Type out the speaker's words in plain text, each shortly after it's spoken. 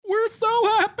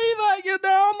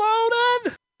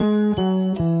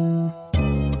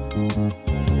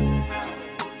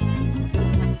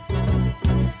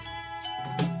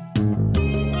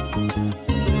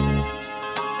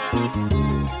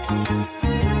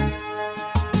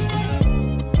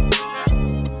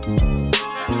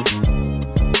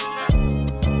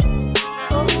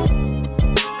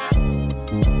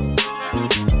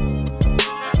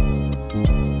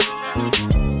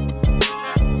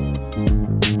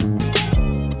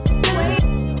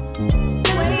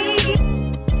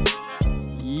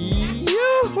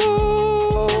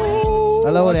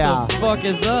fuck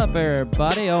is up,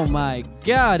 everybody? Oh my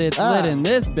god, it's lit in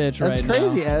this bitch right now. That's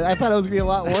crazy. I thought it was going to be a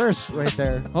lot worse right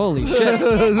there. Holy shit.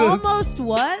 It almost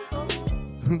was.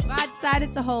 But I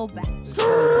decided to hold back.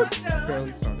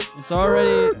 Barely started.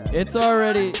 It's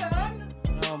already.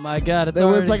 Oh my god, It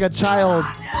was like a child.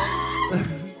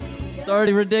 It's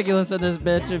already ridiculous in this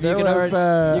bitch. If There you can was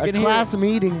already, you a can class hear.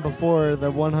 meeting before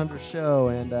the 100 show,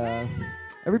 and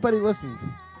everybody listens.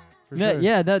 For sure.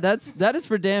 Yeah, that is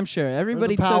for damn sure.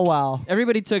 Everybody There's a powwow.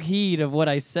 Everybody took heed of what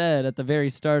I said at the very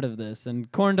start of this,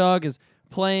 and Corndog is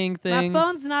playing things My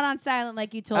phone's not on silent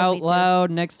like you told me out to.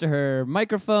 loud next to her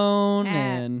microphone,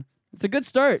 and it's a good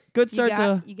start. Good start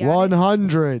to You got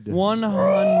 100.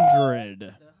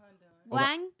 100.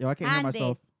 Wang? Yo, I can't hear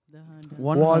myself.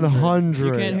 100.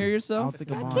 You can't hear I yourself? don't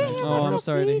think I'm on. can't hear Oh, I'm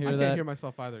sorry to I hear can't that. hear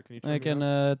myself either. Can you turn I me can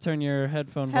up? turn your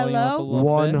headphone volume Hello? up a little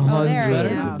 100. bit. Oh, there Better?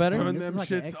 it is. Better? Turn This them is like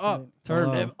shits an up. excellent-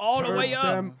 Turn them all the Turn way up.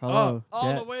 them Hello. up.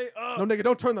 All the way up. No, nigga,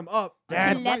 don't turn them up.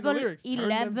 Dad. Write the Level lyrics. Turn them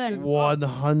 11. shits up.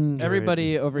 100.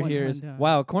 Everybody over here is,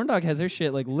 wow, Corndog has her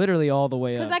shit like literally all the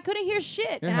way up. Because I couldn't hear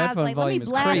shit. Your And I was headphone like, let me volume is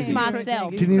blast crazy.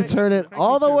 myself. Can you turn it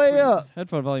all the way up?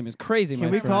 Headphone volume is crazy, Can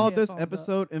my we friend. call this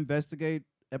episode Investigate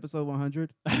Episode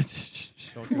 100?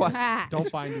 Don't do What? it. Ah.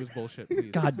 Don't buy news bullshit,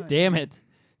 please. God damn it.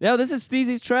 Yo, this is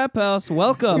Steezy's Trap House.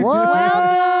 Welcome. What?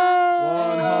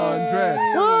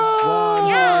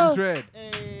 100.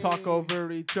 100. Talk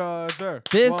over each other.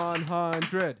 This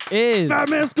 100. is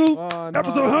Man Scoop,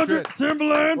 100.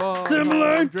 Timberland,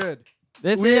 100.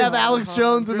 this We is have Alex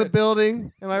Jones in the 100.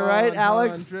 building. Am I right,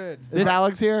 Alex? 100. Is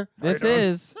Alex here? this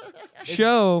is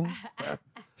show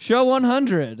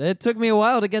 100. It took me a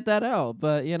while to get that out,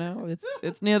 but you know,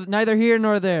 it's neither here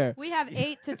nor there. We have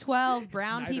 8 to 12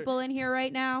 brown people in here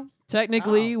right now.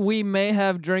 Technically, we may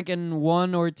have drinking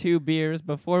 1 or 2 beers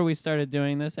before we started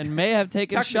doing this, and may have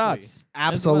taken Technically. shots. as well.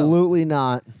 Absolutely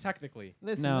not. Technically.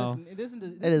 Listen, No.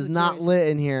 listen. It is not lit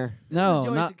in here. No, This is a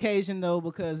joyous not. occasion, though,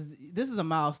 because this is a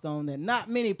milestone that not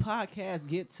many podcasts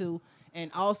get to,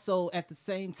 and also at the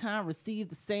same time receive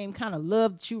the same kind of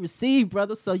love that you receive,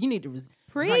 brother. So you need to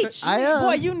Preach.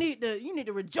 boy, you need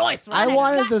to rejoice right I now.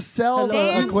 wanted to sell the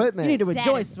Damn. equipment. You need to Said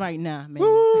rejoice right now, man.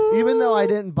 Even though I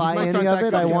didn't buy mics any aren't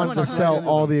of that it, I good. wanted to Yeah. sell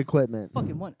all the equipment.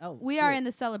 Fucking one. Oh, We are in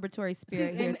the celebratory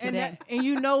spirit here today. And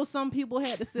you know some people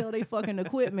had to sell their fucking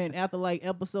equipment after like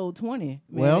episode 20.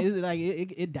 Man, Well- it's like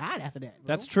it died after that. Bro.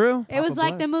 That's true. It was Papa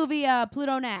like the bless. movie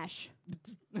Pluto Nash.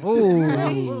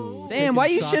 Ooh. Damn, why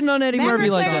you shitting on Eddie Remember Murphy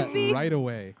like Clarence that? Beeks? Right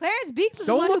away. Clarence Beeks was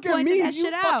the Don't one who look at pointed me. that You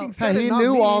shit fucking out. said He it, not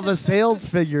knew me. all the sales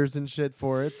figures and shit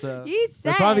for it, so He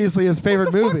said. that's obviously his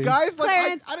favorite movie. Guys, like,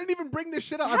 Clarence, I didn't even bring this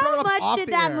shit up. I brought it How up much off did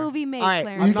the that air. movie make, All right,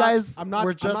 Clarence? you not- guys, I'm not-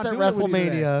 we're I'm just not at doing it with you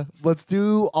WrestleMania. Let's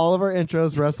do all of our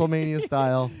intros WrestleMania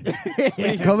style.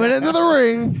 Coming into the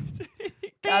ring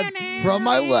from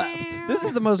my left, This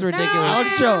is the most ridiculous.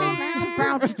 Alex Jones.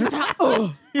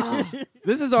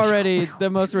 This is already the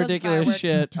most ridiculous fireworks.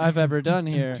 shit I've ever done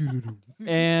here.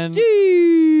 And Can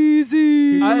you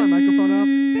turn my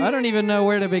microphone up? I don't even know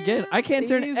where to begin. I can't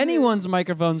turn Steezy. anyone's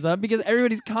microphones up because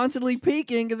everybody's constantly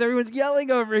peeking because everyone's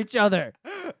yelling over each other.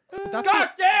 That's God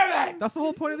damn it! That's the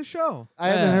whole point of the show. I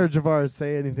haven't heard Javaris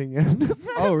say anything yet.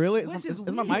 Oh, really? Which Is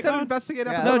is my He mic said on? investigate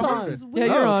Yeah, episode that's 100. Yeah,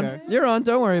 you're Oh, on. okay. You're on.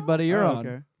 Don't worry, buddy. You're Oh, on.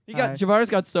 okay. You got Javaris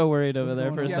got so worried over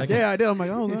there for a Yes. second. Yeah, I did. I'm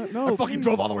like, oh no. I fucking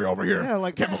drove all the way over here. Yeah,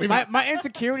 like Can't believe my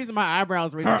insecurities and my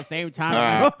eyebrows raised at the same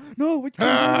time. Like, oh, no, what you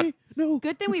doing me? No.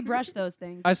 Good thing we brushed those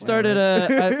things. I started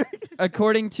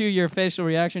according to your facial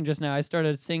reaction just now, I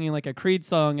started singing like a Creed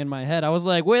song in my head. I was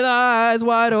like, with eyes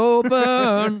wide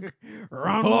open.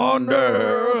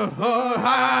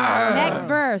 Next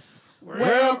verse.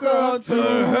 Welcome to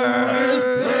his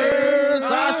place.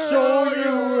 I show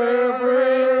you everything.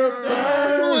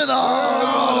 With all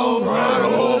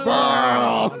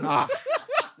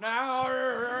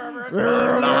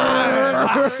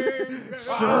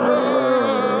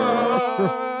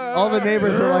All the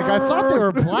neighbors are like, I thought they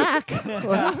were black.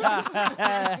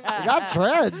 They got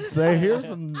dreads. They hear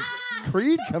some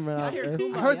Creed coming out there.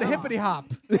 I heard the hippity hop.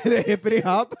 The hippity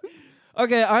hop.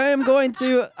 Okay, I'm going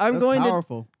to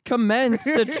Powerful. commence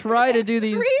to try to do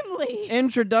these Extremely.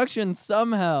 introductions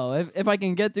somehow if I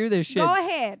can get through this shit. Go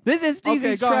ahead. This is Steezy's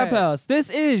Okay, go Trap ahead. House. This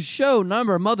is show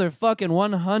number motherfucking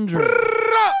 100.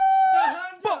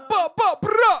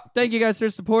 Thank you guys for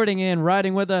supporting and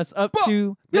riding with us up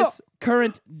to this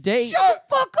current date. Shut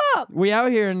the fuck up. We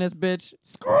out here in this bitch.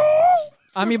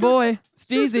 I'm your boy,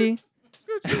 Steezy.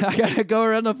 I gotta go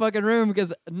around the fucking room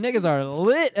because niggas are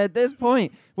lit at this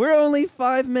point. We're only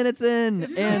 5 minutes in,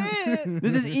 and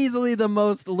this is easily the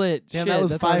most lit. Damn, shit that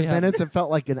was that's 5 already happened. minutes. It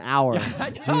felt like an hour.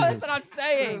 I know, that's what I'm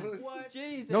saying.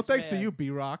 Jesus, No thanks to man. you,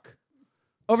 B-Rock.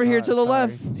 Over here to the Sorry.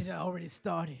 left. It already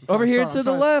started. Over here start, to I'm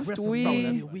the trying- left, Rest of your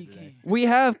we weekend.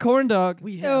 have corn dog.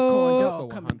 We have corn Oh.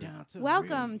 dog coming down to the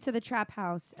Welcome to the Trap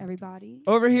House, everybody.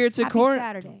 Over here to Happy corn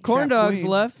Saturday. corn Trap dog's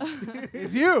queen. left.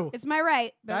 It's you. It's my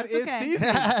right, but That it's is okay. Steve.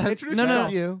 Yes. Introduce No, no.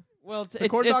 yourself. You. Well, To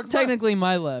corn it's dog's technically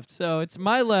my left, so it's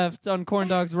my left on corn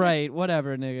dog's right.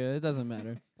 Whatever, nigga, it doesn't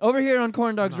matter. Over here on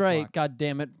corn dog's not right. black. God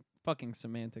damn it, fucking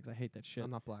semantics. I hate that shit.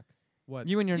 I'm not black. What?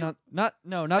 You and your not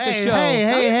the Hey, show. hey,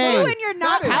 hey, You hey. and you're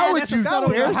not. How would That's a you subtle-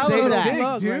 dare how say little that?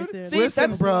 plug Dude. right there. See, Listen,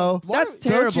 that's- bro. That's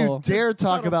Don't terrible. you dare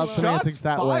talk Subtle about plug. semantics Shots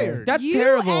that way. fired. That's you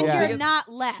terrible. and Yeah. you're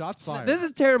not left. Shots fired. This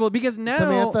is terrible because now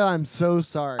Samantha, I'm so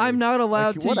sorry. I'm not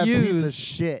allowed Like, to what a use. piece of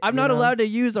shit. I'm you not know? allowed to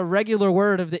use a regular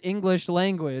word of the English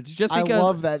language just I because.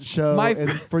 love that show, my-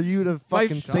 and for you to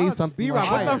fucking say Shots something fired.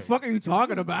 like What that. the fuck are you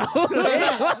talking about?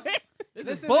 This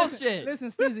is bullshit.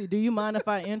 Listen, Steezy, do you mind if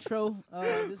I intro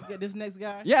this next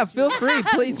guy? Yeah, feel free,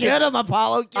 please. Get him,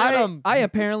 Apollo. Get him. I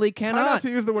apparently Try not cannot. to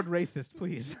use the word racist,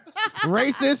 please.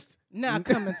 Racist. Now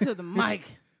coming to the mic,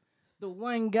 the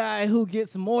one guy who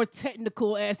gets more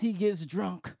technical as he gets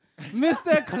drunk,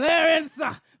 Mr. Clarence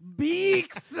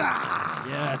Beeks.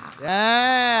 Yes.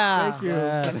 Yeah. Thank you.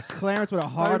 Yes. Clarence with a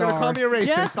You're hard gonna R. call me a racist.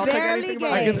 Just I'll take barely anything gay.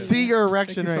 about I it. can see your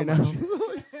erection Thank right you so now.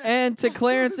 And to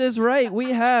Clarence's right,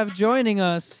 we have joining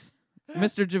us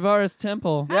Mr. Javaris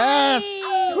Temple. Yes.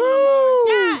 Hi.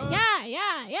 Woo.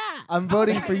 Yeah. I'm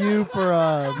voting for you for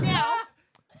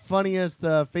funniest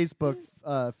Facebook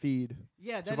feed.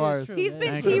 Yeah, that Javaris. is true. He's That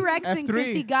been is Thank you. T-Rexing F3.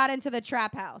 since he got into the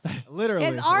trap house. Literally.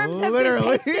 His arms have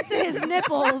Literally. been pasted to his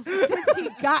nipples since he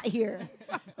got here.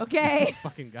 Okay?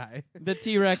 Fucking guy. The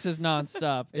T-Rex is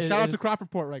nonstop. Hey, shout out to Crop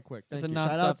Report right quick. It's a Thank you.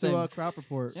 nonstop Shout out thing. to Crop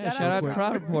Report. Yeah, shout out to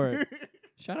Crop Report.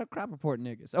 Shout out Crop Report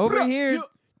niggas. Over here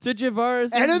to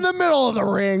Javaris. And in the middle of the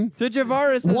ring, to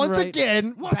Javaris once right.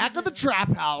 again, back of the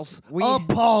trap house, We-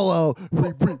 Apollo.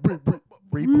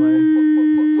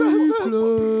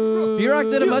 Replay. B-Rock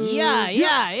did a much. Yeah.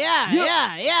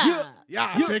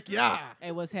 Yeah, chick, yeah.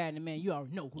 Hey, what's happening, man? You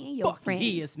already know who And the your fuck friends.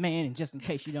 he is, man. And just in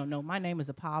case you don't know, my name is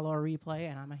Apollo Replay,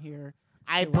 and I'm here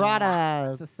I to, brought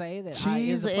a to say that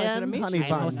cheese it's a pleasure to and meet honey you.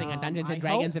 bun. hosting a Dungeons and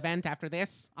Dragons event after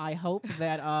this. I hope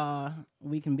that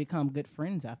we can become good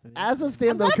friends after this. As a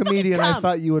stand-up Let's comedian, I become.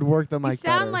 thought you would work the You mic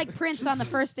sound better. like Prince on the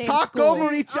first day of Talk school.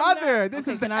 over each other. This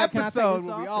Okay, is the can I take episode this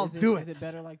where we off? all Is do Is it. it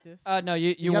better like this? No,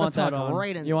 you gotta want that talk on.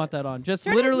 right into You want that on. Just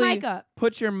Turn his literally mic up.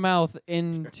 put your mouth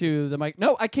into the mic.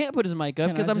 No, I can't put his mic up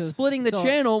Can because I I'm just- splitting the so-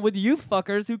 channel with you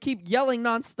fuckers who keep yelling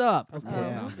nonstop.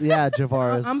 Yeah,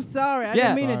 Javaris. I'm sorry. I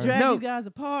Yeah. didn't mean to drag No. you guys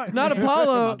apart. It's not man.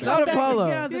 Apollo. Come Not back Apollo.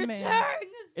 together, You're man. tearing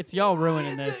this. It's y'all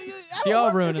ruining this. I It's don't y'all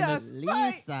want you ruining guys this. to fight.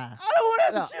 Lisa. I don't want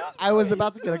to No, have to choose. I was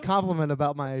about to get a compliment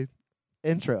about my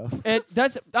intro. That's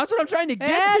what I'm trying to get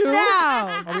And to.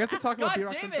 now, Oh, we have to talk about God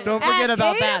B-Rock's damn it. Don't at forget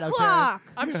about 8 that, okay? o'clock,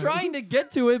 I'm trying to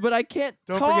get to it, but I can't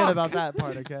Don't talk. forget about that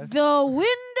part, okay? the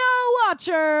window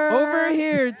watcher. Over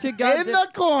here to In goddamn the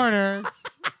corner.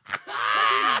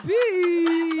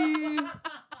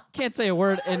 Can't say a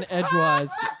word in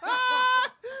edgewise.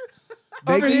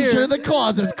 Over Making here. sure the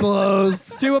closet's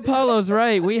closed. To Apollo's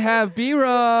right, we have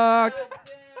B-Rock.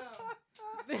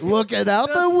 Looking out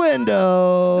the The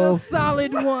window.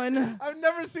 solid one. I've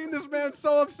never seen this man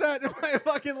so upset in my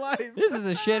fucking life. This is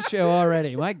a shit show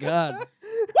already. My God.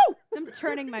 I'm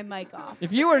turning my mic off.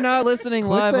 If you are not listening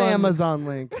Click live the on Amazon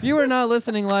link. if you are not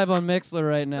listening live on Mixler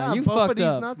right now, Nah, you both fucked of these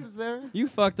up. nuts is there. You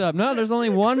fucked up. No, there's only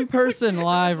one person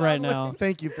live right now.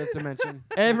 Thank you, Fifth Dimension.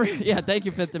 Thank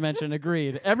you, Fifth Dimension.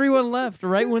 Agreed. Everyone left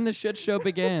right when the shit show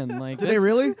began. Like, Did they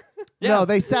really? Yeah. No,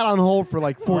 they sat on hold for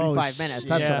like 45 minutes.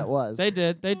 That's Yeah, what it was. They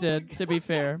did. To be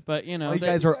fair, but you know, Well, you they-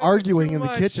 guys were arguing too in the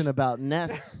much. kitchen about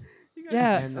Ness.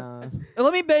 yeah. And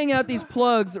Let me bang out these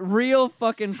plugs real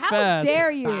fucking How fast.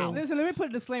 dare you? Listen, let me put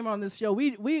a disclaimer on this show.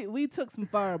 We took some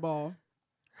Fireball.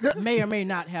 May or may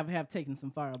not have taken some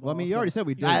Fireball. Well, I mean, you already said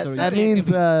we did. that, so that you- means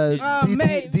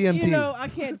DMT. You know, I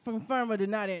can't confirm or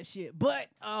deny that shit. But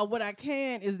what I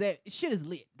can is that shit is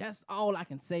lit. That's all I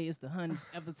can say. It's the 100th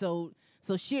episode,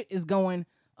 so shit is going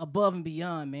above and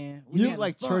beyond, man. We You having look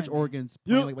like fun, church man. organs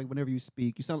playing like whenever you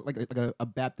speak. You sound like a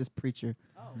Baptist preacher.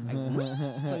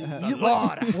 So you,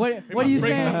 what are you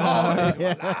saying?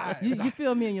 You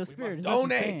feel me in your spirit. is what you're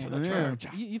Donate saying. to the church.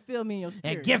 You feel me in your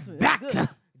spirit. give That's back. good.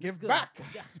 Give Good. back.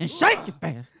 Yeah. And shake your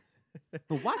fast.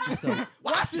 But watch yourself.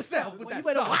 Watch yourself with Well, you that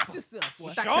better song. watch yourself,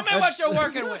 boy. Show me what you're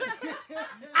working with.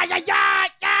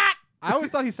 I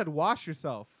always thought he said wash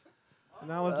yourself.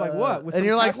 And I was like, what? With And some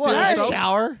you're like, what? castor A soap?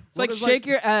 shower? It's like is shake like-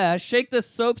 your ass, shake the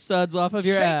soap suds off of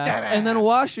your Shake ass, that and then ass.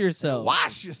 wash yourself.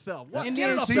 Wash yourself. What? And Get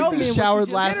then it up. show me what you showered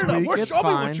just- last Get it up. week. Show It's me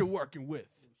fine. what you're working with.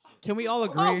 Can we all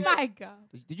agree? Oh my god.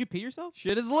 Did you pee yourself?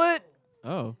 Shit is lit.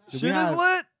 Oh. Shit is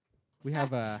lit. We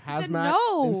have a said hazmat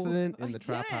no. incident in I the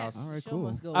trap didn't. house. All right, Show cool.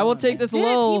 must go I will on, take man. this Didn't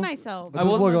pee lull. myself. It I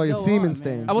just will- look like a Go semen on,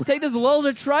 stain. man. I will take this lull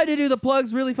to try to do the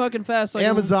plugs really fucking fast. So I can-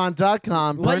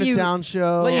 Amazon.com, Let Burn you- It Down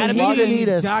Show, let you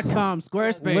Lagunitas, Lagunitas.com,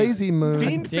 Squarespace. Lazy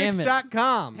Moon. Damn it.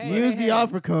 Fiendfix.com. Hey, Use hey, the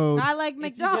offer code. I like If you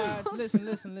McDonald's. guys,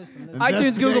 listen.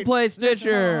 iTunes, Google Play, Listen,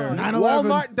 Stitcher. hold on.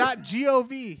 9/11.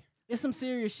 Walmart.gov. It's some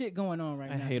serious shit going on right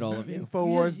I now. hate all of you. You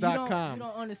Infowars.com.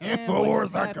 don't understand what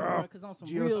just happened, bro, 'cause on some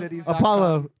real. GeoCities.com.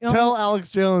 Apollo, Yo. tell Alex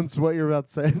Jones what you're about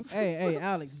to say. Hey,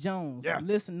 Alex Jones,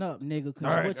 listen up, nigga, because All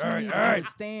right, what you all need right, to all right.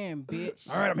 understand, bitch.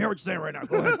 All right, I'm hearing what you're saying right now.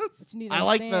 Go ahead. What you need to I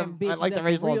like understand, the- I bitch, like the that's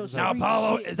racial some real episode. Now, street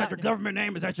Apollo, shit is that your about to- government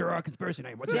name? Is that your conspiracy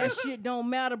name? What's That that? shit don't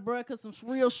matter, bruh, because some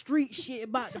real street shit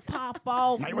about to pop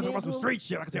off. Now, you want to talk about some nigga. street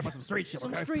shit? I can tell you about some street shit,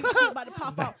 Some okay? street shit about to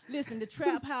pop off. Listen, the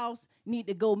trap house need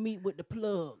to go meet with the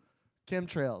plug.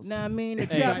 Chemtrails. Know what I mean? The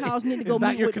trap house need to go Is that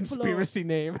meet your with the plug. conspiracy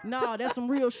name? Nah, that's some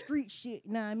real street shit.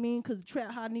 Know what I mean? Cause the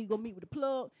trap house need to go meet with the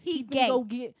plug. He finna gay. go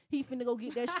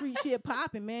get that street shit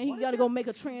popping, man. He gotta go make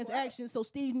a transaction. So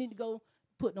Steve need to go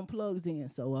put them plugs in.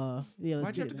 So yeah, let's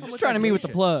Why'd you get have to it. come Just with trying to that meet gay with the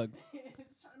shit? plug.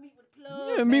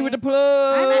 Plug, Yeah, meet with the man.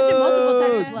 plug. I imagine multiple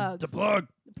types of plugs. The plug.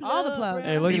 All the plugs.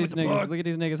 Hey, look at Meet these with the niggas. plug. Look at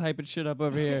these niggas hyping shit up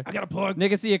over here. I got a plug.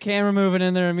 Niggas see a camera moving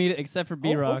in there immediately, except for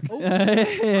B-Rock. No,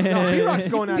 B-Rock's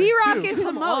going at B-Rock it, too. is the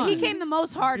Come most. He on. came the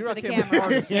most hard for B-Rock the came the camera.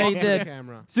 hardest Yeah, he fucking did. the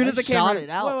camera. Soon as the Shot camera, it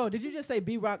out. Whoa, did you just say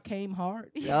B-Rock came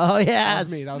hard? Oh, That yes.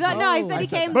 was me. That was No, me. no, he said I he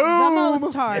said came that. the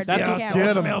most hard. That's for the what- camera.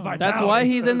 Get him. Male that's vitality. why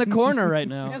he's in the corner right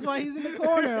now. That's why he's in the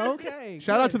corner. Okay.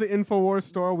 Shout out to the Infowars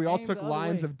store. We all Came took the other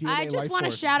lines way. of DNA I just want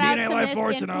to shout out DNA to Life Miss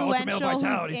Force and, Ultimate Influential who's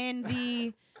Vitality. in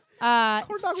the Dog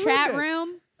chat Remix.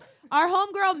 room. Our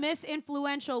homegirl Miss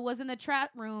Influential was in the chat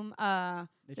room.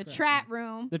 The chat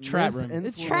room. The trap Miss room.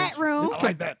 The chat room. I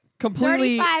like that.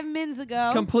 Completely, 35 minutes ago.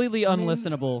 completely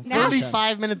unlistenable. Now she-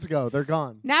 35 minutes ago, they're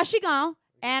gone. Now she gone,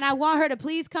 and I want her to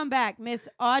please come back, Miss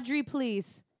Audrey.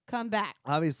 Please come back.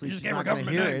 Obviously, You just she's gave not her going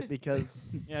to government hear name. it because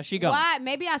Yeah, she gone. Why?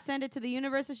 Maybe I send it to the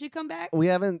universe and she come back. we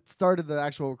haven't started the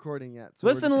actual recording yet. So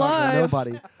we're Listen just talking to live.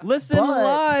 Nobody. Listen But-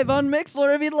 live on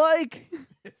Mixler if you'd like.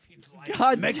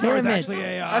 God Mixler damn is it. actually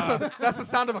a. That's the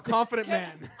sound of a confident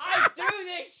man. I do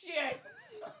this shit.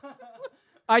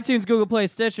 iTunes, Google Play,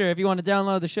 Stitcher. If you want to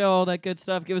download the show, all that good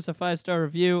stuff, give us a 5-star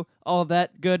review. All of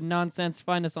that good nonsense.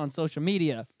 Find us on social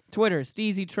media. Twitter,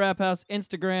 Steezy Trap House.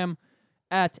 Instagram,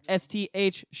 at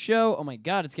STH Show. Oh my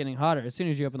God, it's getting hotter as soon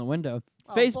as you open the window.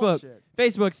 Facebook, bullshit.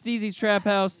 Facebook, Steezy's Trap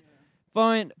House.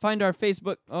 Find our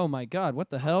Facebook. Oh my God, what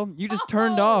the hell? You just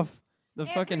turned off the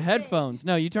fucking Everything. headphones.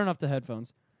 No, you turned off the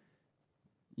headphones.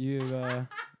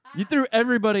 You threw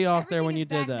everybody off there when Everything you is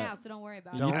did back that. now, so don't worry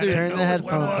about Don't it. I threw- didn't Turn know the which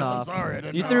one it headphones was. I'm off. sorry. I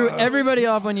didn't You know. threw everybody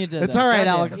off when you did It's that. all right,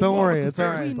 Goddamn. Alex. Don't worry. It's all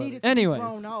We right. needed to Anyways. be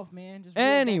thrown off, man. Just roll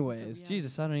back to Anyways, some-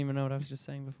 Jesus, I don't even know what I was just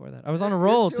saying before that. I was on a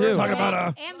roll too. Talking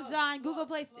about Amazon, Google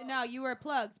Play. No, you were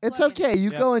plugs. It's plug-in. okay.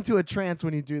 You Yep. go into a trance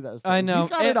when you do those things. I know. You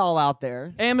got it all out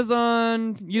there.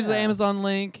 Amazon, use the Yeah. Amazon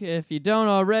link. If you don't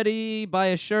already, buy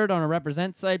a shirt on a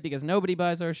Represent site because nobody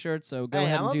buys our shirts, so go Hey,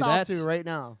 ahead I'm and do about that. to right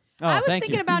now. Oh, I was thank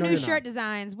thinking you. about No, new you're shirt not.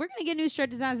 designs. We're gonna get new shirt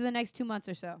designs in the next 2 months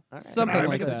or so. All right. Something Can I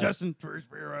like make a that. suggestion for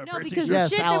your No, for a because t-shirt? the Yes,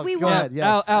 shit that Alex, we go want. ahead.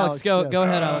 Yes, Alex, go yes. go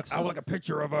ahead, Alex. I would like a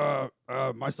picture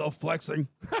of myself flexing,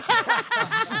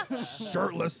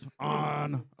 shirtless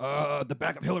on the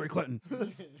back of Hillary Clinton.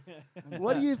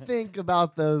 What do you think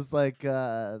about those? Like,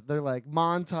 they're like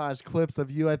montage clips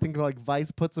of you. I think like Vice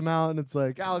puts them out, and it's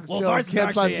like Alex Well, Jones Vice is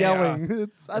can't stop actually a, yelling. I think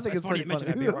It's it's funny pretty you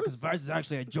mentioned funny. that because Vice is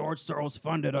actually a George Soros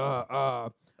funded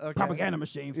Okay. propaganda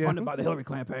machine Yeah. funded by the Hillary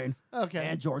campaign Okay.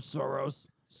 and George Soros.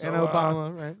 So, And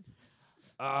Obama,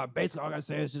 right? basically, all I gotta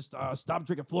say is just stop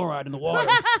drinking fluoride in the water.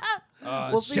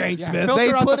 see, Shane yeah, Smith. filter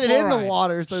They out put the it in the fluoride.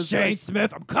 water, so it's Shane like,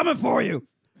 Smith, I'm coming for you.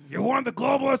 You're one of the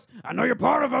globalists. I know you're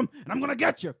part of them, and I'm gonna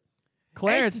get you.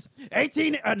 Clarence,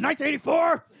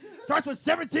 1984 starts with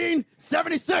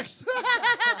 1776.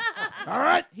 All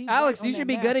right. He's Alex, right on you that should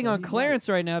be math, getting though. on He's Clarence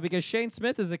right now because Shane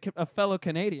Smith is a fellow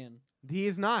Canadian. He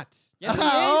is not. Yes, he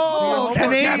oh, What?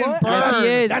 Canadian What? burn. Yes, he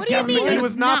is. That's What do you Gavin mean McGinnis. He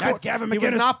was not. That's Gavin He was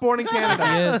McGinnis. not born in Canada. Yes,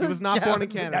 he is. He was not born in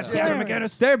Canada. That's Gavin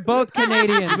McGinnis. They're both He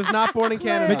Canadians. was not born in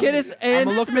Canada. McGinnis I'm and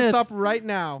gonna look Smith. this up right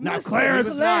now. Now He Clarence.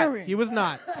 was not. Clarence. He was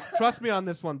not. Trust me on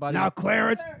this one, buddy. Now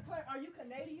Clarence. Are you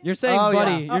Canadian? You're saying Oh,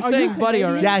 buddy. yeah. You're Are saying you buddy Canadian?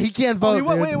 already. Yeah, he can't vote. Oh, he,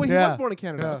 dude. wait, he yeah. was born in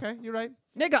Canada. Yeah. Okay, you're right.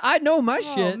 Nigga, I know my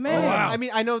shit. man. Oh, wow. I mean,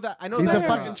 I know that. I know He's that. a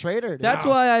fucking traitor. Dude. That's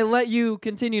why I let you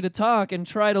continue to talk and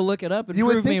try to look it up and you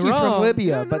prove would think me he's wrong. from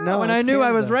Libya, but no. when I it's knew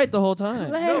I was Canada. right the whole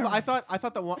time. No, but I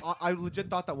thought that one. I legit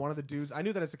thought that one of the dudes. I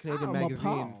knew that it's a Canadian I'm magazine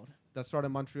appalled. that started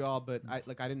in Montreal, but I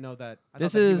didn't know that. I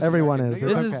This thought that he is- was Everyone American. is. No,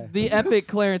 you're This right. is Okay. the epic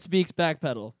Clarence Beaks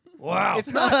backpedal. Wow. It's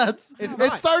not. It's It's it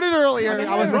not. started earlier.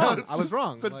 I was wrong. I was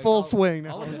wrong. It's in Like, full I'll- swing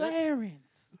I'll now. admit it.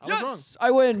 Clarence. I was wrong. Yes,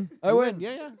 I win. I win.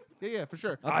 Yeah, for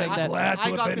sure. I'll take I'm that. glad to I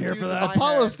have got been here confused for in that. my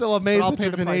Apollo's head, still but amazed I'll that pay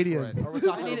you're the price for Canadian. it. Or we're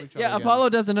talking over each other Yeah, again. Apollo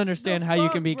doesn't understand The how you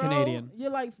fuck, can be bro? Canadian.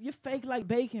 You're fake like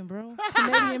bacon, bro.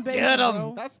 Canadian bacon, Get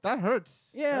 'em. bro. That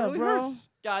hurts. Yeah, that really bro. hurts.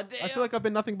 God damn. I feel like I've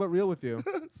been nothing but real with you.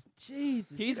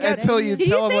 Jesus. He's got- Until you Did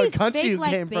you tell him say what he's country fake you like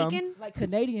came bacon? like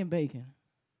Canadian bacon. from.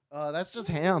 That's just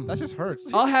ham. That just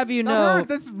hurts. I'll have you That know, hurts.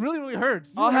 That's really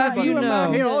hurts. I'll have you remind know, I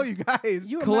me hate of- all you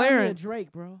guys. You remind me of Clarence.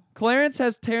 Drake, bro. Clarence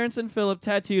has Terrence and Phillip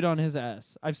tattooed on his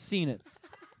ass. I've seen it.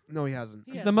 No, he hasn't.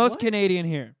 He He's has the most what? Canadian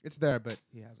here. It's there, but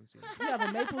he hasn't seen it. You have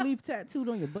a maple leaf tattooed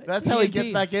on your butt. That's how he TNT.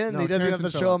 gets back in. No, He doesn't Terrence have to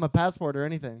and show Phillip. him a passport or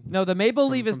anything. No, the maple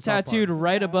leaf is from South Park. tattooed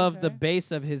right above the okay.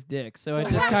 base of his dick, so it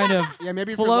just kind of Yeah,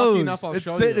 maybe if you're lucky enough, flows. I'll It's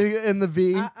show sitting you. in the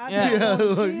V. I Yeah. don't wanna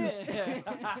look. see it.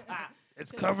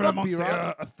 It's covered Fuck amongst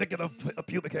B-Rock. a thicket of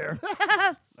pubic hair.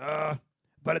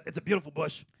 But it's a beautiful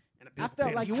bush. And a I beautiful felt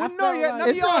penis. like You I wouldn't know felt yet. like- None of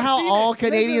Isn't y'all that have how seen all it.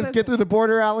 Canadians Listen. get through the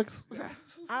border, Alex?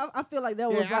 I feel like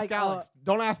that Yeah, was ask like Alex.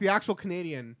 Don't ask the actual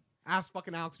Canadian. Ask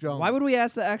fucking Alex Jones. Why would we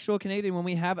ask the actual Canadian when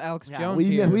we have Alex Jones we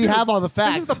here? we have all the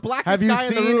facts. This is the blackest have you guy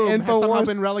seen in the room. Has somehow Infowars?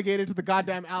 been relegated to the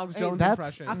goddamn Alex Jones that's-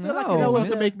 impression. I feel like No, that Supposed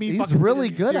was to make me He's fucking really really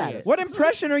good at serious. it. What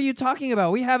impression are you talking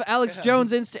about? We have Alex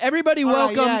Jones in. Everybody All right,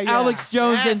 welcome yeah, yeah. Alex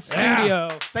Jones in Yes. studio.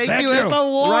 Thank Thank you, you.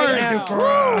 Infowars. Right Thank you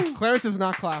now. for Clarence is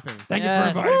not clapping. thank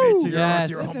Yes. you for inviting me to Yes.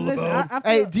 your Listen, humble listen, abode. I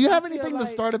Hey, feel- do you have I feel anything to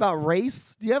like- start about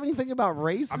race? Do you have anything about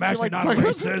race? I'm that you actually like not to a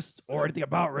talk racist or anything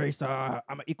about race. I'm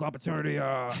an equal opportunity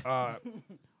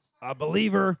a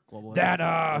believer that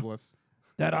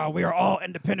we are all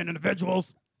independent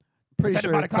individuals. Pretty protected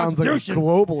sure by it the sounds like a Constitution.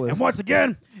 globalist. And once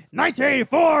again,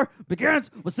 1984 begins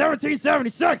with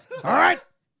 1776. All right?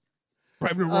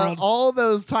 All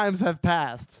those times have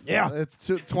passed. Yeah. It's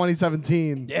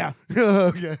 2017. Yeah,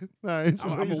 Okay. All right. Just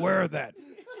I'm making aware of that.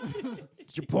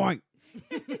 It's your point.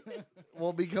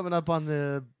 We'll be coming up on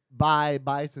the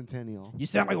bicentennial. You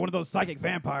sound like one of those psychic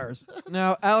vampires.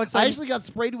 Now, Alex, I actually got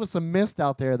sprayed with some mist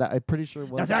out there that I'm pretty sure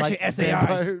was That's actually like SAIs.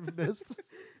 vampire mist.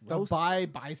 The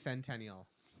bicentennial.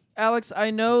 Alex,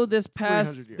 I know this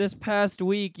 300 years. past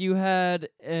week you had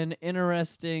an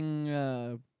interesting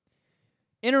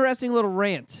little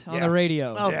rant on Yeah. the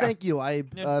radio. Oh, Yeah. thank you. I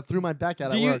threw my back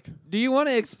out do at you work. do you want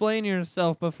to explain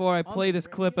yourself before I play this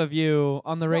clip of you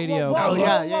on the radio? whoa,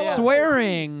 yeah.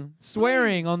 Swearing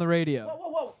on the radio.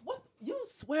 Whoa. What? You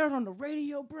swear on the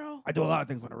radio, bro? I do a lot of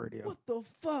things on the radio. What the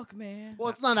fuck, man? Well,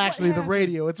 it's not actually the happened?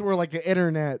 radio. It's more like an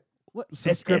internet What?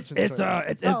 subscription It's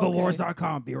service. Oh, okay.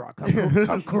 Infowars.com, B-Rock.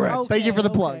 Come correct. Thank you for the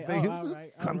plug. Okay. Thank you. All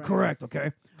right, all Come right. correct,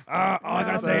 okay? All I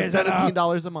gotta So say is that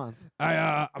 $17 a month.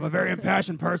 I'm a very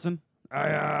impassioned person.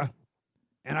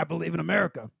 And I believe in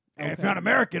America. And if Okay. you're not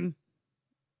American,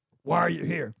 why are you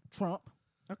here? Trump.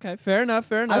 Okay, fair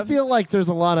enough. I feel like there's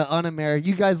a lot of un-American.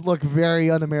 You guys look very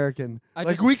un-American. I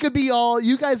Like just- we could be all.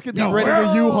 You guys could be No, renting where-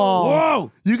 a U-Haul.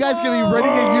 Whoa! You guys could be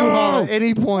renting a U-Haul at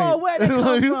any point. Oh, where'd that come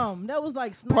Like, from? That was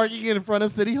like snipe. Parking in front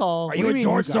of City Hall. Are you a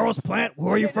George Soros plant?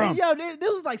 Where are you from? Yo, this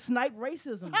was like snipe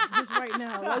racism just right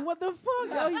now. Like, what the fuck?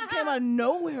 Yo, he just came out of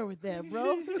nowhere with that,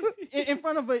 bro. In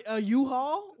front of a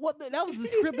U-Haul? What? That was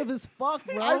descriptive as fuck,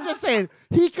 bro. I'm just saying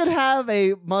he could have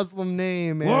a Muslim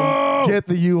name and Whoa! get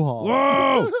the U-Haul.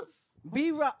 Whoa!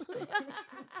 B-Rock.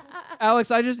 Alex,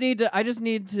 I just need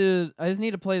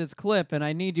to play this clip, and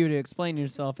I need you to explain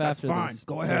yourself That's after fine. this.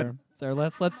 Go sir. ahead. Sir,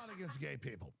 let's. Against gay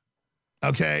people.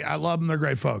 Okay, I love them. They're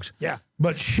great folks. Yeah.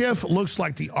 But Schiff looks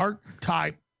like the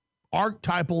archetypal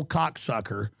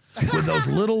cocksucker with those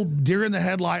little deer in the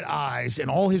headlight eyes and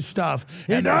all his stuff.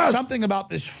 And does. there's something about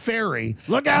this fairy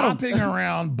Look at him. hopping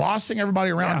around, bossing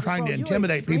everybody around, trying Bro, to you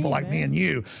intimidate people extreme, like me man. and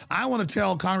you. I want to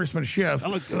tell Congressman Schiff That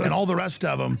look good. and all the rest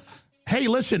of them, hey,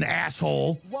 listen,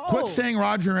 asshole, Whoa. quit saying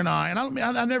Roger and I. And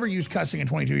I've never used cussing in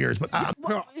 22 years, but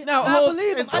Now, I hold-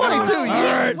 believe him. in 22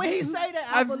 I- years. When he say that,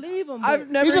 I believe him. I've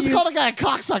never. You just used, called a guy a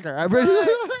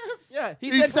cocksucker. Yeah,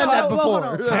 he He said said that Whoa, before.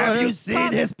 hold on. Have you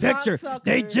seen his picture? Cocksucker.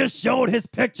 They just showed his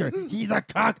picture. He's a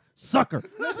cock sucker.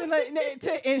 Listen, like,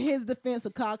 in his defense, a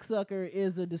cocksucker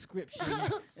is a description.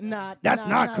 That's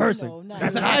not cursing. no,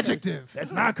 That's an adjective.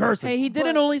 That's not cursing. Hey, he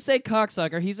didn't only say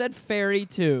cocksucker. He said fairy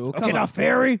too. okay, Come now on.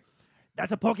 fairy,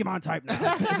 that's a Pokemon type now.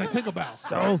 It's a Tinkerbell.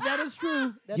 So That is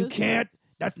true. That you is can't.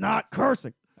 That's not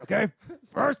cursing. Okay.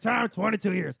 First time,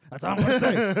 22 years. That's all I'm gonna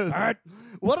say. All right.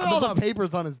 What are all the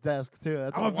papers on his desk too?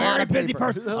 That's I'm a a very lot of busy paper.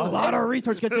 person. A lot of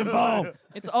research gets involved.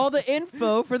 It's all the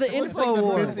info for the Looks info like the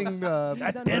wars. missing.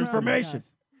 That's done the information.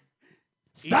 research.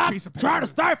 Stop piece of trying paper. to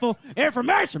stifle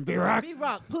information, B-Rock.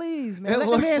 B-Rock, please, man. It Let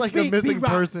the looks man like speak, a missing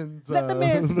B-Rock. person's. Let the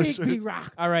man speak, pictures.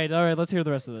 B-Rock. All right. Let's hear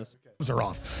the rest of this. Are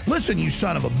off. Listen, you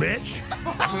son of a bitch.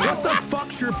 What the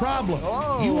fuck's your problem?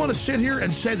 You want to sit here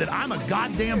and say that I'm a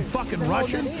goddamn fucking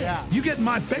Russian? You get in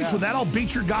my face with that, I'll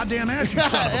beat your goddamn ass, you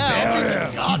son of a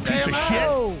bitch. You piece of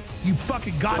shit. You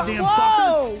fucking goddamn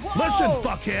Whoa, fucker. whoa. Listen,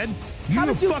 fuckhead. You How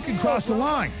have did you fucking feel, crossed the bro?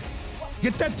 line.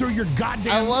 Get that through your I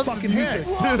goddamn love the fucking music,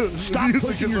 head. too. The Stop music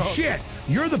pushing is your awesome. shit.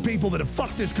 You're the people that have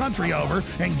fucked this country over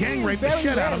and gang raped the very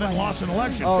shit out of it red and right lost an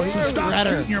election. Oh, so he's a stop shredder.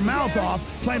 shooting your mouth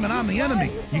off claiming I'm the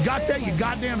enemy. You got that, you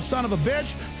goddamn son of a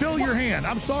bitch? Fill your hand.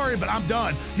 I'm sorry, but I'm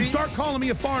done. You start calling me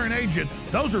a foreign agent,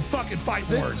 those are fucking fight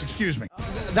words. Excuse me.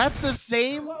 That's the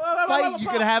same fight you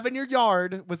could have in your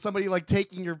yard with somebody like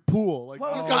taking your pool. Like,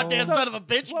 you goddamn son of a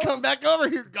bitch, come back over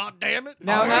here, goddamn it.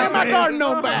 Now, Get my garden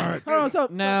on back. Alright. Hold on, so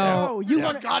Now- you You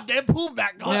want want a goddamn pool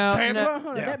back, Now- goddamn it. Hold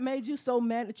on. That made you so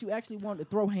mad that you actually wanted to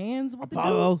throw hands with the dude?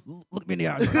 Apollo, look me in the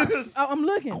eyes. I'm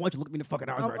looking. I want you to look me in the fucking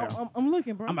eyes right now. I'm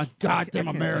looking, bro. I'm a goddamn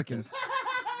I can't take American. this.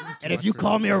 And if you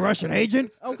call me a Russian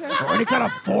agent Okay. or any kind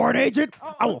of foreign agent,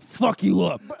 I will fuck you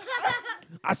up.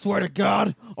 I swear to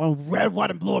God, on red,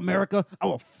 white, and blue America, I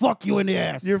will fuck you in the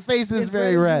ass. Your face is As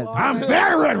very red as red. you are, I'm man.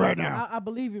 very red right now. I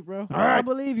believe you, bro. right. I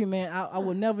believe you, man. I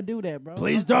will never do that, bro.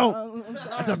 Please I'm don't.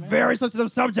 sorry, It's a man. very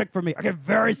sensitive subject for me. I get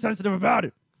very sensitive about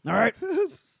it. All right?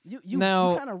 You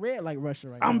Now- kind of red like Russia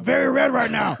right now. I'm very red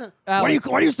right now. Alex.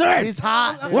 What are you saying? He's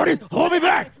hot. What is? Hold me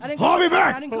back. I didn't Hold me I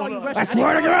back. didn't call you Russian. I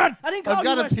swear to God. I didn't call I've you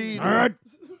got to Russian. pee. All right.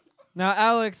 Now,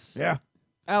 Alex. Yeah.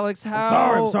 Alex,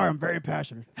 how? I'm sorry. I'm very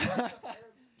passionate.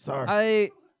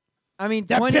 Sorry. I mean,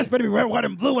 That 20, piss better be red, white,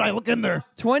 and blue when I look in there.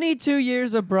 22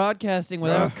 years of broadcasting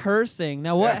without cursing.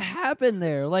 Now, what Yeah. happened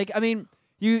there? Like, I mean,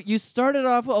 you started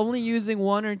off only using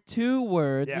one or two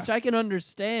words, Yeah. which I can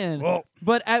understand. Well-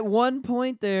 but at one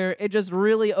point there, it just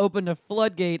really opened a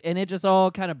floodgate, and it just all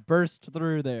kind of burst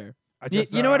through there.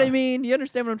 You know what I mean? You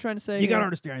understand what I'm trying to say? You here? gotta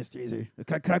understand, Stacey.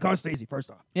 Can I call Stacey first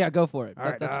off? Yeah, go for it. All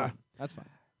right, That's fine. That's fine.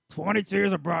 22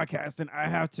 years of broadcasting, I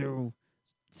have to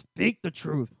speak the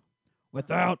truth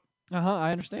without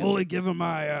I understand. fully giving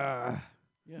my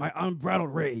my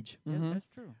unbridled rage. Yeah, Mhm. that's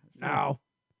true. Now,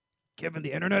 given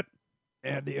the internet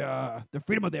and the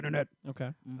freedom of the internet,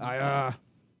 Okay.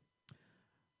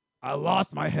 I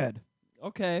lost my head.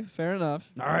 Okay, fair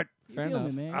enough. All right, Fair You feel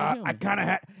enough. me, man. You I feel me. kind of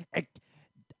had.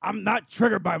 I'm not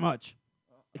triggered by much,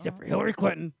 except for Hillary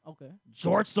Clinton, Okay.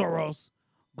 George Soros,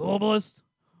 globalists,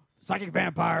 psychic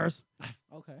vampires,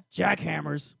 Okay.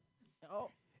 jackhammers, Oh,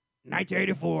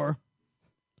 1984,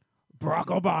 Barack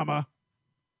Obama,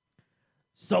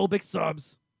 Sobek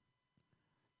subs,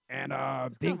 and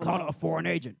being kind of called long. a foreign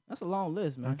agent. that's a long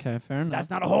list, man. Okay, fair enough. That's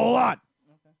not a whole lot.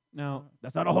 Now,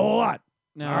 That's not a whole lot.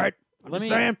 now, All right. I'm let just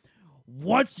me- saying,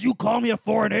 once you call me a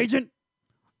foreign agent,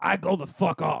 I go the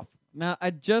fuck off. Now,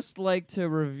 I'd just like to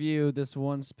review this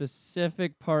one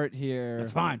specific part here.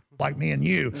 That's fine. Like me and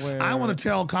you. Where- I want to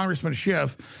tell Congressman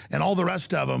Schiff and all the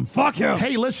rest of them, Fuck him.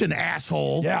 hey, listen,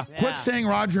 asshole. Yeah. Quit saying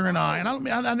Roger and I. And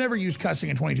I've never used cussing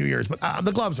in 22 years, but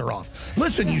the gloves are off.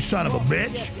 Listen, you son of a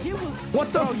bitch. You were-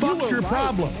 What the bro, you fuck's were your right,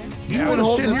 problem? man. You You've want been to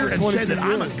holding sit this here for and say 22 that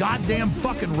I'm a years. goddamn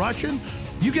fucking Russian?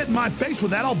 You get in my face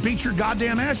with that, I'll beat your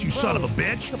goddamn ass, you son of a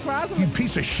bitch. surprisingly- You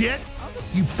piece of shit.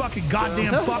 You fucking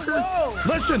goddamn fucker. Whoa.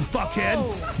 Listen,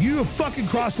 fuckhead. You have fucking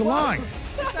crossed the line.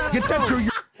 Get that through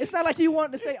your... It's not like you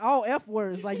wanted to say all F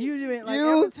words. Like you didn't. Like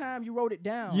You- every time you wrote it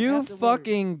down. You afterwards.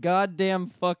 fucking goddamn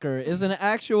fucker is an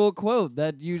actual quote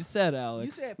that you said, You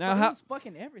Alex. said now, he's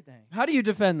fucking everything. how do you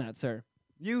defend that, sir?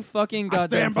 You fucking I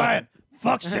goddamn stand by fucker. it.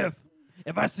 Fuck Schiff.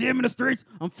 If I see him in the streets,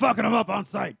 I'm fucking him up on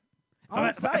sight.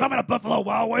 If I'm at a Buffalo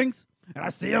Wild Wings and I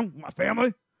see him with my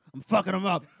family, I'm fucking him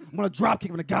up. I'm gonna drop kick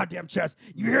him in the goddamn chest.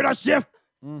 You hear that, Schiff?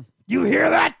 You hear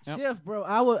that? Schiff, bro,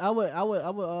 I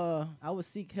would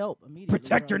seek help immediately.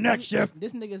 Protect bro. your neck, This- Schiff.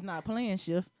 This nigga's not playing,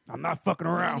 Schiff. I'm not fucking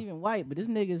He ain't around. even white, but this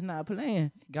nigga's not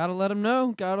playing. Gotta let him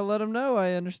know. Gotta let him know.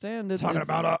 I understand. Talking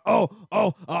about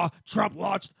Trump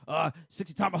launched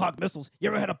 60 Tomahawk missiles. You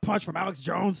ever had a punch from Alex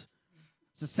Jones?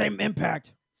 It's the same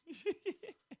impact.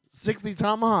 60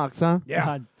 tomahawks, huh? Yeah.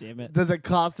 God damn it. Does it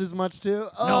cost as much too? No,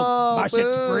 Oh, my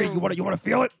shit's free. boom. You want to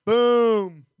feel it?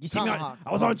 Boom. You see me? Tomahawk.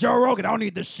 I was on Joe Rogan. I don't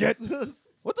need this shit.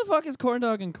 What the fuck is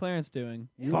Corndog and Clarence doing?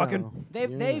 Fucking.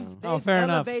 They've Oh, fair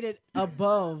enough. elevated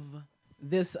above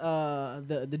this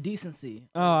the decency.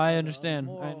 Oh, I understand. I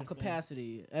Moral understand.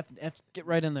 capacity. Get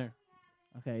right in there.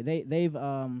 Okay, they've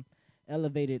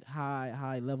elevated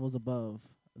high levels above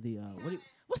the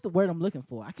what's the word I'm looking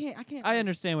for? I can't. I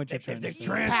understand what you're They've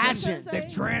trying to say. Passion.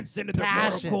 transcended their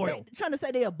moral coil. Trying to say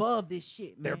they above this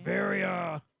shit, man. They're very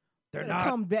They're It'll not.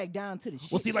 come back down to the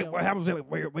shit Well, see, like show. what happens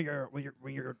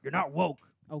when you're not woke.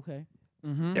 Okay.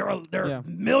 Mm-hmm. There are Yeah.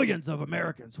 millions of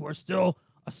Americans who are still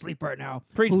asleep right now.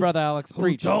 Preach, who, brother Alex. Who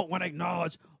Preach. don't want to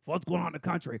acknowledge what's going on in the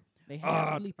country. They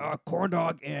have sleepers. Corn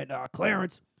Dog and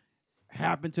Clarence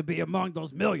happen to be among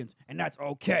those millions, and that's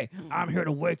okay. I'm here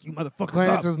to wake you motherfuckers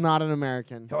Clarence up. is not an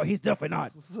American. Oh, he's definitely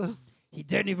not. He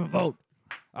didn't even vote.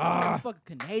 Fucking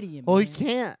Canadian. Well, he man.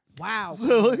 can't. Wow.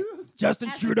 Justin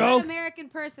As Trudeau. a good American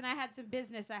person, I had some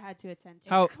business I had to attend to.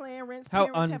 How Clarence How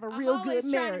parents have a I'm real always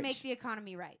good trying marriage. to make the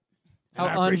economy right. how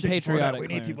And I appreciate you for that. unpatriotic.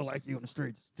 We need people Clarence. like you in the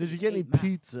streets. Did you get any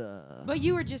pizza? But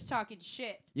you were just talking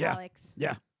shit, Yeah. Alex.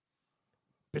 Yeah.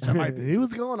 Bitch, I might be. He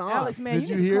was going on. Alex, man, Did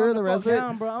you you need to hear calm the the rest fuck of it?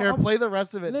 down, bro. Here, I'm- play the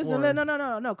rest of it. Listen,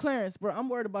 for no, Clarence, bro. I'm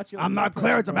worried about your. I'm not your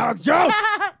Clarence. I'm preference, bro. Alex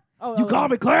Jones. You call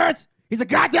me Clarence? He's a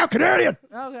goddamn Canadian.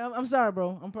 Okay, I'm sorry,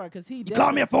 bro. I'm probably because he. You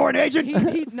call me a foreign agent? He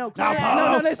no, Now, Clarence.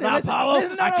 Paulo. No, listen, Now, listen, Paulo.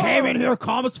 listen, no, I no, came no, in here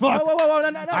calm as fuck. Whoa,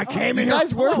 no. I came in You here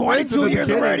guys were friends in 22 the years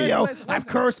of beginning. radio. Listen. I've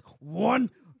cursed one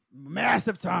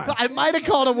massive time. I might have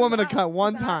called a woman a cunt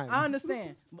one time. I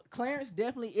understand. But Clarence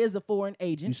definitely is a foreign You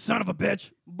agent, son of a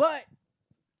bitch. but.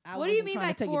 I What do you wasn't mean trying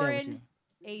by to take it down with you. foreign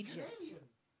agent?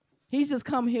 He's just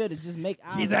come here to just make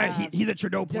our He's lives a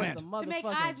Trudeau just plant. a To make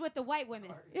motherfucking- eyes with the white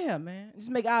women. Yeah, man.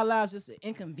 Just make our lives just an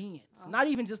inconvenience. Not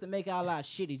even just to make our lives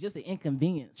shitty, just an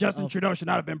inconvenience. Justin of- Trudeau should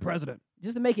not have been president.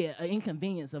 just to make it an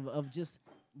inconvenience of just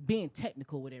being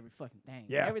technical with every fucking thing.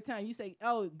 Yeah. Every time you say,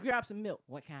 "Oh, grab some milk,"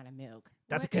 what kind of milk?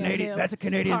 That's a What kind of Canadian- milk? that's a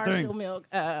Canadian Partial thing. milk,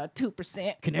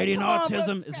 2%. Canadian Come on, bro,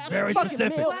 autism is grab very fucking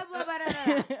specific. milk.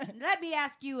 Let me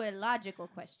ask you a logical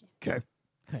question. Okay.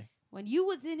 When you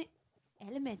was in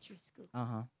elementary school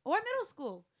Uh-huh. or middle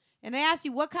school, and they asked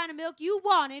you what kind of milk you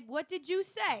wanted, what did you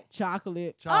say?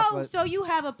 Chocolate. Oh, so you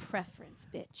have a preference,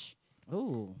 bitch.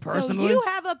 Ooh. Personally, So you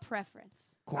have a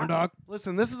preference. corn dog.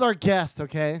 Listen, this is our guest,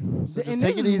 okay? So And just this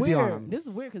take it is easy weird. on him. This is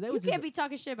weird because they You were just can't be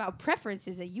talking shit about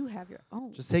preferences and you have your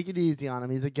own. Just take it easy on him.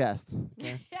 He's a guest.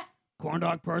 Okay? Corn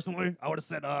dog. Personally, I would have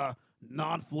said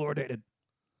non-fluoridated.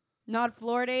 Not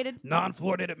fluoridated?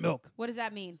 Non-fluoridated milk. What does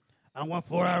that mean? I don't want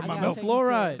fluoride out of my gotta milk. take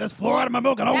Fluoride. There's fluoride in my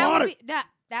milk. I don't want it.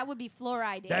 That would be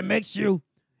fluoridated. That makes you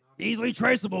easily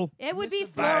traceable. It would be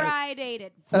Fluoride.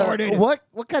 fluoridated. Fluoridated.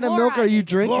 What kind of milk are you Fluoridated.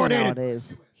 drinking Fluoridated.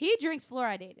 nowadays? He drinks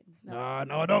fluoridated. No.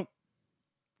 No, I don't.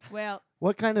 Well,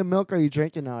 What kind of milk are you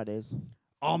drinking nowadays?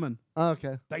 Almond. Oh,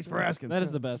 okay. Thanks for asking. That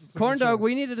is the best. Corn dog.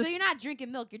 We need to. so you're not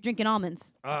drinking milk, you're drinking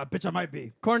almonds. Bitch, I might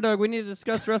be. Corn dog. We need to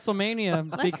discuss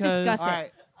WrestleMania Let's because discuss All it.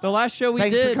 right. the last show we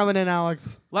Thanks did. for coming in,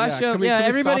 Alex. Last show. can we stop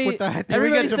Everybody. with that? Can we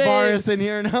Everybody get say. Javaris in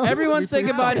here now? Everyone say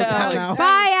goodbye to stop with that Alex. now?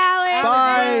 Bye, Alex.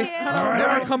 Bye. Thank you. All right, Never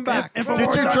all right. come back. Infowars.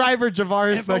 Get your driver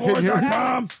Javaris back in here.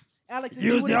 Infowars.com. Alex. if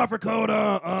Use you the would've- offer code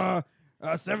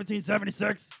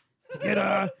 1776 to get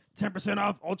 10%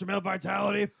 off Ultra Male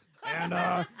Vitality and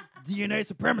DNA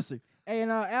Supremacy. Hey,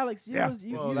 and Alex, you Yeah. was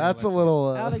you, Whoa, you- that's a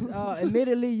little. Alex,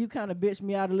 admittedly, you kind of bitched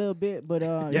me out a little bit, but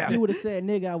Yeah. if you would have said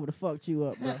nigga, I would have fucked you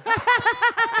up, bro.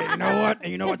 And you know what?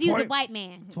 And you know what? Because you're a white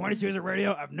man. 22 years of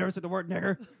radio, I've never said the word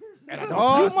nigger. And I don't,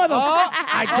 Oh,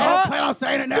 I don't plan on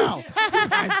saying it now.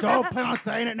 I don't plan on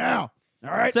saying it now. All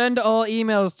right? Send all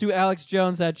emails to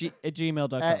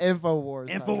alexjones@gmail.com. at Infowars.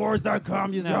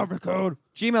 Infowars.com. Use the No. offer code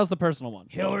Gmail's the personal one.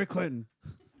 Hillary Clinton.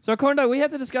 So, Corn Dog, we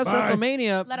have to discuss Bye.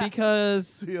 WrestleMania Let us. because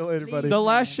See you later, buddy. the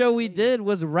last show we did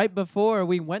was right before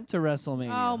we went to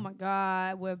WrestleMania. Oh my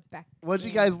God, we're back. What'd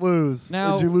you guys lose?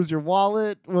 Now- Did you lose your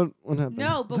wallet? What happened?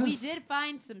 No, but we did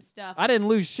find some stuff. I didn't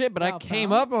lose shit, but I Wow, came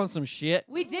pal. up on some shit.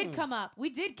 We did come up.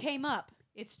 We did came up.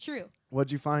 It's true.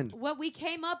 What'd you find? What we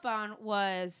came up on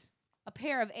was a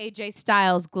pair of AJ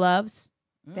Styles gloves.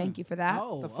 Thank you for that.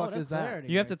 Oh, The fuck that's is that? clarity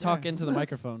You have right to talk there. into the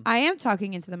microphone. I am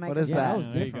talking into the What microphone. is Yeah, that? that was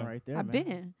Yeah, there you different go. right there, I've man.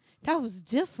 been. That was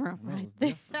different right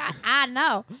there. I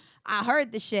know. I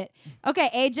heard the shit. Okay,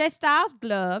 AJ Styles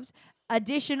gloves.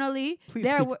 Additionally, Please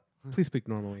there speak, were please speak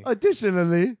normally.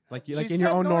 Additionally, Like she in your said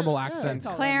own normal yeah, accent.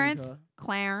 talk-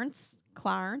 Clarence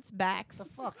Bax.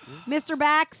 fuck, dude? Mr.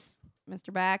 Bax.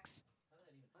 Mr. Bax.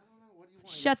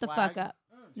 Shut the fuck up.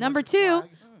 Number two,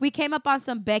 we came up on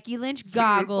some Becky Lynch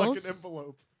goggles.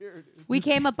 envelope. Here it is. We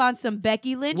came up on some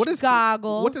Becky Lynch What is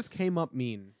goggles. What does came up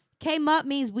mean? Came up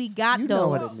means we got You know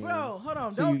what those. it means. Bro, hold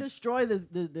on. So Don't you- destroy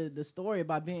the story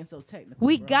by being so technical.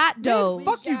 We bro. got those.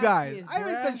 Fuck you got guys. this, I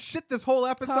haven't bruh. said shit this whole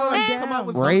episode. Calm and come out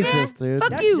with down. something. Racist, dude. Fuck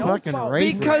That's you. your Fucking fault.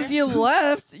 racist. Because you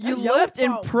left. You That's your left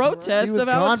in fault, bro. protest He was of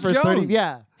gone Alex for Jones. 30.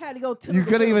 Yeah. Had to go to You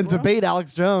the couldn't even bro. debate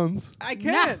Alex Jones. I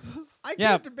can't. I Yeah.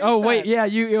 can't debate Oh, wait. that. Yeah,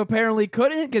 you apparently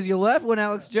couldn't because you left when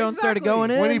Alex Jones started Exactly.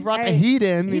 going in. When he brought the Hey, heat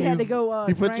in, he had was- to go,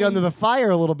 he put you drain- under the fire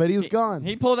a little bit. He was gone.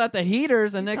 He pulled out the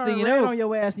heaters, and next thing you Turned red know, on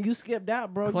your ass and you skipped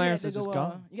out, bro. Clarence you is had to just go,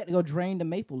 gone. You got to go drain the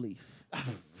maple leaf.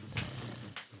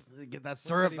 Get that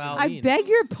syrup out. I beg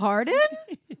your pardon?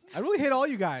 I really hate all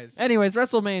you guys. Anyways,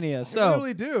 WrestleMania. I So,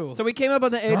 really do. so we came up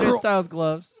with the AJ Styles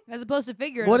gloves. As opposed to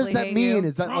figuratively. What does that hate mean? you.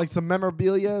 Is that like some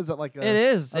memorabilia? Is that like a? It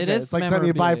is. Okay, It is. It's like something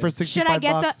you buy for memorabilia. Should $65. I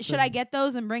get bucks Should I get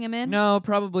those and bring them in? No,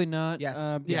 probably not. Yes.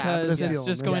 Yeah, because just it's steal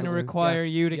just them. going to Yes. require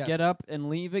Yes. you to Yes. get up and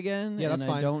leave again. Yeah, that's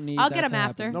and I fine. don't need I'll that get them to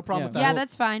after. happen. No problem with Yeah. Yeah,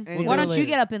 that's fine. We'll Why do it don't you later.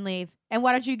 get up and leave? And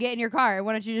why don't you get in your car? And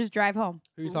why don't you just drive home?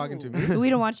 Who are you talking to? Me? We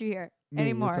don't want you here Me,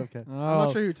 anymore. It's okay. I'm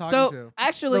not sure who you're talking so, to.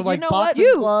 actually, They're like you know what?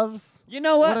 boxing gloves. You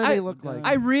know what? What do they look like?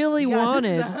 I really Yeah, this is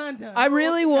wanted. a Honda. I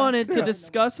really Oh, wanted to yeah.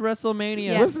 discuss WrestleMania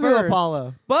Yes. Listen first, to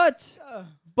Apollo.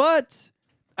 but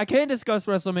I can't discuss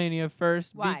WrestleMania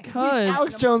first Why? because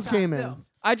Alex Jones came in.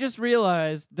 I just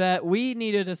realized that we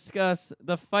need to discuss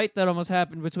the fight that almost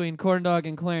happened between Corndog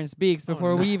and Clarence Beeks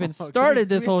before we even started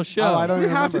this whole show. Oh, I don't Do we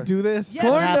even have to remember. do this? Yes,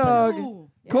 Corn we dog. do.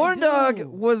 Corndog do.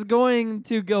 was going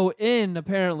to go in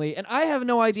apparently, and I have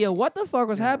no idea what the fuck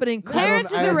was happening.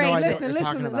 Clarence is I a have no idea racist. what Listen, you're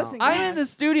talking listen, about. listen. I'm in the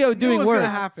studio I knew it doing was work. gonna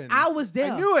happen. I was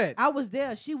there. I knew it. I was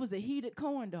there. She was a heated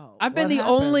corn dog. I've been What the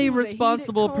happened? only She was a heated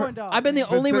responsible. corn dog, I've been the man.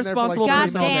 only Been sitting there for like responsible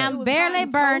person. all day. It Goddamn, was barely hot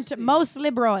and burnt, toasty. mostly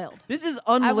broiled. This is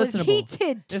I was unlistenable.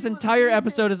 heated. This entire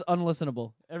episode is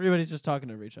unlistenable. Everybody's just talking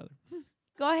over each other.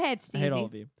 Go ahead, I hate all Steezy.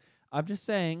 of you. I'm just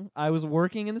saying, I was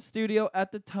working in the studio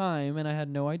at the time, and I had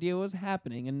no idea what was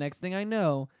happening. And next thing I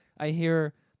know, I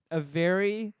hear a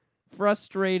very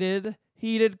frustrated,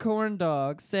 heated corn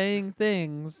dog saying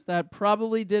things that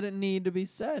probably didn't need to be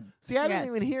said. See, I Yes.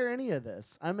 didn't even hear any of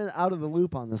this. I'm out of the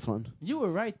loop on this one. You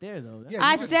were right there, though. Yeah,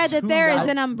 I you said that there is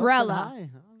an Must've umbrella. been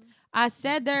high. I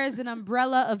said there is an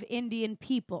umbrella of Indian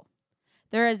people.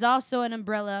 There is also an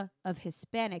umbrella of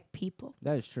Hispanic people.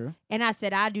 That is true. And I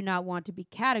said I do not want to be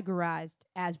categorized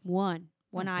as one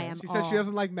when I am She all. said she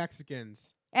doesn't like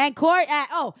Mexicans. And Court, hey,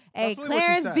 really what she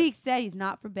Clarence said. Beeks said he's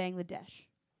not from Bangladesh.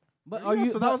 But Are you?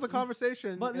 So that was the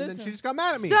conversation, but and then listen. she just got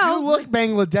mad at me. So- You look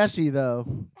Bangladeshi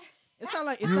though. It sound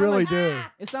like You really do.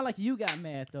 It sound like you got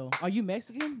mad though. Are you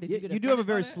Mexican? Did get You do have a offended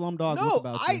very by that? slumdog look no,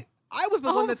 about you. I was the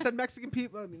Oh one that my- said Mexican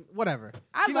people. I mean, whatever.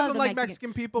 I She love doesn't the like Mexican-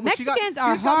 Mexican people. But Mexicans she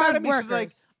are just got mad hard at me. She's like,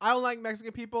 workers. I don't like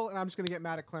Mexican people, and I'm just gonna get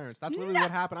mad at Clarence. That's literally No.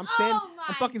 what happened. I'm standing. Oh my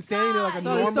I'm fucking standing there like a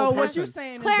God. normal So what person. you're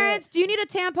saying Clarence, is do you need a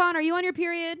tampon? Are you on your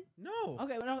period? No. that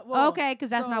okay, well, Okay, because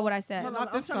that's not what I said. Not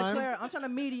I'm this trying time. to I'm trying to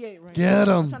mediate right Get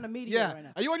now. 'em. I'm trying to mediate Yeah. right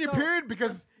now. Are you on your So- period?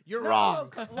 Because you're No,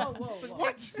 wrong. whoa. What?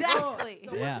 Exactly.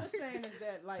 So Yeah. what you're saying is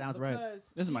that like Sounds right. because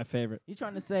This is my favorite. you're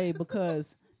trying to say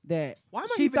because that Why am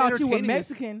I she even thought you were entertaining this?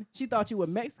 Mexican. She thought you were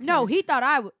Mexican. No, he thought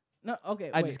I would. No, okay.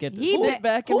 I wait. just get to He sit be-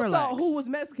 back and Who relax. thought who was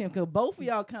Mexican? Because both of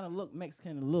y'all kind of look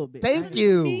Mexican a little bit. Thank right?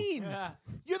 you. Mean.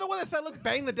 You're the one that said, "Look,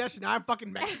 Bangladesh," and now I'm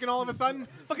fucking Mexican all of a sudden.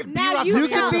 Fucking Now B-Rock you coming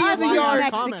tell in with us lies he's in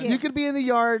Mexican. comments. You could be in the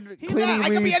yard cleaning Yeah, I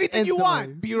could be weeds anything you want.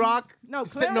 instantly. B-Rock, No,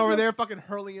 sitting Clarence over there, looks- fucking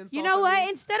hurling insults. You know at what? me.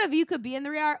 Instead of you could be in the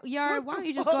yard, why don't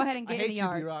you just go ahead and I get hate in the you,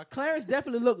 yard? B-Rock. Clarence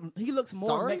definitely looks more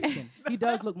Sorry? Mexican. He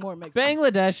does look more Mexican.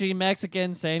 Bangladeshi,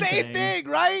 Mexican, same Same thing,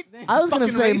 right? I was gonna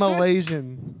Fucking say racist.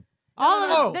 Malaysian. All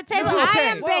Oh, of the table. okay. I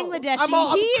am Whoa. Bangladeshi.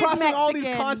 I'm he is crossing Mexican. all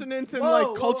these continents and Whoa, like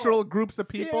whoa. cultural groups of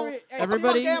people. Hey,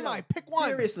 Everybody- What the fuck am I? Pick one.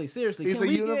 Seriously. He's can a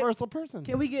we universal person.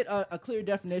 Can we get a clear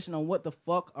definition on what the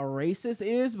fuck a racist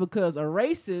is? Because a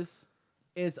racist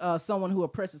is someone who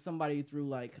oppresses somebody through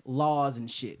like laws and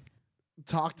shit.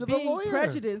 Talk to the Being lawyer.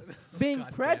 prejudiced, being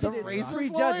prejudiced The is racist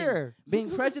prejudging. lawyer. Being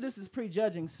prejudiced is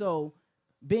prejudging. So,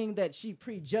 being that she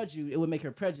prejudged you, it would make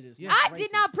her prejudiced. Yeah. not I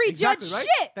did not racist. prejudge Exactly, right?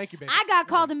 shit. Thank you, baby. I got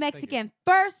called a Thank you. Mexican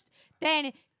first,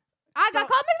 then I got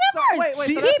called Mexican so- first.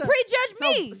 wait, so he that's a- prejudged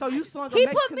me. So you slung a he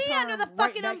put Mexican me term under the right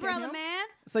fucking back at umbrella, him? man.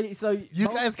 You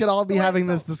both- guys could all be so wait, having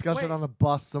so- this discussion wait. on a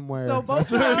bus somewhere. So both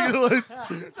That's ridiculous.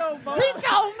 So both. He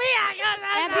told me I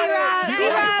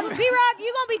got And B-Rock,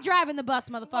 you gonna be driving the bus,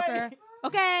 motherfucker. Wait.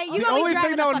 Okay, you The gonna be only driving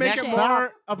thing the that would fucking make it shit.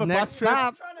 more of a Next bus trip.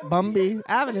 stop, Bumby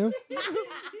Avenue.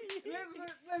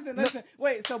 Listen.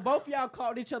 Wait, so both y'all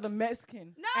called each other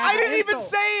Mexican. No. I as didn't an even insult.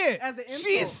 say it. As an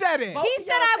She insult. said it. Both He of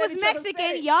said y'all I said was each other Mexican.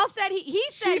 said it. Y'all said he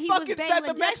said She he was fucking said the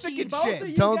Bangladeshi. Mexican Both shit. of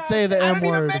you Don't guys say the said- I M didn't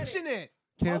even word. mention it.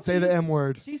 Can't say the M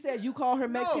word. She said you call her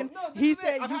Mexican. no, this He is it.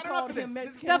 said I've you had enough called of him this.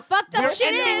 Mexican. The fucked up We're shit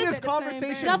ending is this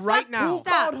conversation The right fuck- now. Who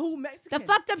Stop. called who Mexican? the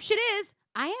fucked up shit is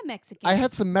I am Mexican. I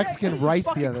had some Mexican Jesus rice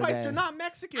fucking the other Christ, day. You're not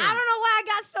Mexican. I don't know why I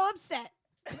got so upset.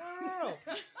 No.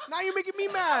 Now you're making me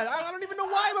mad. I don't even know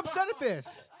why I'm upset at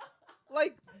this.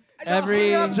 Like, I don't Every-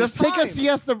 figure it out this Just take time. a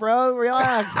siesta, bro.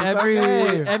 Relax. It's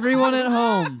okay. Everyone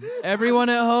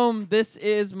at home, this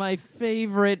is my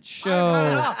favorite I've had show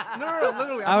enough. No,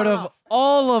 literally. I've out had of enough.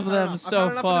 All of I them don't know. so I've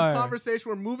had enough of far. this conversation.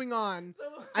 We're moving on.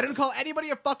 I didn't call anybody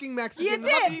a fucking Mexican. You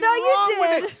There's did. nothing No, you wrong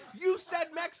with did. it. You said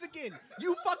Mexican.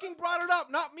 You fucking brought it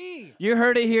up, not me. You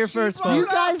heard it here She first, brought Do you it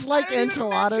folks. up. guys like I didn't even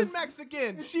enchiladas? mention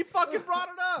Mexican. She fucking brought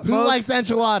it up. Who Most- likes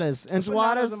enchiladas?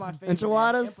 Enchiladas? are my favorite,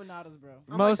 Enchiladas? man. Empanadas,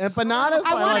 bro. Most Empanadas?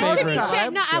 I want a like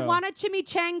chimichanga. No, I show. want a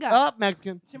chimichanga. Up,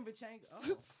 Mexican. Chimichanga.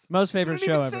 Oh. most You favorite didn't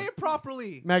show even ever. say it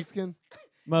properly. Mexican.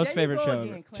 Most There you favorite go show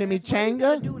again, ever. Clarence. Why you Chimichanga?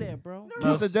 gotta do that, bro.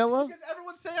 Most- Quesadilla? Because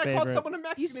everyone say I called Favorite. someone a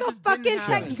Mexican. You it so just didn't fucking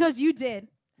happen. because you did.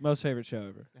 Most favorite show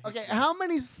ever. Okay, how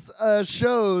many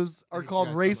shows are called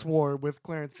guys so Race much. War with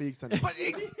Clarence Beeks in it? But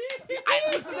see,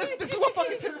 this is what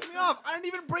fucking pisses me off. I didn't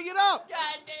even bring it up.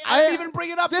 I didn't even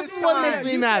bring it up. This This is what time. makes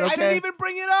me You mad, said- I okay? didn't even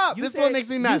bring it up. You This said- one makes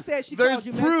me you mad. said she There's called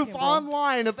you proof Mexican, bro.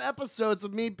 online of episodes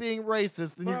of me being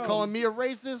racist, and you're Bro. calling me a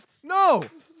racist? No.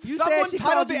 You said Someone she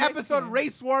titled called the you episode Mexican.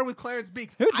 "Race War" with Clarence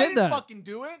Beeks. Who I did didn't that? fucking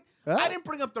do it. Huh? I didn't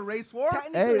bring up the race war.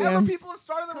 Technically- Hey, Other man. people have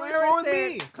started the race war with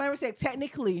me. Clarence said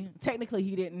technically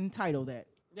he didn't title that.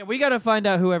 Yeah, we gotta find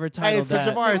out whoever Hey, titled so that.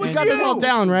 Javaris, was you got this you. all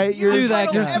down, right? Sue You're,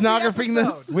 that you're guy. stenographing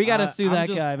this? We gotta sue I'm that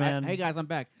just- guy, man. Hey guys, I'm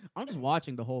back. I'm just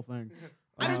watching the whole thing.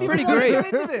 I It's didn't pretty even great. want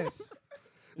to get into this.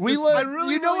 We Just- look. I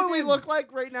really, you know really what we didn't. look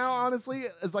like right now? Honestly,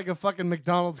 it's like a fucking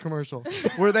McDonald's commercial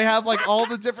where they have like all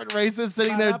the different races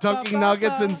sitting there dunking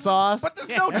nuggets in sauce. But there's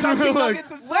no dunking nuggets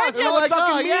and sauce. We're They're just- all like,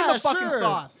 dunking oh, me in yeah, the fucking sure.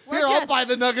 sauce. We're Here, I'll just- buy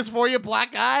the nuggets for you,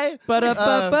 black guy.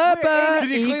 Ba-da-ba-ba-ba. Can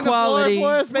you clean Equality. the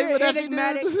floor for us, We're Bangladeshi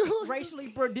enigmatic, dude?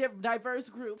 racially diverse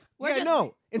group. We're Yeah, just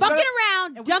no. Instead bucking of,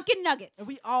 around, and we- dunking nuggets. And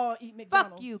we all eat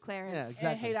McDonald's. Fuck you, Clarence. Yeah, And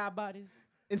exactly. hate our bodies.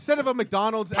 instead of a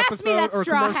McDonald's Pass me episode that or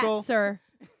straw commercial, hat, sir.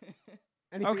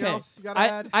 anything Okay. else you gotta I,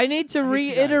 add? I need to you guys.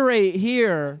 reiterate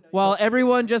here while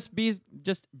everyone just bees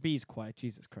quiet.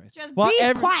 Jesus Christ. Just While be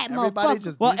ev- quiet, Everybody motherfucker.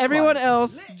 just While be everyone quiet.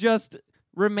 else just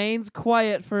remains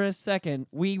quiet for a second,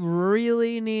 we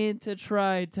really need to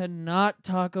try to not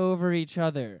talk over each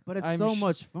other. But it's I'm so sh-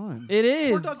 much fun. It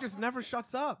Poor is. dog just never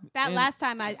shuts up. That And- last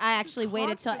time I actually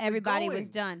waited till Constantly everybody going. was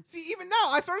done. See, even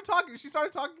now, I started talking. She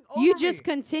started talking over You me. just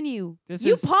continue. This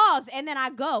You is- pause and then I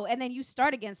go and then you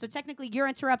start again. So technically you're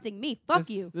interrupting me. Fuck this,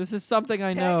 you. This is something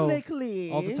I know.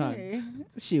 Technically, all the time.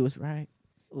 She was right.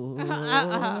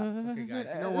 Okay, guys,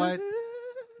 you know what?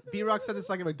 B-Rock said this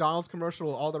like a McDonald's commercial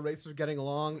where all the racers are getting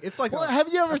along. It's like Well, a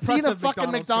have you ever seen a oppressive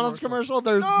fucking McDonald's commercial?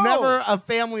 There's No. never a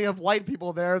family of white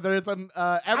people there. There's every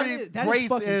That is race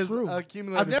fucking is true.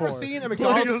 accumulated. I've never for. seen a That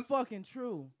McDonald's. is fucking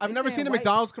true. I've They never saying seen a white-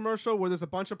 McDonald's commercial where there's a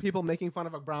bunch of people making fun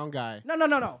of a brown guy.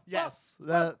 No. Yes,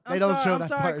 Fuck. they I'm don't sorry- show I'm that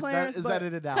sorry, part. Clarence, that is but-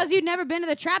 edited out. Because you've never been to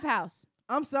the trap house.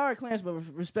 I'm sorry, Clarence, but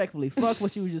respectfully, fuck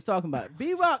what you was just talking about.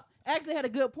 B-Rock actually had a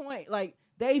good point. Like,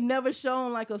 they've never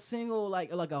shown like a single,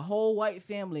 like a whole white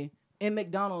family in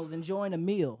McDonald's enjoying a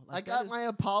meal. I Like, got that is- my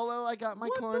Apollo. I got my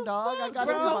What corn the dog. I fuck, got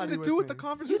bro? everybody Nothing to with do with me. the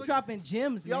conversation. You dropping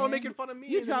gems, man. Y'all are making fun of me.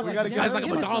 You and then dropping we're We gotta this get guy's some- like a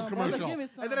give me McDonald's some, brother. commercial. Give me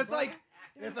some, And then it's bro.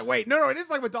 like, wait, no, it is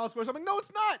like McDonald's commercial. I'm like, no,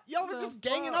 it's not. Y'all are The just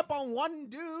ganging fuck? up on one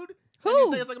dude. Who? And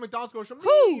you say it's like a McDonald's commercial. Me,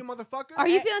 Who? you motherfucker. Are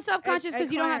you Hey, feeling self-conscious hey,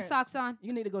 because you don't have Clarence, socks on?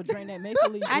 You need to go drain that maple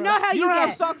leaf. I bro. know how You you don't have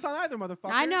get. socks on either,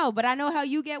 motherfucker. I know, but I know how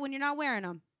you get when you're not wearing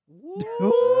them.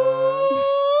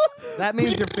 That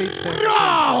means your feet stink.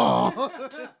 Wow.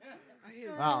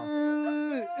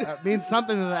 That means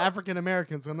something to the African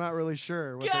Americans. I'm not really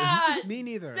sure. Me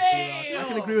neither. B-Rock. I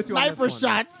can agree with you on this one.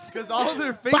 shots. Because all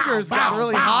their fingers got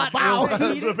really hot.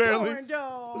 Eat it, apparently. corn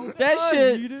dog.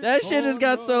 That shit has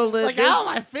got so lit. Like, ow,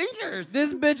 my fingers.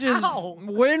 This bitch's Ow.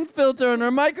 wind filter on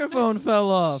her microphone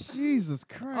fell off. Jesus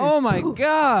Christ. Oh my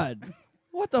god.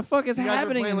 What the fuck is You guys are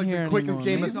happening playing in like here the quickest anymore?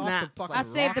 game of She's off the snaps. fucking I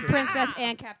saved the rocket. princess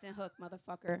and Captain Hook,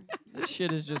 motherfucker. This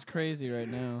shit is just crazy right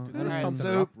now. I don't There's even- something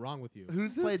so- wrong with you.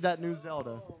 Who's played that new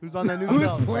Zelda? Who's on that new Who's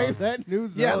Zelda? played that new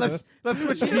Yeah, Zelda? let's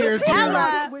switch gears here.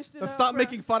 Ella. Switched it Let's up, stop bro.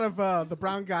 making fun of the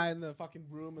brown guy in the fucking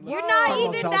room. And You're let's not talk about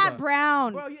even Zelda. that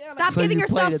brown. Bro, you act Stop So giving you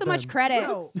yourself played so it much then. credit.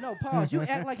 No, pause. You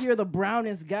act like you're the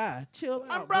brownest guy. Chill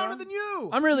out. I'm browner bro. than you.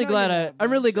 I'm really No, glad you're I not, I'm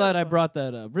bro. really Shut glad I up. brought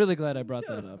that up. Really glad I brought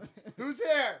that up. Who's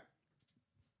here?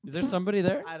 Is there somebody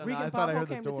there? I don't know. Regan I thought I Popo heard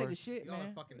the came to door. take a shit, Y'all are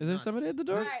man. fucking Is there nuts. somebody at the All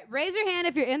door? right, raise your hand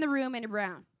if you're in the room and you're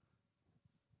brown.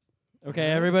 Okay,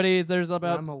 everybody, there's I'm a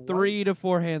about white- 3 to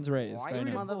 4 hands raised White right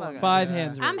now. motherfucker. 5 Yeah.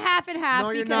 hands raised. I'm half and half No,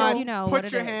 you're because not. you know Put what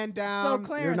it your is. hand down. So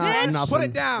Clarence, not Bitch. nothing. Put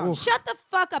it down. Oof. Shut the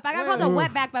fuck up. I got called a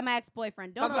wetback by my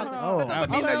ex-boyfriend. Don't fuck with me. That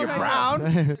doesn't mean that you're okay.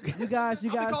 brown. you guys,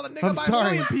 I'll be called a nigga I'm by sorry.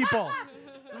 a million people.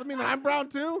 Doesn't mean that I'm brown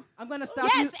too. I'm gonna stop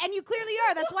Yes, you. and you clearly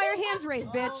are. That's why your hands raised,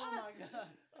 bitch.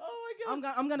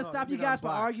 I'm gonna stop you guys from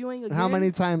arguing again. How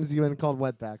many times you been called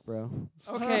wetback, bro?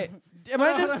 Okay, am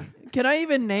I just? Can I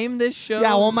even name this show?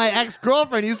 Yeah, well, my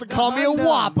ex-girlfriend used to call me a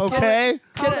wop, okay?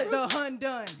 Call it the Hun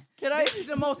done. Can I? This is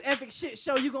the most epic shit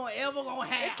show you ever gonna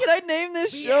have. Can I name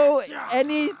this show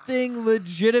anything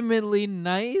legitimately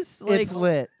nice? Like, It's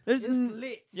lit. There's It's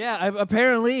lit. Yeah,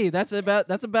 apparently that's about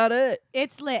it.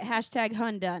 It's lit. Hashtag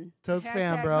Hundone. Toast Hashtag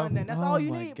fam, bro. Hundon. That's Oh all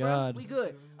you my need, God. bro. We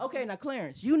good. Okay, now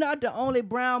Clarence, you not the only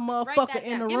brown Write motherfucker that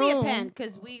in the down. Give room. me a pen,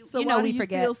 because we, So you know, why we do you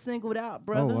forget. feel singled out,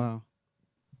 brother? Oh wow.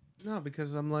 No,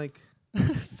 because I'm like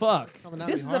Fuck. coming at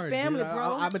This me is a hard, family, dude.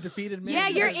 bro. I'm a defeated man. Yeah,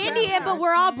 you're That's Indian, right. but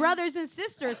we're all brothers and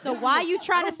sisters. So why are you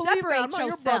trying to I don't believe that. separate I'm not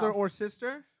yourself? your brother or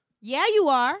sister. Yeah, you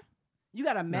are. You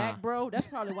got a Mac, bro. That's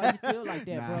probably why you feel like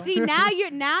that, Nah. bro. See,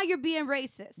 now you're being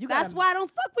racist. You That's gotta- why I don't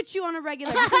fuck with you on a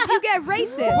regular, because you get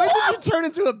racist. When did you turn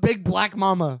into a big black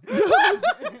mama?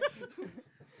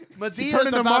 Medea's turned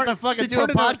into about to Martin- fucking she do a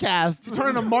turned into- podcast. Turn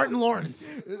into Martin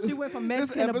Lawrence. She went from This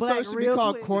Mexican to black episode should be real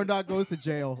called quick. Corn Dog Goes to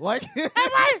Jail. Like,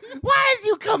 Why is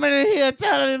you coming in here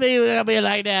telling me we're gonna be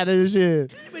like that and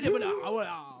shit?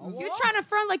 You're trying to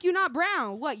front like you're not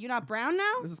brown. What? You're not brown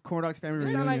now? this is Corn Dog's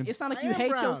family It reunion. sound like I you am hate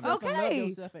brown. yourself and love Okay.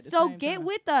 yourself at the So same get time.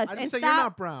 with us I and didn't say stop. you're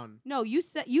not brown. No, you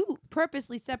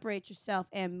purposely separate yourself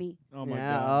and me. Oh my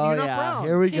Yeah, god. oh You're not yeah. brown.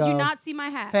 Here we Did go. you not see my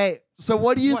hat? Hey, so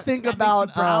what do you What, think that makes you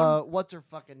about brown? what's her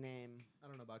fucking name? I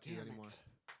don't know about you anymore.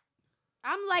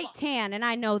 I'm light tan, and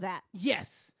I know that.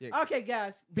 Yes. Yeah. Okay,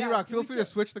 guys. B-Rock, can feel we free to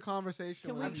just- switch the conversation.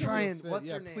 Can we whenever just- you Trying- feel what's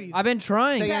yeah, her name? Please. I've been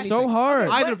trying Say so anything. hard.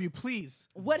 Either of you, please.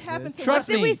 What happened to Trust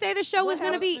Did me. we say the show was What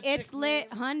going to be happened to It's Chick Lit,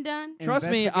 Lit? Hundone?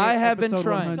 Trust me, Investigate I have been episode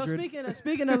trying. So 100.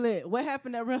 speaking of lit, what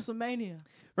happened at WrestleMania?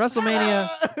 WrestleMania.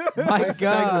 My Nice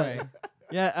god. segue.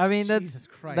 Yeah, I mean that's. Jesus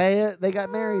Christ. They got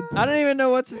married. I don't even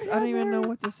know what to. I don't even know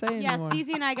what to say Yeah, anymore.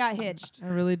 Steezy and I got hitched. I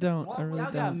really don't. I really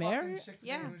Y'all got don't. married?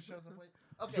 Yeah.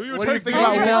 Okay, Do you what do you take think the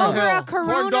about Over, Will Will over a Hill?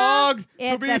 Corona Corn dog to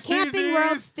at be the Camping Steezy's.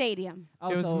 World Stadium.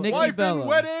 It was Also, Nikki Wife Bella. and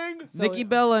wedding. Nikki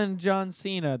Bella and John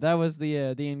Cena. That was the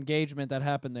engagement that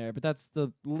happened there. But that's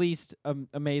the least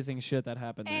amazing shit that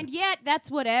happened And there. yet,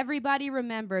 that's what everybody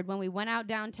remembered when we went out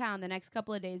downtown the next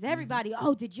couple of days. Everybody,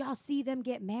 oh, did y'all see them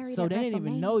get married? So at they didn't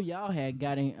even WrestleMania? know y'all had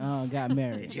got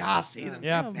married. Y'all see them?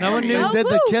 Yeah, Yeah, no one They knew. No did the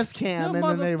clue. kiss cam Them and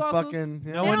then they motherfuckers. fucking.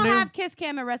 No They one don't knew. have kiss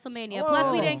cam at WrestleMania.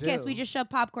 Plus, we Whoa. didn't kiss. Do. We just shoved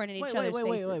popcorn in each other's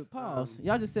faces. Wait. Pause.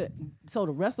 Y'all just said so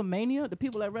the WrestleMania. The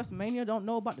people at WrestleMania don't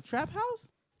know about the Trap House.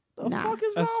 The Nah. fuck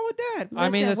is That's- wrong with that? I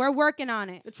mean, Listen, that's- we're working on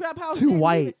it. The Trap House Too didn't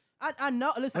white. even- I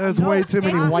know. Listen, There's I know, way too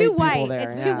many It's white too people white. there.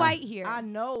 It's yeah. too white here. I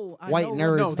know. White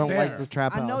nerds No, don't there. like the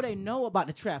trap house. I know they know about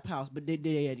the Trap House, but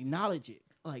they acknowledge it.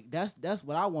 Like that's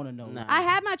what I want to know. Nah. I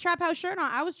had my Trap House shirt on.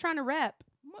 I was trying to rep.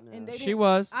 And they She didn't-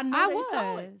 was. I know I they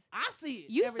saw it. was. I see it.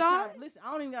 You every saw time. it? Listen,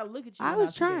 I don't even gotta look at you. I when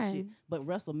was see that trying. shit. But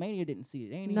WrestleMania didn't see it.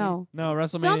 They ain't No. No,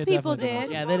 WrestleMania. Some people definitely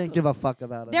did. Yeah, they didn't give a fuck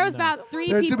about it. There was No. about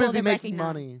 3 They're too people busy that making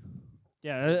recognized. money.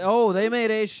 Yeah. Oh, they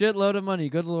made a shitload of money.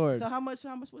 Good lord. So how much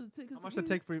was the tickets? How much to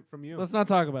take from you? Let's not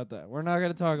talk about that. We're not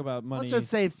going to talk about money. Let's just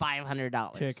say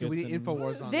 $500. tickets. So we need and-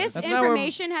 Infowars on This That's not what-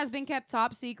 information has been kept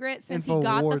top secret since he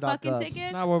got the Infowar.gov. fucking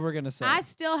tickets. Not what we're going to say. I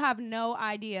still have no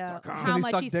idea Because how he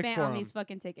much sucked he dick spent for on him. these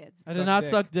fucking tickets. I did Suck not dick.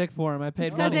 suck dick for him. I paid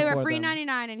It's money because they were for free them.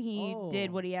 99 and he Oh.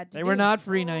 did what he had to They do. were not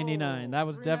free 99. That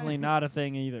was free definitely 99. not a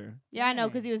thing either. Yeah, I know,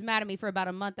 because he was mad at me for about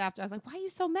a month after. I was like, "Why are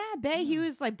you so mad, bae?" He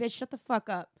was like, "Bitch, shut the fuck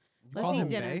up. Let's call eat him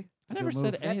dinner." bae? I never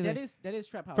said anything. That is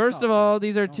Trap House. First talk. of all,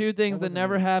 these are Don't- two things that wasn't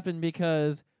never me. happened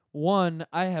because one,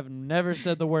 I have never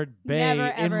said the word "bae" Never,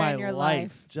 in ever my in your life.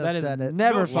 life. Just That is said it.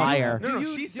 never No, possible. liar. No, Do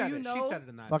you- she do said you it. She know- said it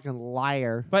in that. Fucking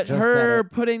liar. But Just her said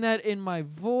it. putting that in my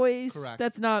voice, Correct.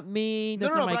 that's not me. No,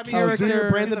 That's no, not my but I mean, Oh, do your character.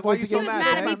 Brandon Why you voice so He again. was mad,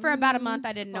 mad at me bae? for about a month.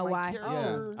 I didn't know why.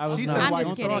 Oh. I was She not. said, I'm why just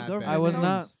you so kidding. mad, bae? I was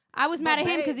not. I was mad at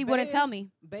him Bae- because he wouldn't bae- tell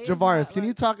me. Bae is Javaris, not can you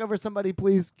like- talk over somebody,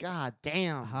 please? God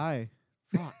damn. Hi.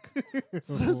 Fuck.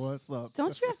 What's up?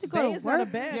 Don't you have to Bae go to is not a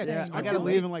work? bad Yeah, thing. I gotta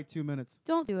leave in like 2 minutes.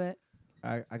 Don't do it.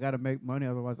 I gotta make money,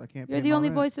 otherwise I can't. You're pay the my only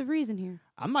rent. voice of reason here.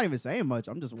 I'm not even saying much.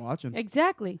 I'm just watching.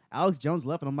 Exactly. Alex Jones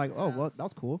left, and I'm like, oh, well, that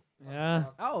was cool. Yeah.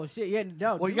 Oh shit! Yeah,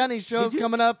 no. Well, you got any shows you-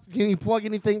 coming up? Can you plug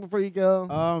anything before you go?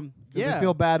 'Cause Yeah. We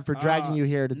feel bad for dragging you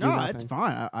here to do No, nothing. it's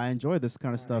fine. I enjoy this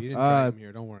kind of stuff. You didn't drag him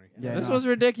here. Don't worry. Yeah, This no. was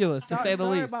ridiculous, to say the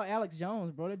sorry least. about Alex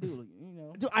Jones, bro. That dude, you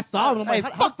know. Dude, I saw him. I'm Hey,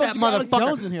 like, fuck that motherfucker.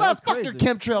 Jones in here? Fuck, That's fuck crazy.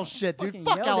 your chemtrail shit, dude. Fucking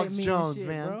Fuck yelled at Alex me and Jones, shit,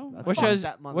 man. bro. That's What fuck shows?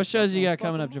 that What shows you got Fuck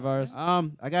coming up, him.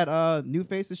 Javaris? I got New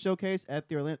Faces Showcase at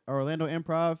the Orlando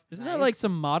Improv. Isn't that like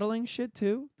some modeling shit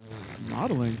too?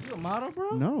 Modeling? You a model,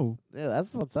 bro? No, Yeah,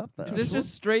 that's what's up there. Is this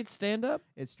just straight stand up?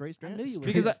 it's straight I knew you were.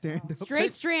 Because I-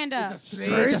 Straight strand up.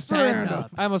 Straight stand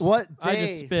up. I almost. What I day?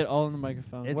 just spit all in the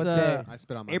microphone. It's What day? I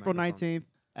spit on my April microphone. 19th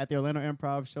at the Orlando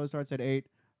Improv. Show starts at 8.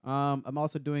 I'm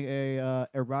also doing a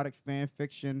erotic fan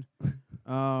fiction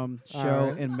show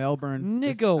right. in Melbourne.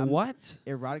 Nigga, what?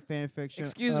 Erotic fan fiction.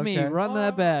 Excuse me, Okay. run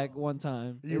that back one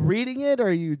time. You reading it or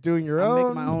are you doing your I'm own?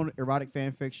 making my own erotic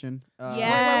fan fiction.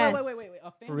 Yes. Wait.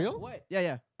 A fan For real? of What?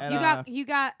 Yeah. And, You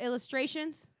got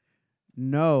illustrations?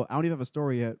 no, I don't even have a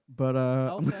story yet. But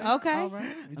Okay. All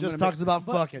right. He just gonna talks about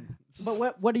but- fucking.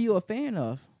 But what are you a fan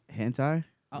of? hentai.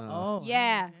 Oh.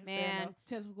 Yeah, fair man. enough.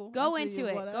 Tentacle. Go I see into you,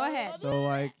 it. what Go else? ahead. So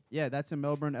like, yeah, that's in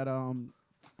Melbourne at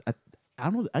I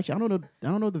don't know. Actually, I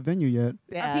don't know the venue yet.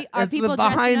 Yeah, are it's people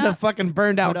behind dressing the up? fucking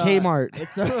burned out But, Kmart.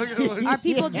 It's Are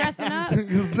people dressing up?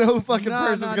 Because no fucking No,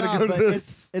 person's gonna go to but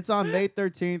this. It's on May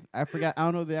 13th. I forgot. I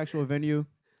don't know the actual venue.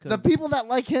 The people that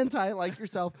like hentai, like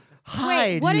yourself, hide.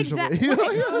 Wait, what usually. exactly? What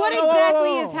Whoa, exactly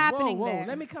whoa, is whoa, happening whoa. there?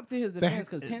 Let me come to his defense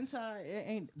because hentai, it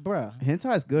ain't, bruh.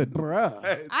 Hentai is good.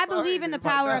 Bruh. I believe in the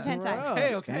power of hentai.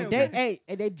 Bruh. Okay.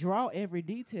 They draw every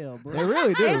detail, bro. They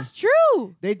really do. It's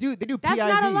true. They do. That's PIV.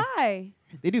 not a lie.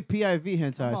 They do PIV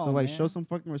hentai. Come So on, like, man. show some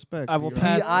fucking respect. I will for your-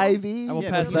 pass. PIV. I will Yeah,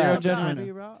 pass that's zero that.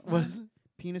 judgment. What is it?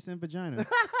 Penis and vagina.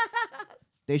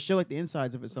 They show like the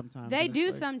insides of it sometimes. They and do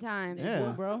it's like, sometimes. Yeah.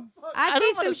 bro. I see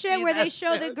don't wanna some shit see where they that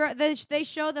show the shit. girl. They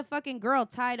show the fucking girl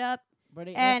tied up Bro,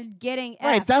 they and getting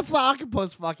Wait, F'd. that's the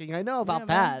octopus fucking. I know about Yeah, man.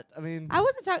 that. I mean, I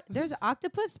wasn't talking. There's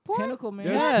octopus porn. tentacle, man.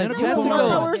 There's Yeah, tentacle that's tentacle.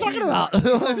 not what we were talking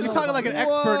about. You're talking like an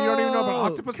expert. You don't even know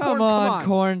about octopus porn? Come on,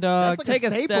 corn dog. That's like Take a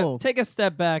a staple. step. Take a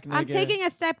step back, nigga. I'm taking a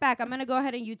step back. I'm gonna go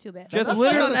ahead and YouTube it. Just That's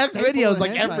literally. on X videos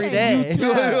like every day.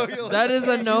 Yeah, that is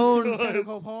a known.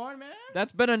 Tentacle porn, man.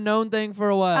 That's been a known thing for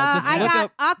a while. Just I look got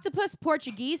up. octopus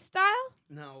Portuguese style.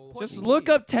 No. Just look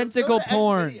up tentacle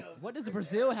porn. What does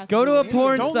Brazil have Go to to do a with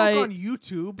porn Don't site. look on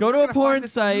YouTube. Go You're to a gonna porn find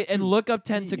this on site and YouTube. look up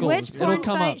tentacles. Which It'll porn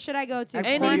come site up. should I go to?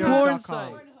 Any Pornhub. porn Pornhub.com.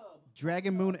 site.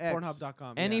 Dragon Moon X.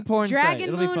 Pornhub.com. Any yeah. porn site. Dragon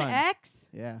It'll be Moon fun. X.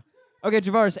 Yeah. Okay,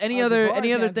 Javaris. Any Oh, other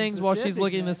Javaris has things while she's specifics,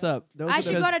 looking man. this up? Those I are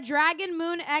should the- go to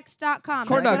dragonmoonx.com.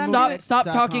 Corn That's dog, what I'm doing. stop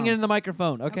 .com. talking into the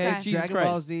microphone. Okay, Okay. Jesus Dragon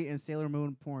Ball Christ. Z and Sailor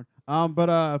Moon porn.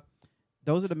 But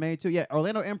those are the main two. Yeah,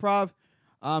 Orlando Improv,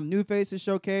 New Faces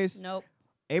Showcase. Nope.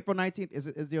 April 19th.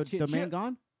 Is your Chit domain chit.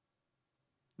 gone?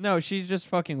 No, she's just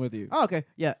fucking with you. Oh, okay.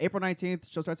 Yeah, April 19th.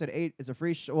 Show starts at 8. It's a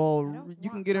free show. Well, don't you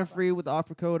can want get in free with the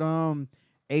offer code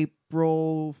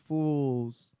April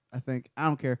Fools, I think. I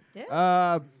don't care. This?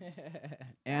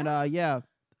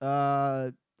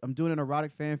 I'm doing an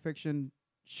erotic fan fiction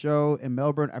show in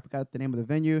Melbourne. I forgot the name of the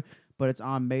venue, but it's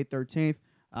on May 13th.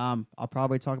 I'll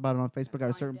probably talk about it on Facebook at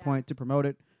a certain point to promote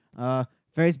it.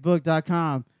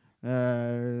 Facebook.com.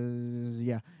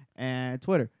 And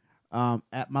Twitter.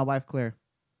 At my wife Claire.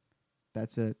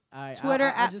 That's it. All right,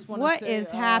 Twitter. I just wanna What say,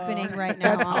 is happening right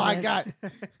now? That's on all I this? got.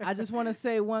 I just want to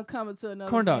say one comment to another.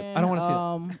 Corn dog, man. I don't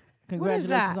wanna see it. Congratulations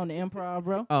that? on the improv,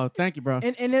 bro. Oh, thank you, bro.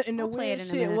 And the I'll play weird it in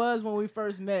a shit minute. was when we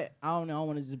first met. I don't know. I don't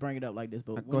want to just bring it up like this,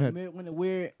 but Go ahead.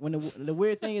 the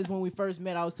weird thing is when we first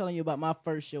met, I was telling you about my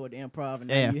first show at the improv, and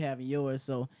now Yeah. you having yours.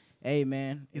 So, hey,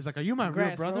 man, He's like, are you my real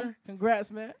congrats, brother? bro.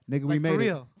 Congrats, man. Nigga, we Like, made for it.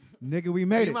 real. Nigga, we Are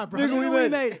made you it. my brother? Nigga, we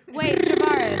made it. Wait,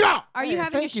 Javaris, are you Hey,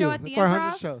 having a thank show you. at the It's our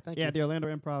 100th improv? show. Thank Yeah, you. the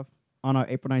Orlando Improv on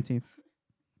April 19th.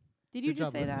 Did you Good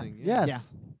just job say that? listening.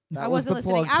 Yes. That I was wasn't the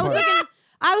listening. plugs I was part. looking.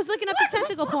 I was looking up the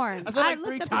tentacle porn. I said like looked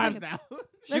 3 up the times tentacle- now.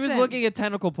 She was Listen. looking at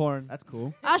tentacle porn. That's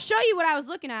cool. I'll show you what I was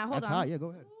looking at. Hold That's on. hot. Yeah, go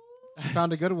ahead.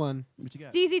 Found a good one. What you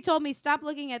got? Steezy told me stop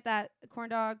looking at that corn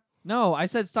dog. No, I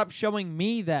said stop showing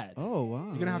me that. Oh, wow.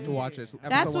 You're gonna have to watch it.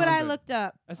 That's what I looked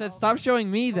up. I said stop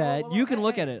showing me that. whoa, You can hey,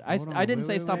 look hey. at it. Hold on, I didn't wait,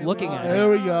 say wait, stop wait, looking wait. at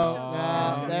There it. we go. Oh,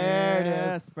 Yeah, there it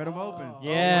Yeah, is. spread them open.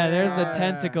 Yeah, there's the yeah.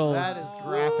 tentacles. That is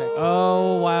graphic.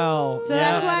 Oh wow. So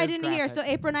yeah. that's why I That is didn't hear. graphic.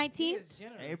 So April 19th.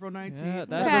 April 19th. Yeah, Yeah,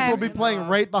 that's this will Okay. be playing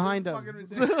right behind him.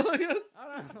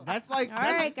 That's like All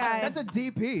right, guys. That's a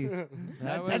DP. That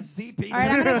That's was- DP. All right,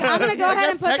 I'm gonna go ahead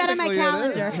and put that on my technically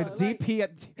it is. calendar. DP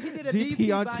at He did a DP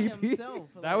DP on by TP. himself.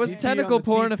 That was DP tentacle on the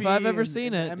porn if TP I've ever and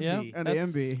seen the it. MB. Yeah, And the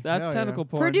that's, MB. That's Hell yeah. tentacle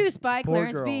porn. Produced by Poor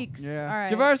Clarence girl. Beeks. Yeah. All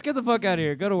right. Javaris, get the fuck out of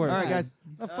here. Go to work. All right, guys.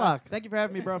 The fuck. Thank you for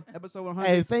having me, bro. Episode 100.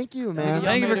 Hey, thank you, man.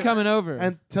 Thank you for coming over.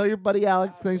 And tell your buddy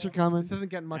Alex thanks for coming. This isn't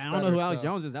getting much I don't better. know who Alex so.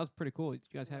 Jones is. That was pretty cool. You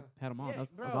guys had him on. Yeah, That was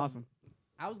bro. awesome.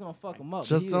 I was gonna fuck him up.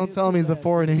 Just but don't he tell him was he's a cool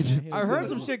foreign ass agent. dude. I heard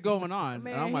some shit going on.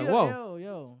 Man, and I'm he like, a- whoa.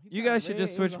 Yo. He You kinda guys should red.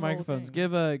 just It was switch a whole microphones.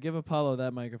 thing. Give Apollo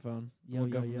that microphone. Yo, We'll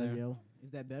go yo, from yo, there. yo.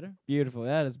 Is that better? Beautiful.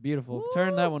 That is beautiful.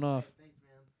 Turn that one off.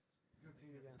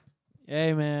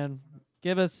 Hey man,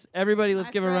 give us everybody. Let's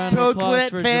Hi, give a friend. round of Toad applause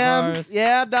lit, for fam. Javaris.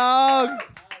 Yeah, dog.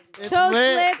 It's Toast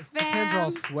lit. Slits, His hands are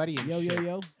all fam. sweaty and Yo, shit. yo,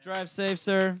 yo. Drive safe,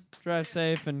 sir. Drive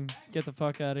safe and get the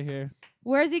fuck out of here.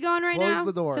 Where is he going right Close now?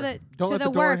 the door. To the Don't to let the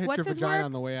the door work. hit What's your his vagina work?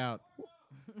 on the way out.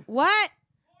 What?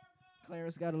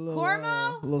 Clarence got a little,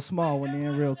 Cormo? a little small one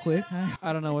in real quick.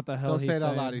 I don't know what the hell Don't he's say it out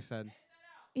saying. loud, he said.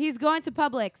 He's going to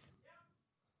Publix.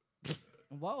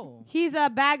 Whoa. He's a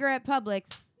bagger at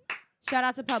Publix. Shout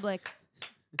out to Publix.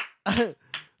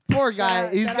 Poor guy.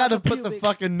 Shout He's out got to to put the Pubic.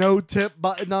 fucking no tip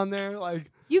button on there.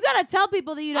 Like, You gotta tell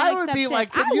people that you don't I would accept be tip.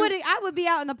 like, can you- I would be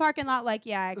out in the parking lot like,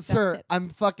 yeah, I accept sir, tips. I'm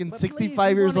fucking But 65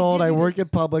 please, we years wanna old. give I you work this-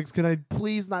 at Publix. Can I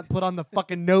please not put on the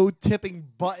fucking no tipping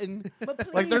button?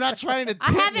 But Like, they're not trying to tip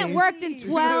I haven't me. worked in Please.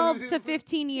 12 to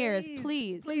 15 years.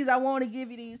 Please. Please, I want to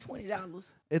give you these $20.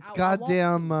 It's I want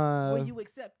goddamn. to. Will you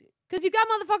accept it? Because you got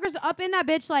motherfuckers up in that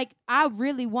bitch like, I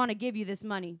really want to give you this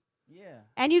money. Yeah.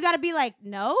 And you got to be like,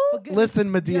 no? For goodness-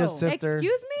 Listen, Medea's Yo, sister.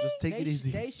 excuse me? Just take They, it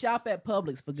easy. they shop at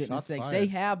Publix, for goodness Shots sakes. fired. They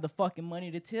have the fucking money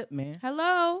to tip, man.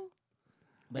 Hello?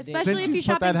 But then Especially Since if you she's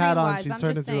shop put that in hat on, Greenwise, she's I'm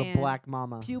turned just into a saying. black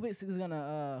mama. Pubic is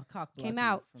gonna cock block Came you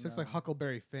out. from She looks now like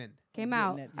Huckleberry Finn. Came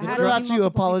out. Getting that I tip. had What to about be you, multiple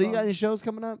Apollo? You people. got any shows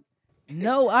coming up?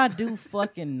 No, I do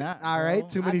fucking not. All bro. right.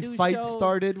 Too I many do fights shows-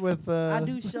 started with. I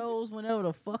do shows whenever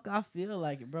the fuck I feel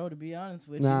like it, bro. To be honest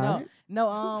with you, Alright.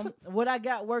 no. What I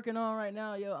got working on right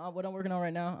now, what I'm working on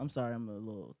right now. I'm sorry, I'm a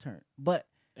little turned, but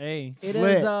Hey. it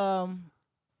Lit. is.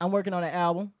 I'm working on an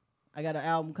album. I got an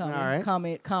album coming,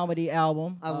 Alright. comedy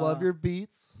album. I love your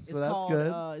beats, so It's that's called,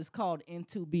 good. It's called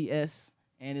Into BS,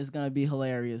 and it's gonna be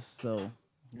hilarious. So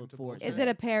look forward to Is that.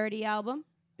 it a parody album?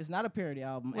 It's not a parody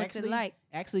album. What's actually, it like?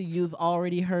 Actually, you've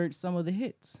already heard some of the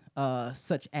hits,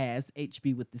 such as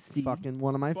HB with the C. Fucking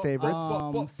one of my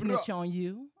favorites. Snitch on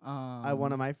You.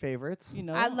 One of my favorites. You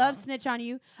know, I love Snitch on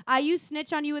You. I use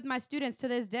Snitch on You with my students to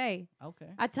this day. Okay.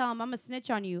 I tell them, I'm going to snitch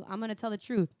on you. I'm going to tell the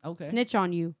truth. Okay. Snitch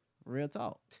on you. Real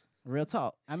talk. Real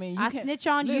talk. I mean, you I can't- snitch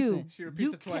on you. listen, She repeats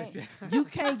you it twice, can't- yeah. You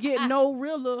can't get no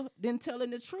realer than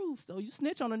telling the truth. So you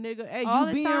snitch on a nigga. Hey, All you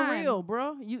the being time. real,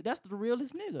 bro. That's the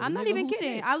realest nigga. I'm The not nigga even who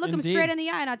kidding. snitch. I look them Indeed. straight in the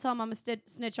eye and I tell them I'm going to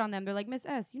snitch on them. They're like, Miss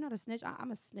S, you're not a snitch. I'm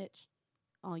a snitch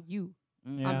on you.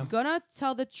 Mhm. I'm going to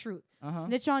tell the truth. Uh-huh.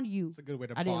 Snitch on you. It's a good way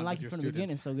to I didn't bond like with you your from the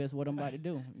beginning, students. so guess what I'm about to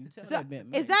do? You tell So, that bit,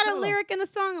 man. is that Tell a her. lyric in the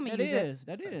song? I'm going That to use it. is.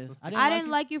 That is. I didn't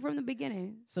like you from the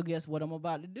beginning. So guess what I'm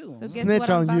about to do? So guess Snitch what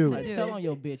I'm on about you. to do? Tell on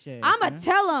your bitch ass. I'm going man. to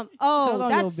tell them. Oh, Tell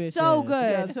on your that's bitch so ass.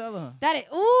 good. Yeah, tell her. That is,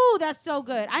 ooh, that's so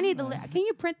good. I need the. Can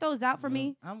you print those out for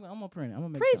me? I'm gonna print it. I'm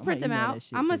gonna make Please I'm print them email out. that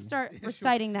shit I'm to gonna you. start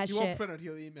reciting that He won't shit. print it.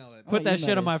 He'll email it. Put that email shit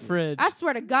on that my shit. fridge. I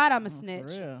swear to God, I'm a snitch.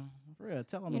 For real. For real.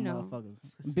 Tell them You know.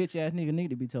 motherfuckers. Bitch ass nigga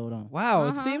need to be told on. Wow, it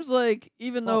Uh-huh. seems like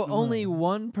even though Fuck them only up.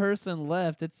 one person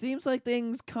left, it seems like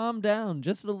things calmed down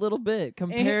just a little bit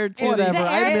compared to Whatever. The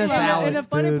I miss area- Alex, And the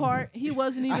funny dude. part, he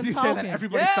wasn't even As you say talking. that,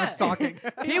 everybody Yeah. starts talking.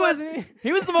 He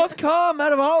was the most calm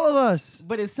out of all of us.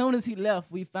 But as soon as he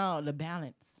left, we found the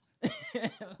balance.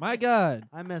 My God.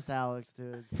 I miss Alex,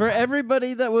 dude. For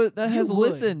everybody that has would.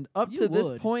 listened up You to this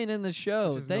would. point in the show,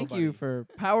 Which is thank you nobody. for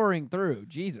powering through.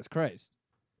 Jesus Christ.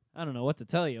 I don't know what to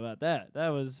tell you about that. That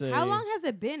was a How long has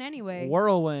it been anyway?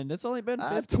 whirlwind. It's only been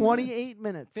 50 28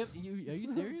 minutes. Are you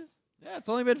serious? Yeah, it's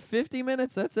only been 50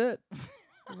 minutes. That's it.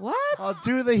 What? I'll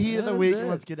do the heat of the That week was and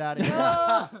it. let's get out of here.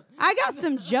 I got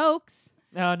some jokes.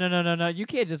 No. You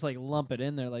can't just like lump it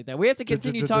in there like that. We have to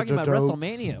continue talking about Jokes.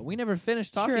 WrestleMania. We never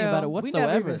finished talking True. about it We never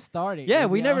whatsoever. even started. Yeah, to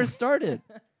we be never honest. started.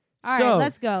 All So- right,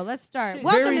 let's go. Let's start. Shit,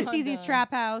 Welcome very- to CZ's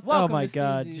Trap House. Welcome Oh my to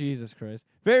God, Steezy's. Jesus Christ.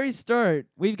 Very start,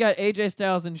 we've got AJ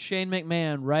Styles and Shane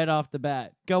McMahon right off the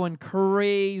bat, going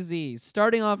crazy.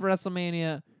 Starting off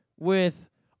WrestleMania with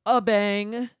a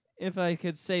bang, if I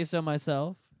could say so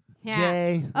myself. Yeah.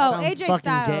 Gay. Oh, Sounds AJ fucking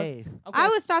Styles. Gay. I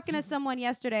was talking to someone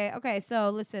yesterday. Okay, so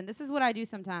listen, this is what I do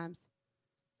sometimes.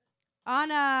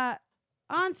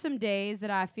 On some days that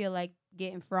I feel like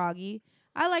getting froggy,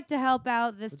 I like to help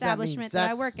out the What's that mean? establishment that I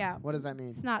Sex? work at. What does that mean?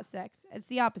 It's not sex. It's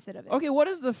the opposite of it. Okay, what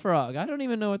is the frog? I don't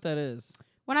even know what that is.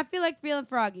 When I feel like feeling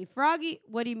froggy. Froggy,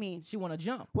 what do you mean? She want to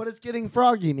jump. What does getting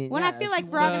froggy mean? When Yeah, I feel if like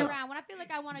you frogging The- around. When I feel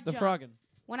like I want to The jump. frogging.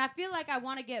 When I feel like I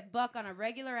want to get buck on a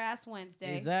regular ass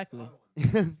Wednesday. Exactly.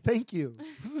 Thank you.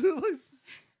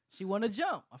 She want to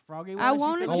jump. A froggy. I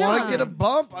wanna- she wanna finna I jump. want to get a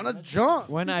bump on a jump.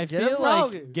 When I Get a feel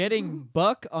froggy. like getting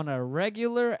buck on a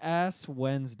regular ass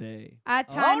Wednesday. I On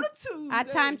time a Tuesday. I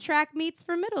time track meets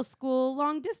for middle school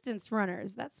long distance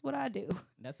runners. That's what I do.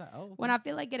 That's how. Oh, When I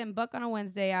feel like getting buck on a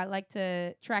Wednesday, I like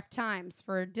to track times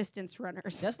for distance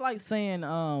runners. that's like saying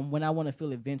when I want to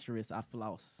feel adventurous, I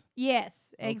floss.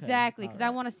 Yes, Okay, exactly. Because I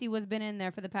alright. want to see what's been in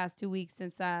there for the past 2 weeks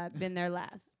since I've been there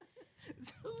last.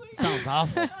 Sounds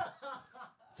awful.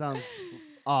 Sounds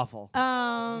awful.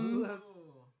 I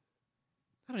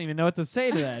don't even know what to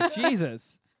say to that.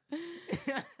 Jesus.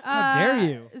 How dare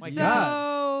you? My so,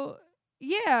 God.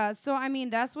 yeah. So, I mean,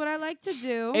 that's what I like to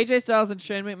do. AJ Styles and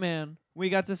Shane McMahon we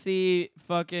got to see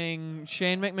fucking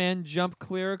Shane McMahon jump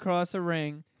clear across a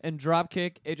ring and drop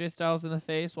kick AJ Styles in the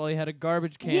face while he had a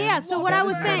garbage can. Yeah, so what I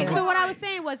was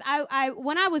saying was I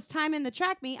when I was timing the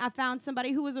track meet, I found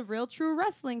somebody who was a real true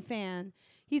wrestling fan.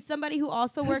 He's somebody who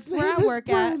also works where I work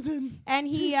at. And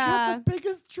he's got the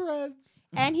biggest dreads.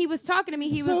 And he was talking to me.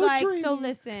 He was like, so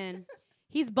listen.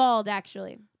 He's bald,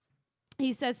 actually.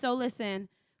 He says, so listen,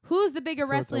 who's the bigger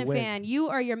wrestling fan, you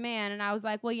or your man? And I was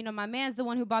like, well, you know, my man's the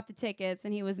one who bought the tickets,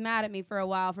 and he was mad at me for a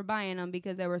while for buying them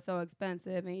because they were so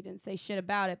expensive, and he didn't say shit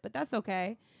about it, but that's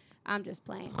okay. I'm just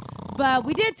playing. But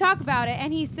we did talk about it,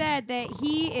 and he said that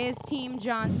he is Team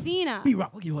John Cena.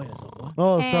 B-Rock, look your ass up, boy.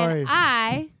 Oh, And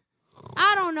sorry.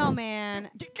 I don't know, man.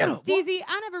 Get up. Steezy,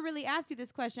 I never really asked you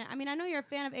this question. I mean, I know you're a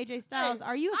fan of AJ Styles.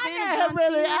 Are you a fan of I John never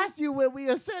really Cena? asked you when we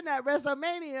were sitting at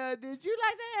WrestleMania. Did you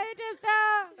like the AJ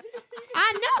Styles?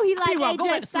 I know he B-Rock, liked go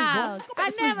back AJ to sleep, boy. Styles. Go back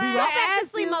to sleep, Go B-Rock. back to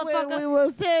sleep, motherfucker. When we were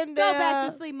sitting there. Go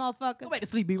back to sleep, motherfucker. Go back to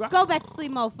sleep, B-Rock. Go back to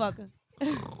sleep, motherfucker.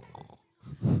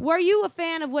 Were you a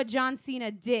fan of what John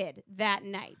Cena did that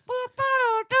night?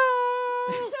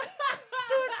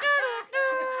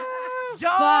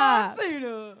 John Fuck.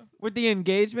 Cena. With the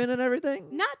engagement and everything?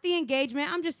 Not the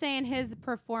engagement. I'm just saying his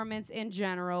performance in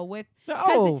general. With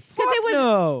No, fuck it was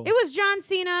no. it was John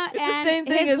Cena It's the and same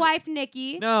thing his as- wife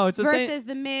Nikki. No, it's the versus same.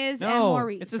 the Miz and No,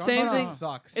 Maurice. it's the John same Cena thing.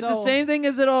 Sucks. It's the same thing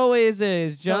as it always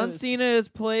is. John So- Cena is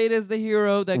played as the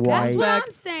hero that White. That's comes what back.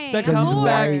 I'm saying. That I'm comes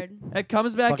back. bored. That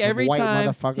comes back Fucking every white time.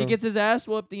 motherfucker. He gets his ass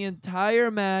whooped the entire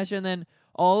match, and then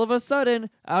all of a sudden,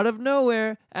 out of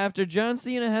nowhere, after John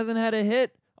Cena hasn't had a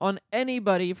hit on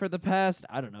anybody for the past,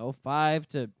 I don't know, 5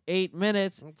 to 8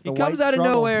 minutes, That's he the comes white out of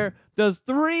struggle. nowhere, does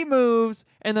 3 moves,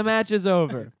 and the match is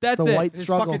over. That's the it. white His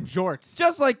struggle. fucking jorts.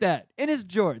 Just like that. In his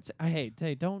jorts. Hey,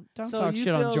 don't So talk you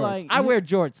shit on feel jorts. like I you- wear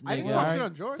jorts, I didn't nigga. talk alright?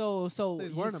 shit on jorts. So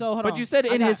he's wearing them. hold But on. you said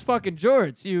I in got- his fucking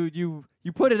jorts.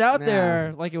 You put it out Nah.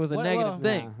 there like it was a What- negative well,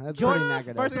 thing. Nah, that's George, pretty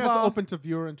negative. first I think of that's all, open to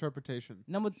viewer interpretation.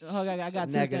 I got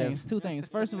two Negative. things. Two things.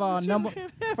 First of all,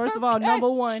 number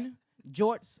one,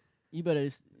 Jorts. You better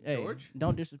George?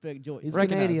 don't disrespect George. He's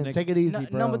Recognize, Canadian. nigga. Take it easy,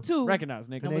 bro. Number two, Recognize,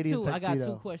 nigga. Canadian I got two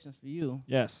tuxedo. questions for you.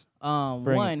 Yes. Bring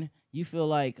it. One, you feel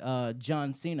like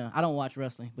John Cena. I don't watch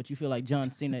wrestling, but you feel like John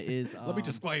Cena is. Let me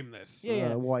disclaim this.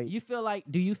 Yeah, white. You feel like?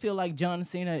 Do you feel like John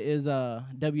Cena is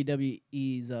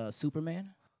WWE's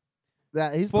Superman?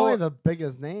 That he's For- probably the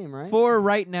biggest name, right? For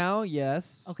right now,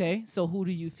 yes. Okay, so who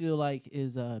do you feel like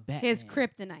is Batman? His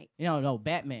kryptonite. No,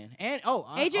 Batman. And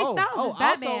AJ Styles is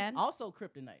Batman. Also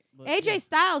kryptonite. But AJ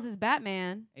Styles is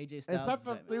Batman. AJ Styles Is that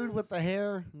the Batman. dude with the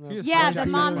hair? He is Yeah, fine. the Jack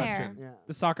mom Nicholson. hair. Yeah.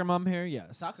 The soccer mom hair,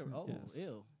 yes. Soccer. Oh, Yes.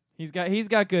 ew. He's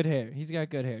got good hair. He's got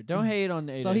good hair. Don't hate on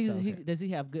AJ So Styles hair. does he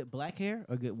have good black hair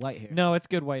or good white hair? No, it's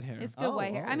good white hair. It's good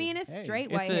white hair. I mean, it's hey. straight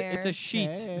It's white hair. a sheet.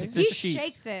 Hey. It's He a sheet.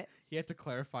 shakes it. He had to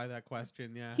clarify that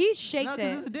question, yeah. He No, shakes 'cause it.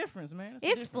 it's a difference, man.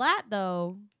 It's flat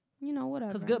though. You know,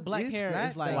 whatever. Because good black It's hair flat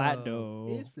is like Flat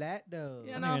though. It's flat though.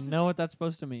 Yeah, I no, don't even know what that's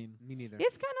supposed to mean. Me neither.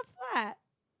 It's kind of flat.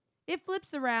 It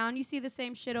flips around. You see the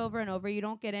same shit over and over. You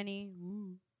don't get any.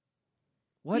 Ooh.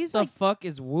 What He's the like- fuck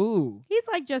is woo? He's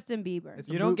like Justin Bieber. It's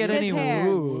You a don't get His any hair.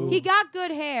 woo. He got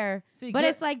good hair, See, but good-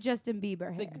 it's like Justin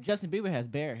Bieber see, hair. Justin Bieber has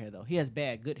bad hair though. He has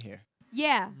bad good hair.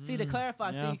 Yeah, See, to clarify,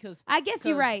 yeah. see, because I guess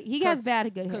you're right. He has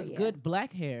bad good hair. because Yeah. good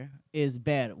black hair is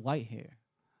bad white hair.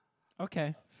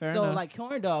 Okay, fair so enough. like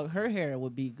corn dog, her hair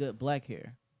would be good black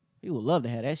hair. He would love to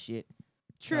have that shit.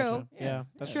 True. Gotcha. Yeah,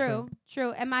 that's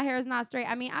True. And my hair is not straight.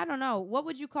 I mean, I don't know. What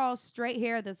would you call straight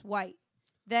hair that's white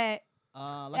that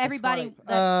Like everybody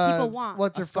that people want?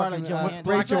 What's A her Scarlett fucking Johansson. What's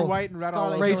black Rachel? and white and red all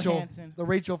Scarlett over? Rachel, Johansson. the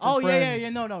Rachel from Oh Friends. yeah.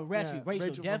 No, Ratchet. Yeah, Rachel,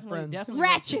 Rachel from definitely, Friends. definitely.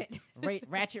 Ratchet.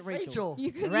 Ratchet Rachel. Rachel.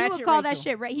 You Ratchet would call that Rachel.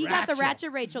 shit right. He got the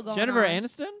Ratchet. Ratchet Rachel going Jennifer on.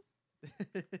 Aniston?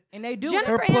 And they do.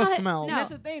 Jennifer Her puss Aniston- smells. No. That's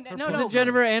the thing. No, Is no. it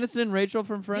Jennifer Aniston and Rachel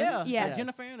from Friends? Yeah, Yes.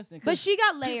 Jennifer Aniston. But she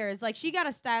got layers. Like she got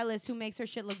a stylist who makes her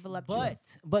shit look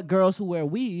voluptuous. But girls who wear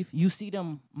weave, you see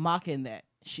them mocking that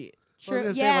shit. Well, I True.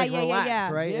 was gonna Yeah, say, like, yeah, relax, yeah.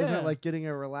 right? Isn't Yeah. it like getting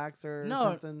a relaxer or No,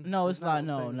 something? no, it's Isn't like that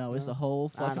no, thing? no. It's a No?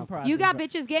 whole I don't fucking know. process. You got bro.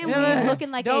 bitches getting Yeah. weave looking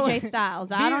like Don't- AJ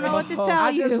Styles. I don't know what to tell I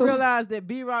you. just realized that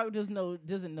B-Rock doesn't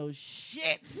know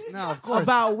shit No, of course.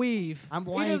 about weave. I'm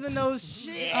He white. doesn't know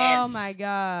shit. Oh my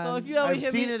god. So if you ever I've hear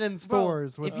seen me, it in bro,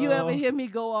 stores. if you ever hear me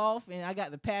go off and I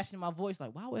got the passion in my voice, like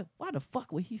why the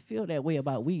fuck would he feel that way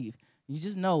about weave? You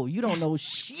just know you don't know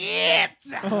shit.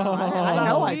 I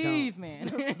know I don't. weave,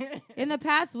 man. in the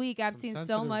past week, I've Some seen so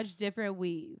sensitive- much different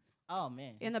weave. Oh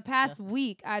man. In the it's past disgusting.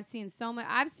 week, I've seen so much.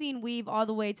 I've seen weave all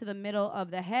the way to the middle of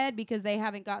the head because they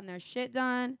haven't gotten their shit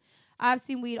done. I've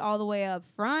seen weave all the way up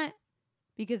front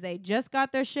because they just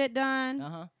got their shit done.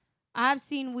 Uh-huh. I've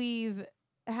seen weave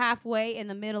halfway in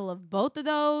the middle of both of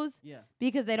those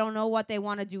because they don't know what they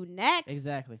want to do next.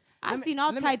 Exactly. I've seen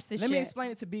all types of shit. Let me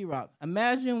explain it to B-Rock.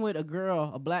 Imagine with a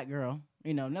girl, a black girl,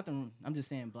 nothing, I'm just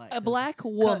saying black. A black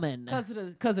woman. Because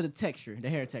of the texture, the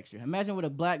hair texture. Imagine with a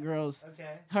black girl's,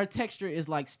 her texture is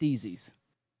like Steezy's.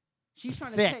 She's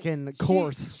trying thick to take, and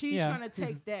coarse. She's trying to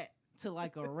take that to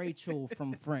like a Rachel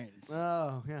from Friends.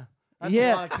 Oh, yeah. That's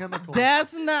a lot of chemicals.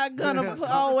 That's not gonna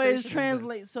always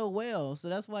translate so well. So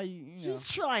that's why you know. She's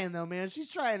trying though, man. She's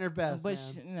trying her best. But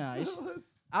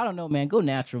I don't know, man. Go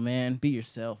natural, man. Be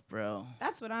yourself, bro.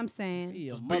 That's what I'm saying. Be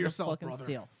your Just be yourself, motherfucking brother.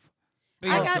 self.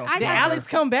 I Did got Alex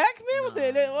come back, man? With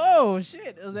that? Oh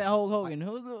shit! It was that Hulk Hogan?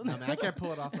 Who's No, man, I can't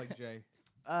pull it off like Jay.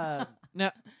 No,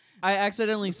 I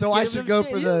accidentally. So I skipped should go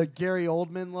for the Gary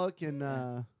Oldman look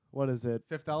and what is it?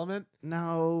 Fifth Element?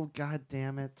 No, god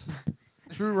damn it.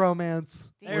 True Romance.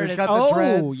 There Where it he's is. got the Oh,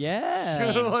 dreads.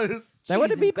 yeah. That That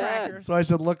wouldn't be bad. So I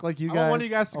should look like you guys. I want you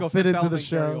guys to I'll go fit Fifth into the Element,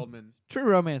 Gary show. Oldman. True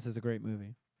Romance is a great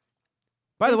movie.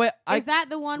 By the way, Is that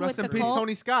the one Rest with in the peace, cult?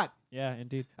 Tony Scott. Yeah,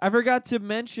 indeed. I forgot to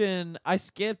mention I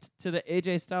skipped to the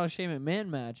AJ Styles Shane McMahon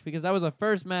match because that was the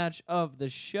first match of the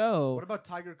show. What about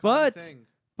Tiger Khan But Singh?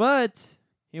 but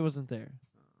he wasn't there.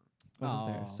 Wasn't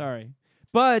there. Aw. Sorry.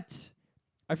 But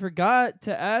I forgot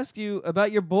to ask you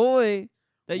about your boy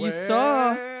that you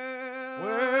saw.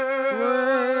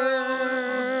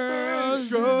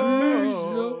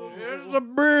 It's the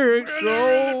big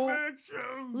show.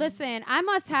 Listen, I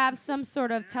must have some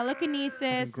sort of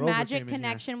telekinesis, Grover magic came in here.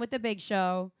 connection with the Big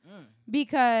Show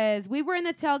because we were in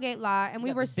the tailgate lot and we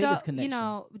got were the so, biggest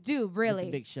connection dude, With really,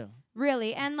 the Big Show.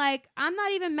 really, and like I'm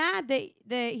not even mad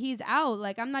that he's out.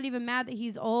 Like I'm not even mad that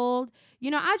he's old.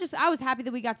 I was happy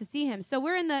that we got to see him. So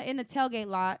we're in the tailgate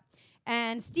lot.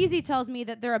 And Steezy tells me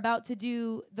that they're about to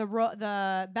do the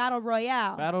Battle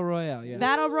Royale. Battle Royale, yeah.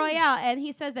 Battle Royale. And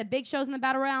he says that Big Show's in the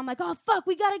Battle Royale. I'm like, oh, fuck,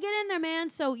 we got to get in there, man.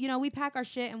 So, we pack our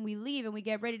shit and we leave and we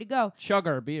get ready to go. Chug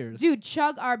our beers. Dude,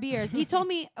 chug our beers. He told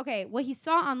me, okay, what he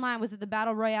saw online was that the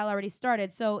Battle Royale already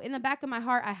started. So in the back of my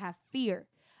heart, I have fear.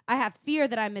 I have fear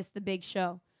that I missed the Big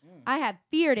Show. I have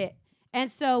feared it. And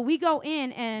so we go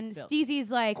in and Steezy's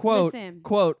like, Quote, listen.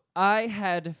 quote, I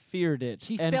had feared it.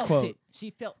 She End felt quote. it.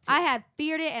 She felt it. I had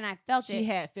feared it and I felt it. She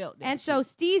had felt that. And so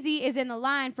Steezy is in the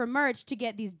line for merch to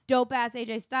get these dope-ass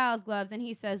AJ Styles gloves. And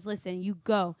he says, listen, you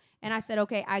go. And I said,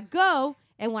 okay, I go.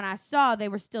 And when I saw, they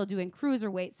were still doing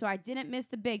cruiserweight. So I didn't miss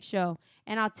the Big Show.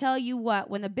 And I'll tell you what,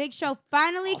 when the Big Show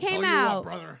finally came out.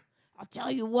 I'll tell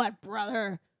you what,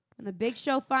 brother. When the Big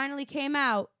Show finally came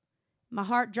out, my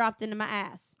heart dropped into my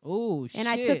ass. Oh, shit. And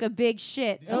I took a big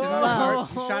shit. You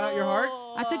shot out your heart?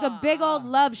 I took a big old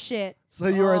love shit. So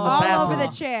you were in the all bathroom. over the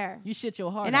chair. You shit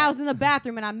your heart And out. I was in the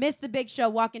bathroom and I missed the Big Show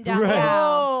walking down the Right.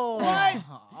 aisle. What?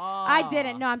 I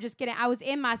didn't. No, I'm just kidding. I was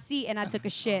in my seat and I took a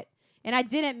shit. And I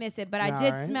didn't miss it, but I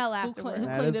did Alright. smell Who afterwards.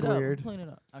 That cleaned is it up? weird. Who cleaned it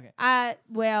up? Okay.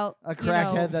 A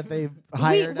crackhead that they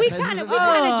hired. We kind of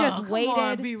just Come on,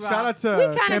 waited. B-Rock. Shout out to We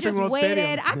kind of Camping just World waited.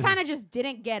 Stadium. I kind of just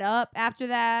didn't get up after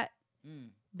that.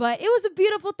 But it was a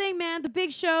beautiful thing, man. The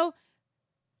Big Show.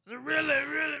 It's a really,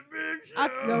 really big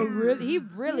show. He's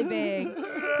really big.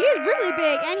 He's really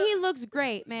big, and he looks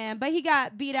great, man. But he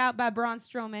got beat out by Braun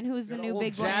Strowman, who's the new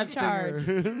big boy in charge.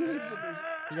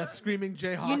 You got screaming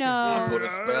Jay Hawkins. You know, Put a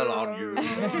spell on you.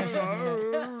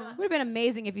 would have been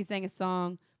amazing if he sang a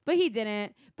song, but he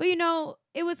didn't. But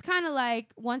it was kind of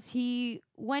like when he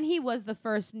was the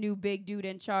first new big dude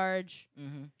in charge.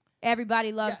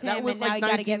 Everybody loved that him, was and now like he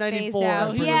got to get phased 1994, out. I'm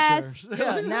pretty Yes. sure.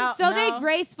 Yeah, now, So they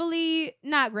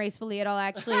not gracefully at all,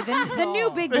 actually. The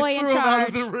new big boy in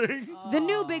charge. The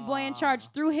new big boy in charge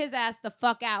threw his ass the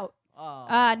fuck out.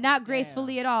 Not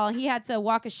gracefully at all. He had to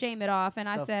walk of shame it off, and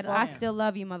I said, I still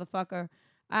love you, motherfucker.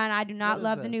 And I do not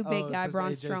love the new big guy,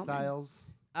 Braun Strowman. Styles.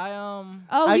 Oh,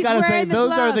 I he's gotta say, wearing the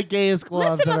those are gloves. the gayest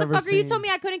gloves Listen, I've ever motherfucker, seen. you told me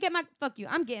I couldn't get my. Fuck you.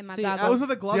 I'm getting my goggles. Those are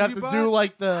the Do gloves you have you to bought? do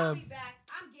like I'll the? be back.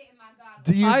 I'm getting my goggles.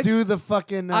 Do you I- do the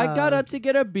fucking? I got up to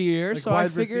get a beer, like so I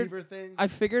wide figured receiver thing? I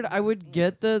figured I would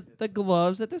get the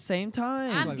gloves at the same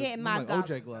time. I'm getting my like goggles.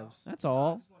 OJ gloves. That's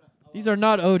all. These are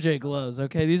not OJ gloves,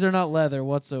 okay? These are not leather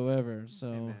whatsoever.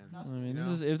 So I mean,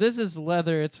 if this is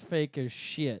leather, it's fake as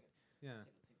shit. Yeah.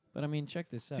 But I mean, check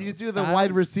this out. Do you do the Styles-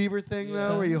 wide receiver thing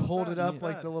though, where you Styles. hold it up Yeah.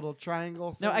 like the little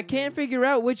triangle? No, thing? I can't figure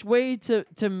out which way to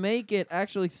make it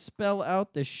actually spell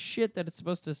out the shit that it's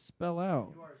supposed to spell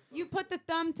out. You put the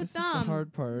thumb to This is the thumb.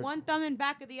 hard part. One thumb in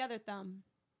back of the other thumb.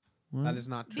 That is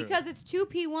not true. Because it's two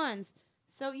P1s.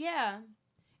 So yeah.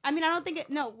 I mean, I don't think it.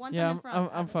 No, one Yeah, thumb in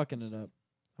front. I'm fucking it up.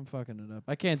 I'm fucking it up.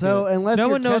 I can't So do it. unless no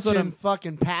you're one knows what catching I'm.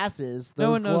 fucking passes, No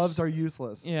those one knows- gloves are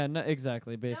useless. Yeah, no,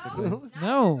 exactly, basically. No,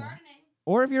 No. gardening.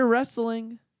 Or if you're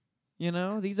wrestling, You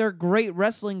know, these are great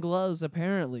wrestling gloves.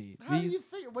 Apparently, How do you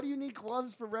figure? What do you need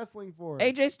gloves for wrestling for?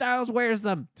 AJ Styles wears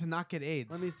them. To not get AIDS.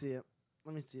 Let me see it.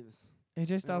 Let me see this.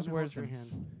 AJ Styles Let me wears hold your them.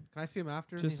 hand. Can I see him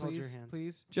after? Just- hold your please, hand.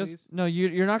 please, Just please. no,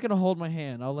 you're not gonna hold my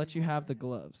hand. I'll let you have the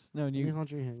gloves. No, Let me you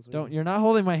hold your hands. don't. You're not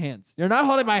holding my hands. You're not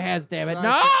holding my hands. Damn it! Should No!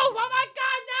 I- Oh my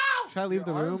God! Should I leave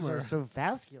the room? Arms Or? are so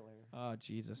vascular. No! Oh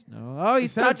Jesus! No! Oh,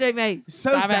 he's So- touching me. So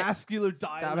Stop it. vascular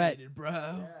dilated,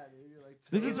 bro.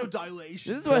 This is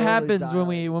dilation. This is what Totally happens when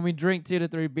died. we drink 2 to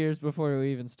 3 beers before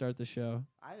we even start the show.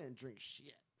 I didn't drink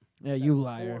shit. Yeah, Except you for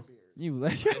liar. 4 beers. You liar.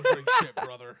 shit,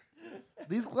 brother.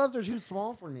 These gloves are too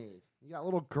small for me. You got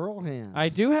little girl hands. I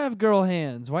do have girl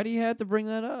hands. Why do you have to bring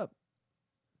that up?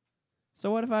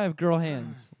 So what if I have girl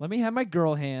hands? Let me have my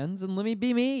girl hands and let me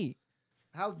be me.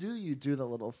 How do you do the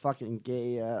little fucking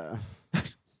gay?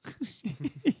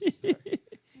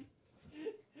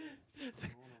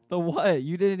 The what?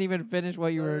 You didn't even finish what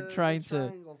you were trying to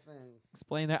triangle thing.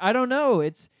 explain there. I don't know.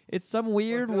 It's some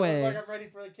weird What, do I look way. Like I'm ready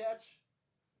for the catch.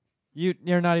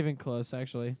 You're not even close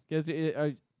actually. 'Cause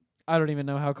I don't even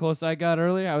know how close I got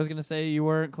earlier. I was gonna say you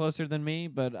weren't closer than me,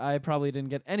 but I probably didn't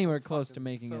get anywhere close to Fucking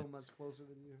making so it. much closer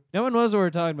than you. No one knows what we're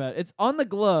talking about. It's on the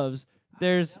gloves.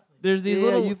 There's these Yeah,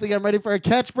 little you think I'm ready for a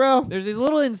catch, bro? there's these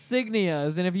little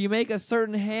insignias, and if you make a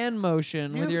certain hand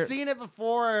motion with You've your seen it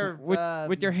before.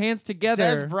 with your hands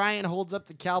together, Des Bryant holds up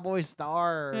the cowboy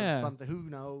star or Yeah. something. Who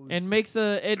knows? and makes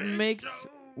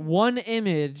one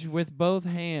image with both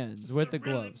hands with the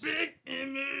gloves.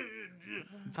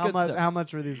 It's good stuff. How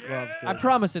much were these gloves? I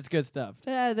promise it's good stuff.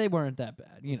 They weren't that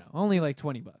bad. You know, only like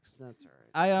 $20. That's all right.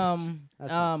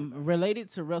 That's I not too bad. related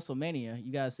to WrestleMania.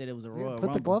 You guys said it was a Here, Royal put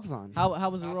Rumble. the gloves on. How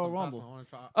was the Royal Rumble?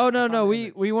 Oh no,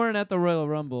 we weren't at the Royal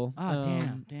Rumble. Ah,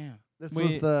 damn. This we-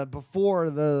 was the before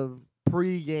the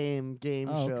pre-game game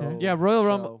Oh, show. okay. Yeah, Royal show.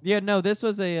 Rumble. Yeah, no, this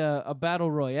was a battle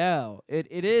royale. It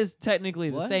is technically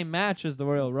the What? same match as the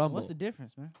Royal Rumble. What's the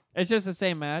difference, man? It's just the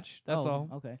same match. That's Oh, all.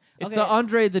 Okay. It's okay. the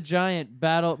Andre the Giant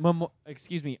battle.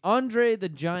 Andre the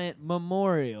Giant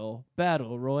Memorial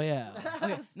Battle Royale.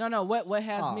 Okay. No. What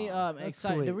has me Aw, that's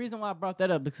excited? The sweet. reason why I brought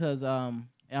that up because I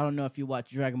don't know if you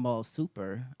watch Dragon Ball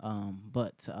Super,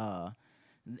 but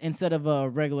instead of a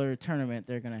regular tournament,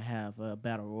 they're gonna have a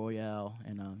battle royale,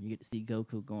 and you get to see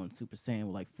Goku going Super Saiyan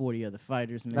with like 40 other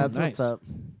fighters. Man. That's nice. what's up.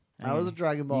 I And was a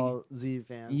Dragon Ball Z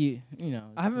fan. you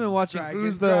know. I haven't been watching.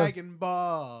 Who's the- Dragon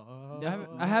Ball?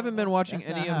 I haven't been watching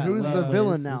That's any not of how it Who's was. the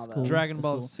villain It's now, though? cool. Dragon It's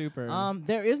Ball cool. Super.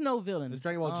 There is no villain. It's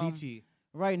Dragon Ball GT.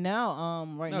 Right now,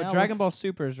 no, Dragon Ball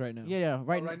Supers right now. Yeah,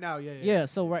 right. Right now, yeah. Yeah,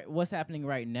 so what's happening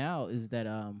right now is that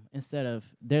instead of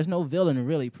there's no villain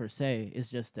really per se, it's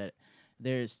just that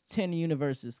there's 10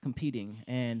 universes competing,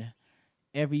 and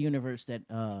every universe that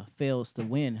fails to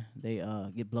win, they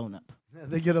get blown up.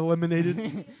 They get eliminated. They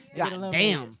get God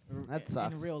eliminated damn, that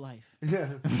sucks. in real life. Yeah,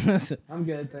 I'm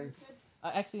good, thanks.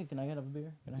 Actually, can I get a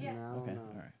beer? Can I? Yeah. No, Okay. no.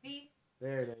 All right.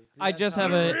 There it is. I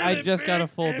just got a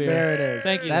full beer. There it is.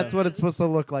 Thank you. That's though. what it's supposed to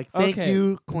look like. Thank Okay.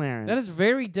 you, Clarence. That is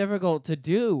very difficult to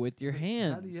do with your How do you-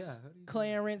 hands. how do you-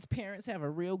 Clarence parents have a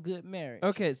real good marriage.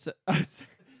 Okay, so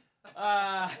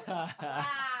I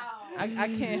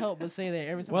can't help but say that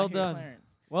every time Well I hear done.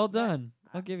 Clarence. well done.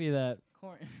 I'll give you that.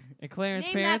 Cor- And Clarence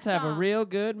Name that parents have a song. real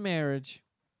good marriage.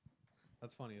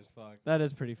 That's funny as fuck. That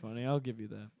is pretty funny. I'll give you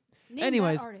that. Name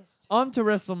Anyways, that artist. On to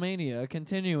WrestleMania,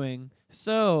 continuing.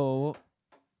 So,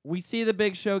 we see the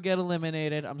Big Show get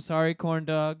eliminated. I'm sorry, Corn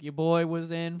Dog. Your boy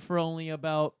was in for only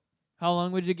about, how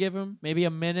long would you give him? Maybe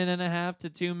 1.5 to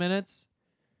 2 minutes?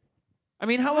 I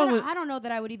mean, how long was... I don't know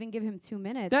that I would even give him 2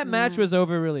 minutes. That match man. was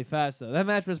over really fast, though. That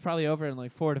match was probably over in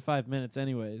like 4 to 5 minutes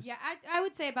anyways. Yeah, I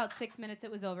would say about 6 minutes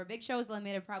it was over. Big Show was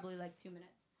eliminated probably like 2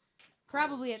 minutes.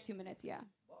 Probably at 2 minutes, yeah.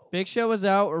 Big Show was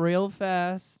out real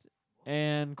fast,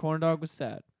 and Corn Dog was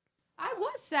sad. I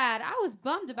was sad. I was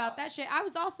bummed about that shit. I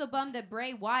was also bummed that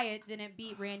Bray Wyatt didn't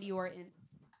beat Randy Orton.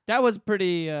 That was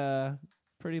pretty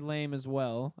lame as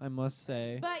well, I must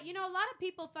say. But, you know, a lot of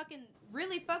people fucking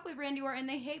really fuck with Randy Orton.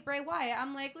 They hate Bray Wyatt.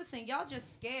 I'm like, listen, y'all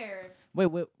just scared. Wait,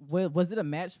 was it a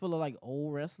match full of like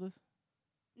old wrestlers?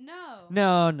 No.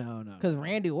 No. Because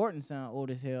Randy Orton sound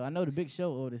old as hell. I know the Big Show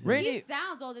old as hell. Randy- He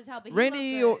sounds old as hell, but he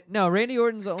Randy, looked good. Randy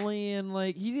Orton's only in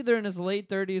like he's either in his late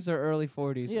 30s or early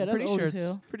 40s. Yeah, I'm that's pretty old sure as it's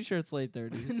hell. pretty sure it's late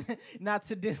 30s. Not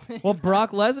to Disney. Well,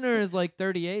 Brock Lesnar is like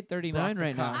 38, 39 Brock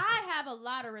right the now. cock. I have a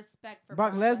lot of respect for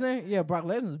Brock Lesnar? Yeah, Brock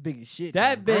Lesnar's big as shit.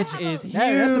 That man. bitch I have is a- huge.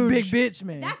 That's a big bitch,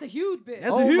 man. That's a huge bitch.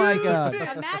 That's Oh a my huge God.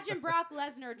 bitch. Imagine Brock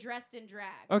Lesnar dressed in drag.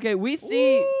 Okay, we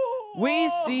see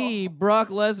Brock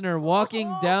Lesnar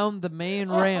walking down the main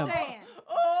Just ramp. saying.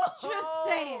 Just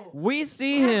saying. We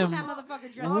see Imagine him. that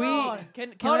motherfucker dressed We up.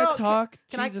 can Hold I on, talk?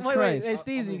 Can Jesus wait, Christ.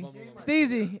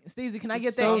 Steezy, can I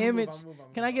get so- that image?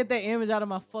 Can I get that image out of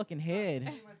my fucking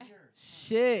head?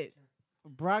 Shit.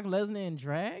 Brock Lesnar in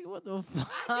drag? What the fuck?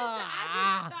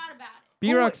 I just thought about it.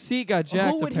 B-Rock's seat got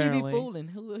jacked. Who would apparently. he be fooling?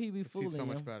 Who would he be fooling? so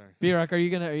much yo? better. B-Rock, are you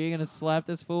gonna slap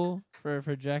this fool for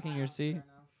jacking your seat?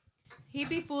 He'd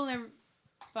be fooling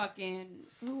fucking.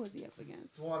 Who was he up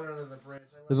against? Water under the bridge.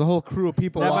 There's a whole crew of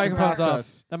people That walking microphone's past off.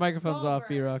 us. That microphone's off, Over.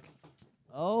 B-Rock.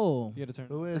 Oh, You got to turn.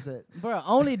 Who is it? bro,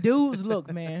 only dudes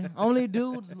look, man. Only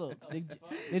dudes look.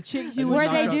 The chick he was Were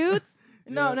they trying- dudes?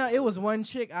 No, it was one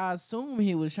chick. I assume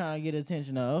he was trying to get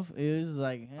attention of. It was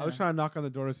like I was trying to knock on the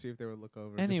door to see if they would look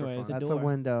over. Anyways. just for fun. That's a door.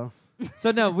 window.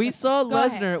 So no, we saw Go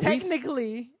ahead. Lesnar.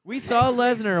 Technically, We saw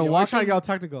Lesnar Yeah, why trying to walking. get all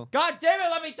technical? God damn it!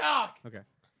 Let me talk. Okay.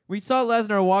 We saw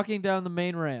Lesnar walking down the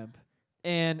main ramp,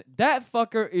 and that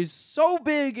fucker is so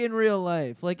big in real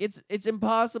life. Like it's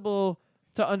impossible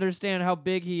to understand how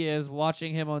big he is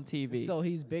watching him on TV. so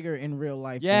he's bigger in real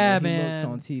life. Yeah, than what he man. looks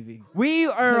on TV. we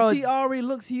are. 'Cause he already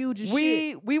looks huge as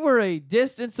shit. We were a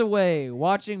distance away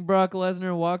watching Brock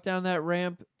Lesnar walk down that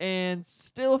ramp, and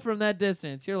still from that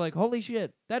distance, you're like, holy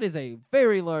shit, that is a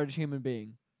very large human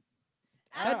being.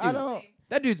 I don't.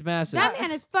 That dude's massive. That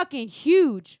man is fucking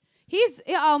huge. He's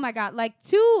oh my god, like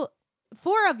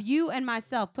 4 of you and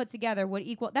myself put together would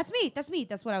equal. That's me.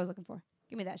 That's what I was looking for.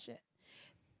 Give me that shit.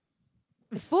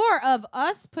 4 of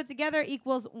us put together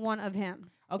equals 1 of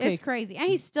him. Okay. It's crazy, and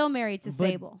he's still married to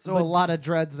Sable. So a lot of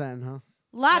dreads then, huh?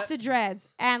 Lots of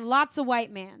dreads and lots of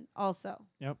white man. Also,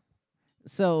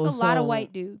 So it's a lot of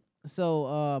white dude.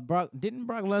 So Brock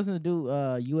Lesnar do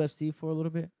UFC for a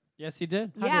little bit? yes, he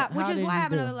did. Yeah, which how is did why I he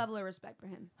have do? another level of respect for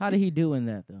him. How did he do in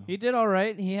that though? He did all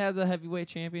right. He had the heavyweight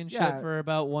championship Yeah. for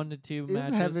about 1 to 2 He's a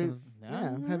matches. heavy- and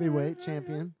Yeah, heavyweight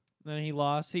champion. then he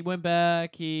lost. He went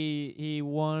back. He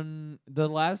won the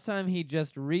last time. He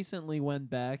just recently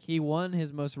went back. He won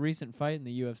his most recent fight in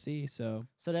the UFC. So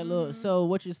So that little. So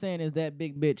what you're saying is that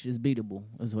big bitch is beatable.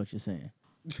 Is what you're saying?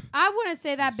 I wouldn't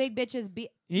say that big bitch is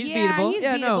he's yeah, beatable. He's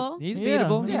yeah, no, beatable. he's Yeah.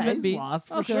 beatable. Yeah, He's been he's beat. lost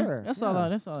for Okay, sure. That's Yeah. all.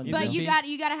 That's all. I need He's to But been know.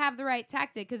 you got to have the right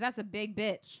tactic because that's a big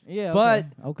bitch. Yeah, But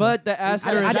okay. but the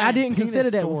asterisk. I didn't Penis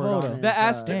consider that sword before on though.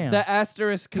 his, Damn. The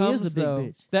asterisk He is a comes big though.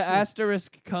 bitch. The Shit.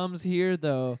 asterisk comes here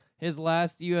though. His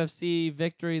last UFC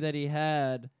victory that he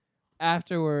had,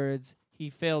 afterwards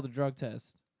he failed a drug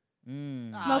test.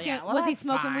 Mm. Smoking? Was he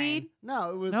smoking weed? No,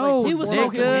 it was No, like He was Nigga.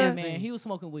 smoking weed, performance-enhancing. man. He was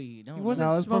smoking weed. Don't He worry. wasn't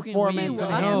No, it was smoking performance weed.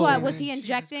 enhancing. What was he Jesus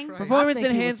injecting? Christ. Performance think he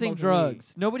was enhancing smoking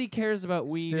drugs. Nobody cares about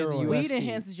weed in the Steroids. UFC. Weed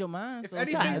enhances your mind. If So it's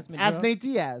anything- an enhancement Ask drug. Nate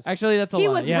Diaz. Actually, that's a He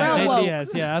lie. was yeah, real Nate woke.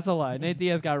 Diaz. Yeah, that's a lie. Nate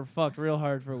Diaz got fucked real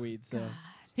hard for weed. So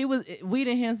Weed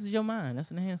enhances your mind. That's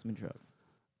an enhancement drug.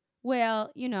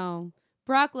 Well,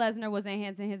 Brock Lesnar was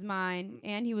enhancing his mind,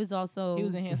 and he was also He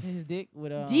was enhancing his dick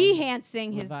with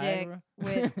dehancing with his dick Viagra.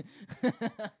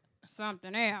 with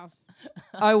something else.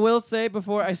 I will say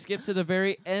before I skip to the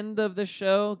very end of the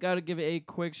show, got to give a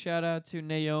quick shout out to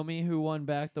Naomi who won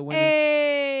back the women's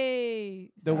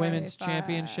Hey, the women's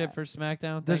championship for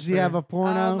SmackDown. Does Thanks she for- have a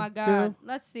porno? Oh my God! Too?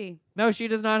 Let's see. No, she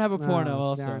does not have a porno. No,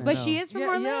 Also, darn it. But no. she is from Yo,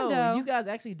 Orlando. you guys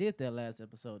actually did that last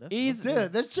episode. That's Easy.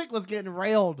 Dude, this chick was getting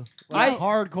railed. I- Like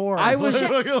hardcore. I was-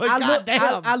 like,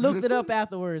 goddamn. I looked it up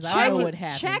afterwards. I check know what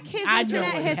happened. check his I know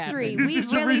internet what history. happened. We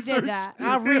really did that.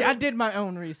 I did my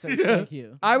own research. Thank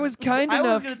you. I was kind I was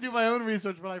enough. gonna do my own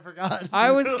research, but I forgot.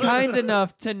 I was kind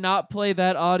enough to not play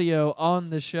that audio on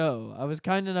the show. I was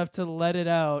kind enough to let it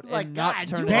out was like, and not God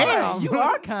turn it damn. on. You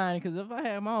are kind, because if I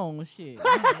had my own shit.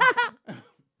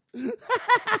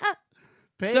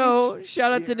 Paige, So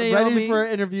shout out to Naomi. ready for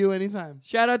an interview anytime.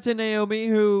 Shout out to Naomi,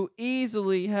 who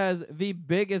easily has the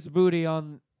biggest booty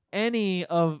on any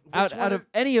of out one of is-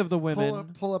 any of the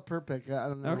women. Pull up her pic. I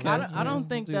don't know. Okay. I don't We'll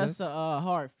think do that's this. a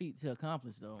hard feat to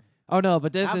accomplish, though. Oh no,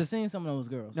 but this I've is seen some of those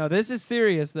girls. no. This is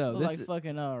serious though. Look This like is,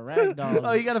 fucking rag dolls.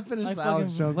 Oh, you gotta finish Like the Alex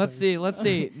fucking- Jones let's thing. see. Let's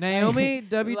see. Naomi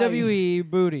WWE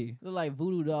booty. Look like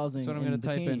voodoo dolls. That's in, what I'm gonna in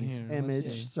type in bikinis. here. Let's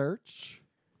Image see. search.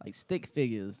 Like stick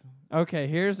figures. Okay,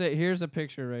 here's a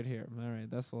picture right here. All right,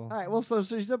 that's a little. All right. Well, so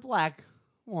she's a black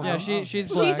woman. Yeah, she's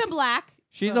black. She's a black.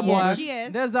 She's So- a Yes, black. she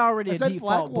is. There's already I a said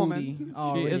default black woman. booty. She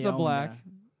already is a on black. there.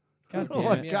 God Oh damn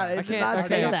my it. God! I I did can't- not I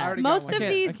say can't- that. Most I of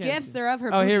can't- these I can't gifts see. are of her.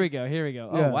 Oh, here booty. we go. Here we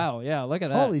go. Yeah. Oh wow, yeah. Look at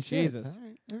that. Holy shit! Jesus. All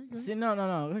right, there we go. See, no.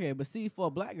 Okay, but see, for a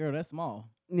black girl, that's small.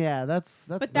 Yeah, that's.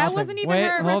 But that nothing. wasn't even Wait, her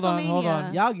at hold WrestleMania. on, hold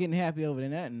on. Y'all getting happy over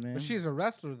that, man. But she's a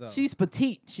wrestler though. She's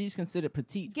petite. She's considered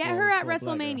petite. Get for- her at for a black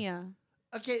girl. WrestleMania.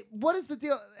 Okay, what is the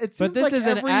deal? It seems But this like is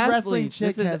an every wrestling athlete. chick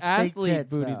This is has fake athlete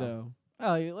tits, booty though. though.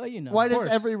 Oh, well, you know. Why does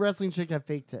course. every wrestling chick have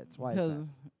fake tits? Why is Because that?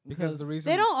 Because the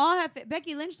reason they don't all have.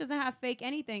 Becky Lynch doesn't have fake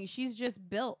anything. She's just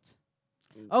built.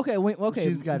 Okay, okay.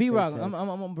 She's got B-Rock, fake I'm tits.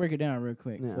 gonna break it down real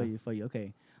quick Yeah. for you.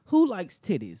 Okay, who likes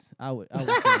titties? I would say.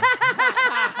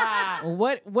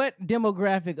 What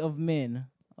demographic of men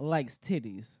likes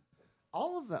titties?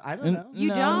 All of them. I don't know. You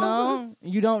No, don't? No.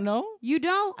 You don't know? You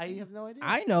don't. I have no idea.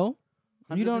 I know.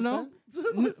 You don't know?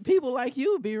 100%? People like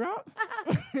you, B-Rock.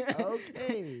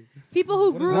 Okay. People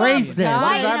who grew up Racist. white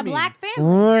What does in that a mean? black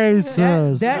family. Racist.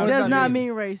 That What does does that not mean?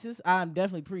 mean racist. I'm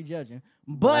definitely prejudging.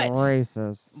 But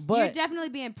racist. You're definitely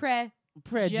being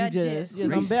prejudice.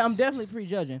 Yes, I'm definitely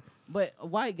prejudging. But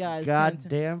white guys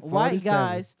Goddamn. white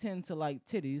guys tend to like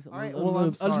titties All right, a, well, I'm little,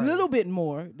 a sorry. little bit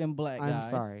more than black guys. I'm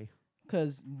sorry.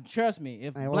 Because trust me,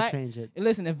 if I will black change it.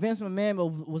 listen, if Vince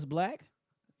McMahon was black,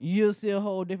 you'll see a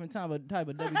whole different type of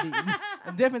WD,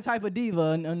 a different type of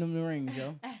diva in the rings,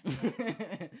 yo.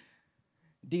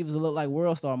 Divas look like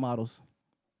world star models.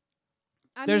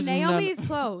 I There's mean, none- Naomi's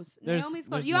close. there's- Naomi's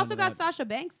close. there's You none also of got that. Sasha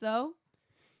Banks, though.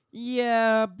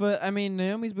 Yeah, but I mean,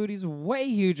 Naomi's booty's way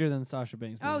huger than Sasha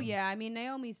Banks' booty. Oh, yeah. I mean,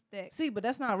 Naomi's thick. See, but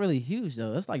that's not really huge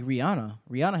though. That's like Rihanna.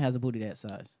 Rihanna has a booty that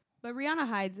size. But Rihanna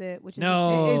hides it, which is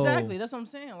No. a shame. Exactly. That's what I'm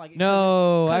saying. Like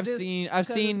No, 'cause I've it's- seen 'cause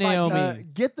Naomi. it's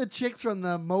like, Get the chicks from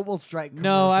the mobile strike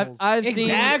No, commercials. I've seen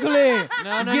exactly.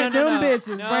 No, no, Get no, them no.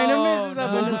 bitches. No, Bring them bitches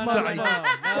up no, in no, the no, fucking no,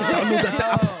 Download at the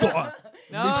App Store.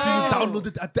 No. Make sure you download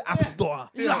it at the App Store.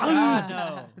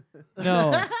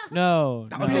 No.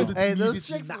 Download it Hey, those immediately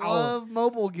chicks now. love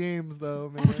mobile games, though,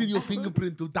 man. Put in your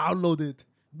fingerprint to download it.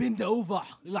 Bend over.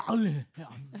 Oh,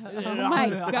 my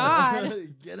God.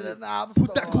 Get it in the app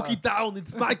Put that store. cookie down.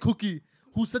 It's my cookie.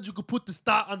 Who said you could put the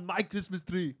star on my Christmas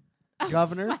tree?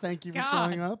 Governor, thank you for God.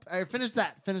 showing up. All right, finish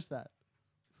that. Finish that,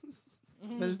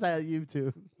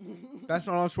 YouTube. That's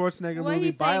an Arnold Schwarzenegger What movie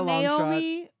he by say, a long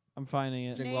Naomi? I'm finding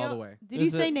it. Jingle all the way. Did you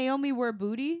Is say it- Naomi wore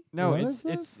booty? No, What it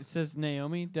is says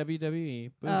Naomi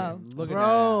WWE. Boom. Oh. Look at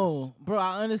Bro,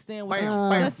 I understand what Bam, you're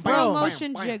bam, The slow bam,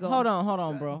 motion bam. jiggle. Hold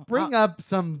on, bro. Bring up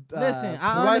some. Listen,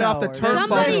 Right off the porno or turnbuckle.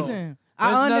 something. Listen,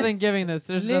 There's nothing giving this.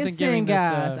 There's nothing giving this.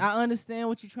 guys, I understand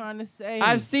what you're trying to say.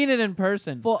 I've seen it in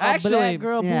person. for a Actually, black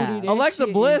girl yeah. booty. that Alexa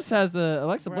shit Bliss is- has a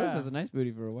Bruh. nice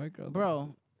booty for a white girl.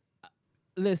 bro.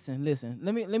 Listen.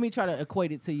 Let me try to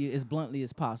equate it to you as bluntly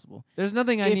as possible. There's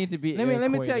nothing I If- need to be. Let me tell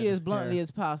equated you as bluntly here.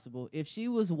 as possible. If she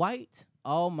was white,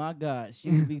 oh my God, she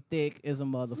would be thick as a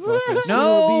motherfucker. She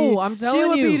No, would be, I'm she telling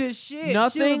would you. be the shit.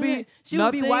 Nothing- She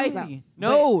would be nothing- wifey.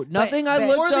 No, But- nothing but- I but-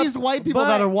 looked For up. these white people but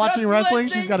that are watching Just wrestling,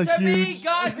 listen she's got a to me, huge.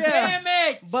 God damn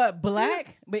it! But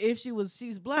black. But if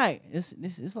she's black,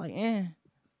 it's like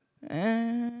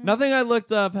Nothing I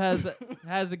looked up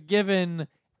has given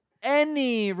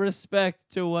any respect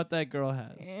to what that girl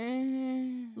has.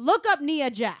 Look up Nia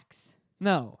Jax.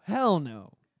 No, hell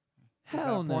no, Is that a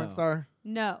hell no. porn star.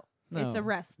 No, it's No. a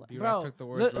wrestler. Bro, took the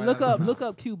words right look out up of my look mouth.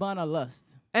 up Cubana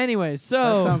Lust. Anyway, That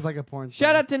so sounds like a porn star.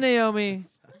 shout out to Naomi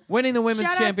winning the women's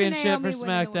Shout out to championship Naomi for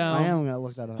winning the SmackDown. I am gonna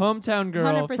look that up. Hometown girl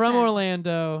 100%. from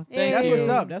Orlando. Thank That's you. what's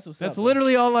up. That's what's up. That's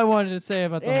literally all I wanted to say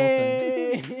about the whole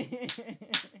thing. Hey.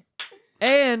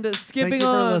 And Thank skipping you for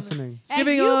on, listening. And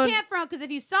skipping you on, can't front because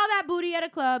if you saw that booty at a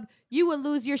club, you would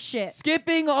lose your shit.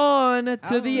 skipping on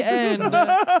to the end.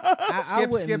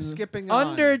 Skipping on.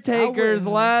 Undertaker's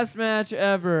wouldn't. last match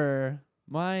ever.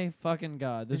 My fucking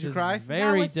God. This Did you is cry?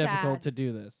 very was difficult sad. to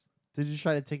do this. Did you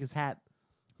try to take his hat?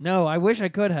 No, I wish I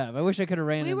could have. I wish I could have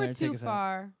ran We in were there and take too his hat.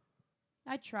 far.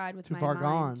 I tried with Too my far mind.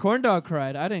 gone. Corn Dog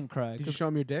cried. I didn't cry. Did you 'cause show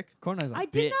him your dick? Corn Dog's a I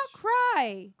bitch. did not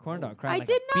cry. Corn Dog cried I like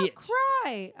did a not bitch.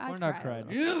 cry. I Corn Dog cried. cried.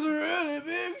 It's a really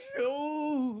big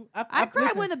show. I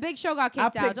cried when the Big Show got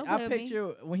kicked out. Don't play with me. picture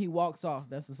when he walks off.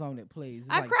 That's the song that plays. It's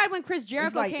I like- cried when Chris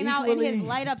Jericho like came out in his equally-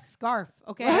 light up scarf.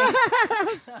 Okay,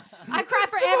 I cry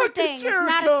for everything. It's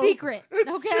not a secret.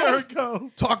 Okay,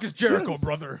 Talk is Jericho,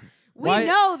 brother. we Why-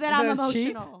 know that I'm That's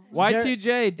cheap. emotional.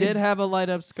 Y2J did have a light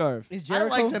up scarf. Is I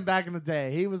Jericho? liked him back in the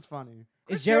day. He was funny.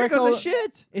 Is Jericho's Jericho a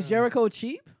shit. Is Jericho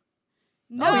cheap?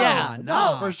 No,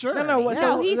 no, for sure. No, what? No,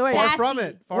 So he's wait, sassy. Far from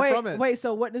it. Far wait, from it. wait.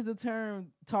 So what does the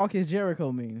term "talk is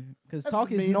Jericho" mean? Because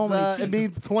talk It is means, normally cheap. it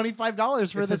means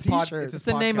 $25 for It's the his pod- T-shirt. it's It's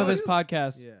the name of his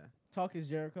podcast. Yeah. talk is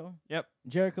Jericho. Yep.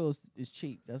 Jericho is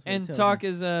cheap. That's what it And tells Talk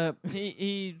me.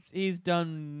 is he's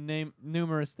done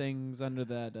numerous things under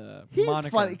that He's moniker.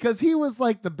 funny because he was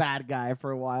like the bad guy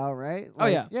for a while, right? Oh,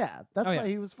 Like, yeah. yeah. That's Oh, why yeah.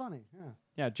 he was funny. Yeah.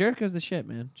 Yeah, Jericho's the shit,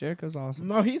 man. Jericho's awesome.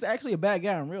 No, he's actually a bad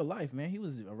guy in real life, man. He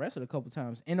was arrested a couple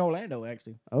times in Orlando,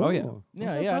 actually. Oh, yeah. What's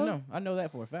Yeah, that yeah, about? I know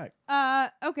that for a fact.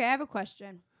 Okay, I have a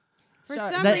question. For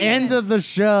Shout- some The reason, end of the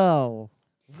show.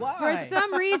 Why? for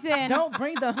some reason, Don't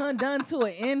bring the hun done to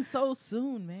an end so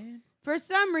soon, man. for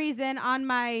some reason, on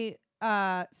my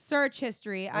search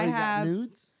history, I Oh, you got have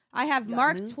nudes. I have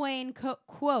Mark Twain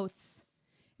quotes.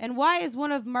 And why is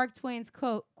one of Mark Twain's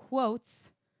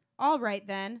quotes, all right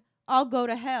then, I'll go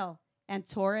to hell, and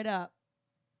tore it up?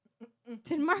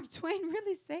 Did Mark Twain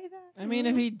really say that? I mean,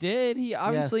 if he did, he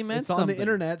obviously meant It's something. on the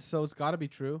internet, so it's got to be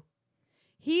true.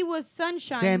 He was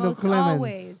sunshine Samuel most Clemens.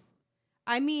 always.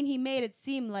 I mean, he made it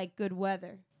seem like good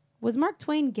weather. Was Mark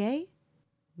Twain gay?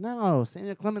 No,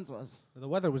 Samuel Clemens was. The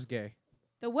weather was gay.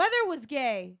 The weather was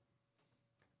gay.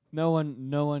 No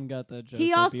one got that joke. He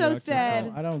that also B-Rock just said-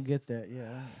 said. I don't get that.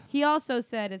 Yeah. He also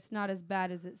said it's not as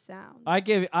bad as it sounds.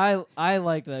 I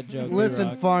liked that joke. Listen,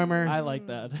 B-Rock. farmer. I like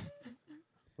that.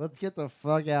 Let's get the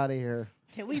fuck out of here.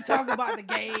 Can we talk about the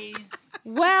gays?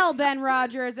 Well, Ben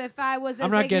Rogers, if I was as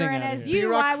I'm not getting ignorant out of as here. you,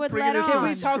 B-Rock I would bringing let us on. Can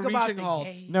we to talk about screeching the halt.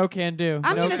 gays? No can do.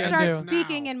 I'm no going to can start do.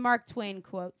 speaking in Mark Twain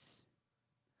quotes.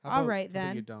 How All about right, something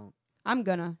then. You don't. I'm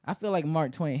gonna. I feel like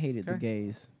Mark Twain hated the Okay.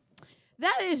 gays.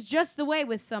 That is just the way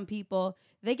with some people.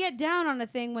 They get down on a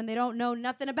thing when they don't know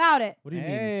nothing about it. What do you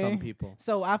mean, Hey. some people?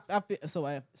 So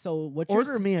so what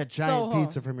Order you're me a giant so,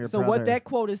 pizza from your So brother. what that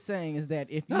quote is saying is that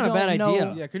if you Not a don't bad know,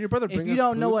 idea. Yeah, can your brother bring if you us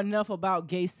don't know food? enough about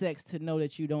gay sex to know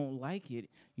that you don't like it,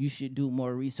 you should do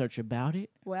more research about it.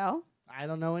 Well, I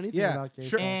don't know anything Yeah, about gay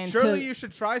sure, sex. And surely to- you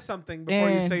should try something before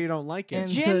you and- say you don't like it. and-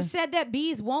 Jim to- said that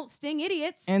bees won't sting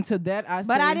idiots. And to that I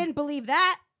but say, I didn't believe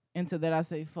that And to that I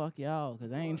say, fuck y'all,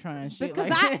 because I ain't trying shit because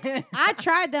like that. I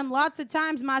tried them lots of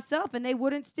times myself and they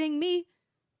wouldn't sting me.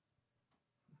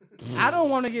 I don't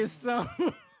want to get stung.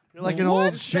 You're like an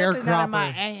old Especially not in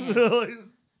my sharecropper. ass.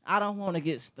 I don't want to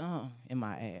get stung in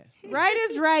my ass. Right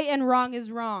is right and wrong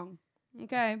is wrong.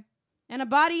 Okay? And a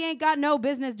body ain't got no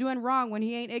business doing wrong when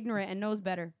he ain't ignorant and knows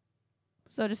better.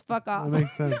 So just fuck off. That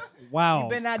makes sense. Wow. You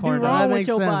better not do Corn wrong That with makes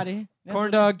your sense. body. That's Corn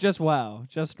what- dog, just wow.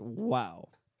 Just wow.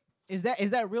 Is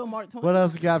that real Mark Twain? What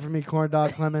else you got for me, Corn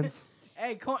Dog Clemens?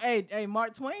 Hey,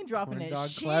 Mark Twain dropping Corn that dog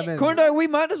shit. Clemens. Corn dog, we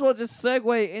might as well just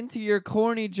segue into your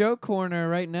corny joke corner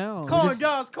right now. Corn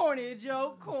dog's corny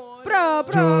joke. Corn. Bro,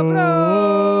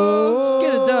 bro. Just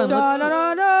get it done. Da, da,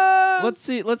 da, da.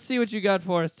 Let's see what you got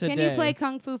for us today. Can you play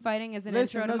Kung Fu Fighting as an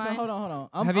Listen, intro to mine? hold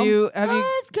on. Have you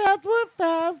Those cats were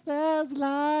fast as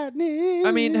lightning.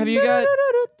 I mean, have you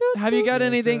got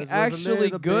anything There's a actually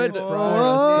little good bit for of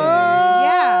us?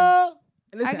 Yeah.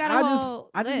 Listen, I got a whole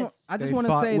list. I just They want to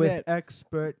fought say with that.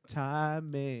 expert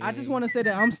timing. I just want to say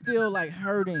that I'm still like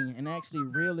hurting and actually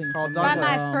reeling Carl from By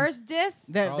Douglas. my first diss,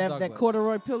 Carl that Douglas.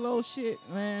 corduroy pillow shit,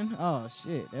 man. Oh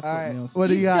shit, that put All right, me on some what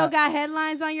do you you still got? got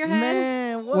headlines on your head?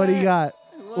 man. What do you got?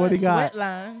 What do you got? Sweat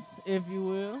lines, if you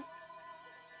will.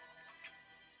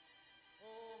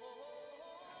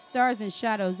 Stars and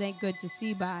shadows ain't good to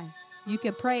see by. You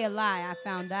could pray a lie, I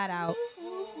found that out.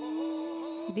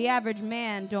 The average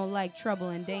man don't like trouble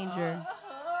and danger.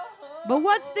 But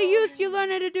what's the use you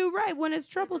learning to do right when it's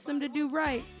troublesome to do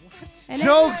right? And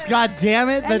Jokes, God damn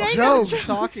it! The And ain't no jokes.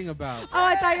 talking about. Oh,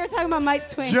 I thought you were talking about Mike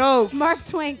Twain. Jokes. Mark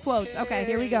Twain quotes. Okay,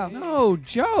 here we go. No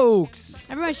jokes.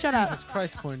 Everyone shut up. Jesus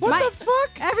Christ, Corn What Dog. the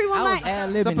fuck? Everyone I was might.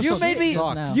 ad-libbing This You episode made me.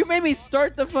 sucks. now. You made me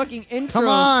start the fucking intro Come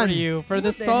on. for you for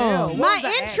this the hell? song, What My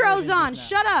was the intro's ad-libbing on. just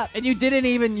Shut up. and you didn't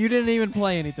even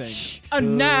play anything.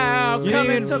 And now You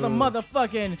coming didn't to the even-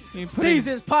 motherfucking You put in-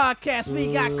 Steezy's podcast,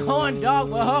 we got Corn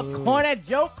Dog with her corny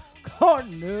joke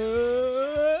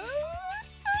corner.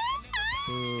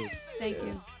 Thank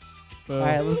you. All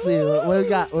right, let's see. What do we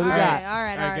got? What do we All got? right, all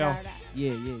right, All all right, right, go. all right.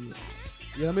 Yeah.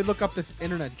 Yeah, let me look up this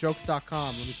internet, jokes.com.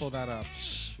 Let me pull that up.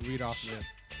 Read off of it.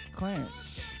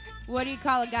 Clarence. What do you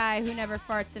call a guy who never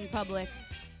farts in public?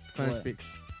 Clarence What?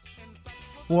 speaks.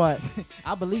 What?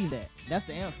 I believe that. That's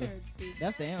the answer.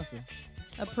 That's the answer.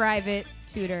 A private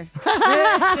tutor.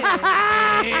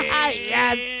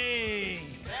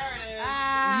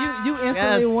 Yes. You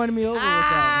instantly Yes. won me over with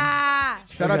that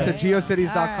Shout out to Okay.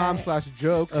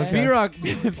 geocities.com/jokes. Okay. B-Rock,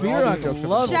 jokes B-Rock have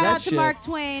loves been Shout that out to shit. Mark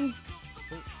Twain.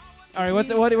 All right, what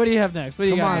do you have next? What do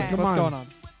you Come got on, next? come What's on. going on?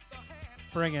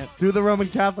 Bring it. Do the Roman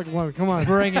Catholic one. Come on.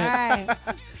 Bring All it. right.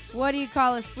 What do you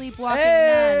call a sleepwalking nun?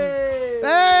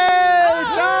 Hey,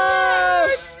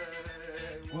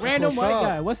 one. Random what's white up.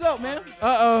 guy. What's up, man?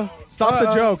 Uh-oh. Stop the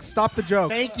Uh-oh. jokes. Stop the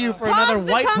jokes. Thank you for Pause another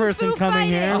the white Kung person Fu coming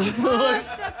here. fighting. Pause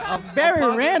the Kung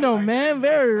Very random, man.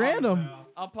 Very random.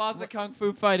 I'll pause the kung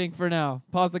fu fighting for now.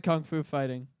 Pause the kung fu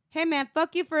fighting. Hey, man,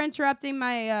 fuck you for interrupting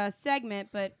my segment,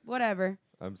 but whatever.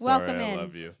 I'm sorry. Welcome I in.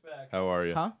 love you. How are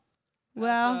you? Huh?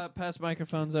 Well, pass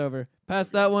microphones over. Pass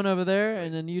that one over there,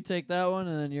 and then you take that one,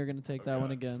 and then you're gonna take that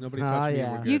one again. Nobody touched me.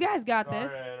 yeah. We're good. you guys got Sorry,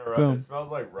 this. I interrupted. Boom. It smells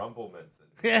like rumble mints.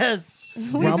 Yes.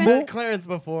 We've Rumble? been- Clarence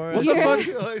before. What the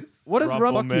fuck? What is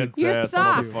rumble? mints? Your ass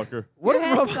sock. motherfucker. What Your is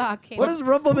head rumble? sock came What up. does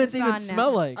rumble mints It's even on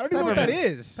smell now. like? I don't even know what that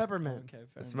is. Peppermint. Okay,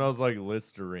 fair It smells like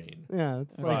Listerine. Yeah,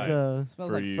 it's Fine. like Smells For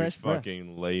like you fresh breath.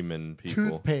 fucking layman people.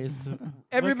 toothpaste.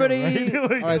 Everybody, All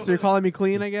right, so you're calling me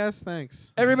clean, I guess.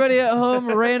 Thanks. everybody at home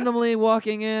randomly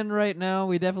walking in right now.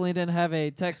 We definitely didn't have a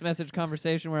text message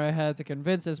conversation where I had to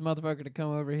convince this motherfucker to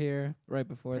come over here right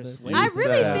before this. Persuade. I really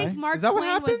said- think Mark Is that what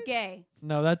Twain was happened? gay.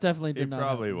 No, that definitely He did not.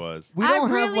 probably happen. was. We I don't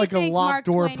have really like a think locked Mark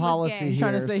door Twain was policy gay. here. He's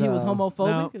trying to say he was so-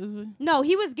 homophobic? No,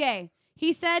 he was gay.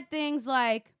 He said things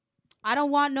like, "I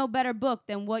don't want no better book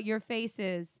than what your face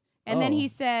is." And then Oh. he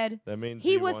said, That means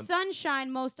he was wants-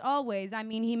 sunshine most always. I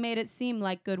mean, he made it seem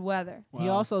like good weather. He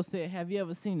also said, "Have you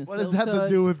ever seen the What soap does that have to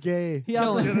suds?" do with gay? He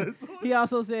also, he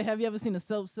also said, "Have you ever seen the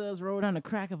soap suds roll down the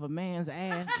crack of a man's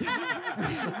ass?"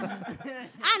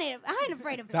 I ain't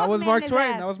afraid of That was Mark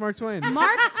Twain. That was Mark Twain.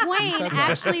 Mark Twain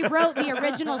actually wrote the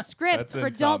original script That's in for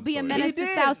Tom "Don't Be a Sawyer. Menace He to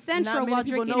did. South Not Central many while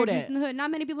people drinking know your that. juice in the hood."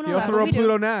 Not many people know He that. also but wrote we do.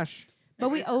 Pluto Nash. But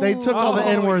we They took all the Oh,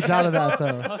 N words out of yes. that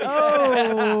though.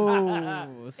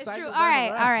 Oh, It's true. All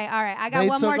right. I got They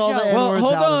one took more all the joke. N- Well, words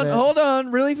hold out of on, it. hold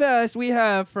on, really fast. We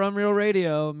have from Real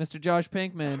Radio, Mr. Josh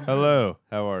Pinkman. Hello,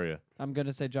 how are you? I'm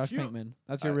gonna say Josh Pinkman.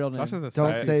 That's your real name. Josh has a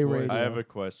Don't sexy say voice. radio. I have a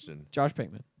question. Josh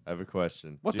Pinkman. I have a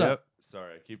question. What's Do you up? have-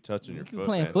 Sorry, I keep touching your You foot.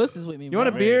 playing man. pussies with me? You want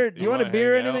a bro. beer? Do Do you want a wanna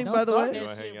beer or hang out? anything, Don't by the start way? Do that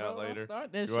I shit, hang bro. out Don't later?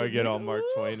 start that Do I shit, get all nigga. Mark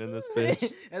Woo. Twain in this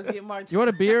bitch? Let's get Mark. Do you want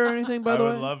a beer or anything, by I the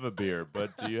would way? love a beer,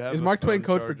 but do you have? Is a Mark Twain phone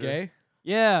code for charger? gay?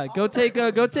 Yeah, go take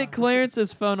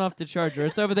Clarence's phone off the charger.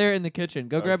 It's over there in the kitchen.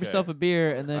 Go grab Okay. yourself a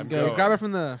beer and then I'm go going. Grab it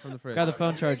from the fridge. grab the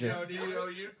phone charger. You stay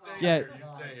Yeah. here. You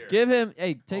stay here. Give him.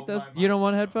 Hey, take those. You don't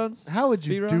want headphones? How would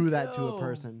you B-Rock? do that to a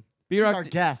person? He's B-Rock. our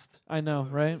guest. I know,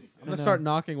 right? I'm gonna start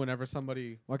knocking whenever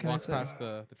somebody What can I walks say? past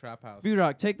the trap house.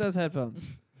 B-Rock, take those headphones.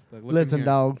 Like, look in Listen, here.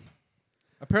 dog.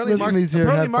 Apparently, Listen Mark, to these here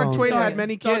apparently Mark headphones. Twain Talk- had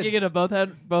many Talk, kids. you get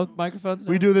both microphones.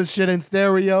 We now? do this shit in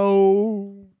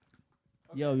stereo.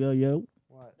 Yo.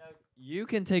 You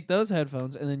can take those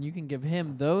headphones and then you can give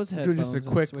him those Do headphones. just a and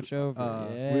quick switch over.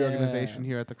 Yeah. reorganization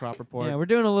here at the Crop Report. Yeah, we're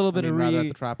doing a little bit of rather at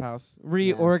the trap house.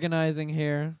 reorganizing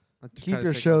here. Keep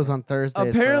your shows on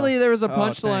Thursdays. Apparently, there was a Oh,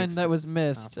 punchline thanks. that was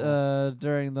missed Asshole.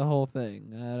 during the whole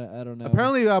thing. I don't know.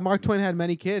 Apparently, Mark Twain had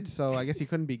many kids, so I guess he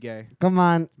couldn't be gay. Bro. Come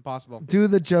on, It's impossible. do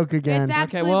the joke again. It's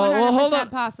absolutely well, 100% hold on.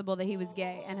 possible that he was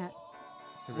gay. And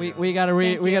we gotta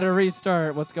Thank you.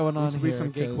 restart what's going on Let's here. read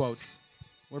some gay 'cause quotes.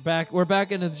 We're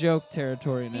back into joke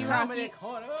territory now.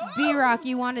 B-Rock,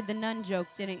 you wanted the nun joke,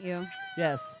 didn't you?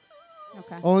 Yes.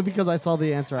 Okay. Only because I saw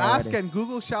the answer already. Ask and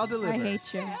Google shall deliver. I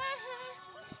hate you.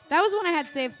 That was one I had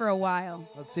saved for a while.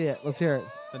 Let's see it. Let's hear it.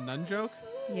 The nun joke?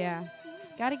 Yeah.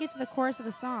 Got to get to the chorus of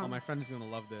the song. Oh, my friend is going to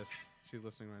love this. She's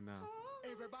listening right now.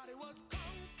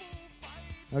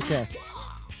 Okay.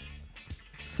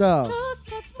 So,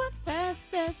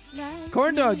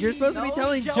 Corn dog, you're supposed to be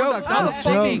telling jokes, not That's a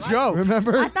fucking singing. joke.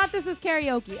 remember? I thought this was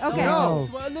karaoke. Okay. No.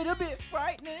 A little bit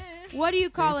frightening. What do you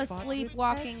call a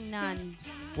sleepwalking nun?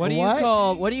 What do you What?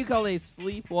 call a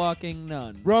sleepwalking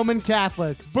nun? Roman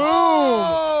Catholic. Boom!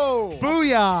 Oh!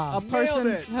 Booyah! A person,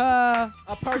 Nailed it.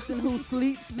 a person who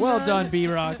sleeps. Well none. done,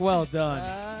 B-Rock. Well done.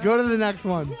 Go to the next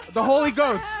one. The Holy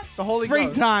Ghost. The Holy Ghost.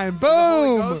 Springtime. The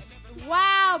Holy Boom! Ghost.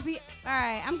 Wow. All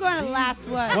right. I'm going to the last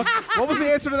one. What was the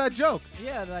answer to that joke?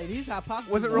 Yeah, like these are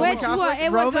possible. Was it Roman Which Catholic? one?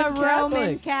 It was a Roman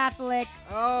Roman Catholic.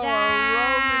 Oh,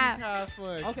 Ah. Roman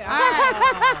Catholic. Okay. All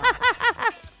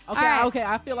right. Okay. right. Okay.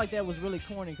 I feel like that was really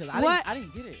corny because What? I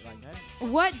didn't get it. Like that.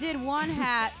 What did one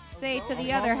hat say to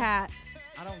the other hat?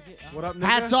 I don't get. What up, nigga?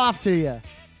 Hats off to you.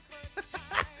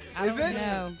 Is it?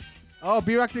 No. Oh,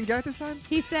 B-Rock didn't get it this time?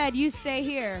 He said, "You stay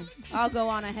here. I'll go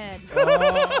on ahead." Oh.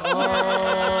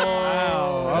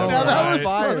 Now that was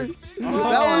fired. funny. That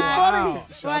was funny.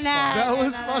 One hat. That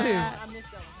was and funny. hat.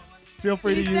 Feel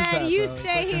free He to use said, that. "You though.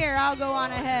 stay here. I'll go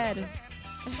on ahead."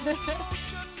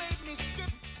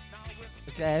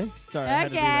 Okay. Sorry, I had to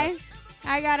do Okay. that.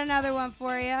 I got another one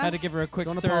for you. Had to give her a quick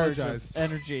Don't surge apologize. of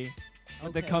energy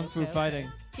with the Okay, kung fu okay,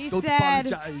 fighting. He Don't said,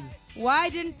 apologize. "Why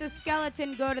didn't the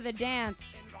skeleton go to the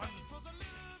dance?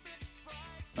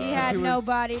 He he had was-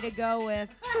 nobody to go with."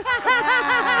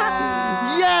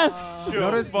 Yes.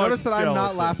 Notice that I'm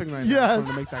not skeleton. laughing right now. I Yes. just wanted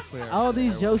to make that clear. All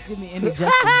these jokes give me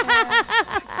indigestion,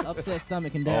 upset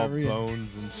stomach, and All diarrhea.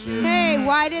 bones and shit. Hey,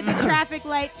 why did the traffic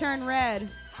light turn red?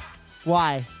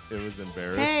 Why? It was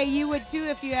embarrassing. Hey, you would too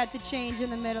if you had to change in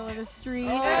the middle of the street.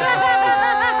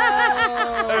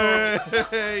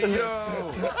 Hey,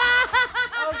 yo.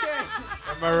 Okay.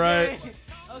 Am I right?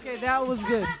 Okay, that was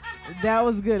good. That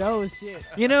was good. Oh shit.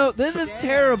 You know, this is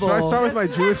terrible. Should I start with my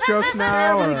Jewish jokes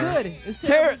now? Terribly or- good. It's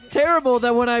terrible. Terrible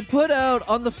that when I put out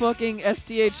on the fucking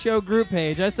STH show group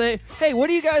page, I say, hey, what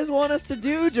do you guys want us to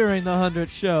do during the 100th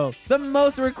show? The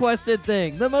most requested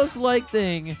thing, the most liked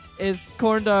thing is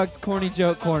Corn Dog's Corny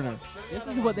Joke Corner. This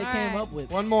is what they came up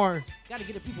with. One more. Gotta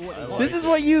get the people what they want. This is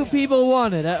what you people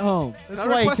wanted at home. Can That's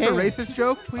I why he request a came. racist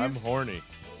joke, I'm please? horny.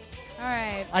 All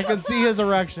right. I can see his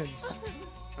erection.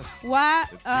 Why?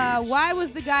 It's huge. Why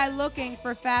was the guy looking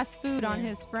for fast food on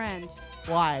his friend?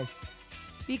 Why?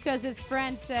 Because his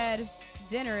friend said,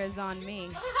 "Dinner is on me."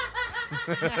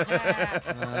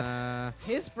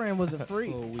 His friend was a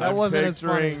freak. That I'm wasn't as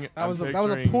funny. picturing- That I'm was a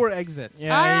picturing- poor exit.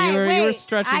 Yeah, All right, you were wait.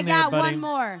 stretching I there, got buddy. one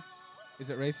more. Is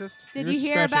it racist? Did You're you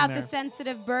hear stretching about there. the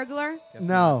sensitive burglar? Guess not.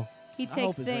 No. He hope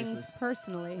takes it's things racist.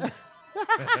 personally.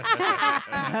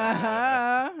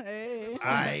 Hey.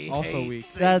 I Also hate weak.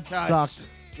 safe That touch. sucked.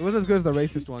 It was as good as the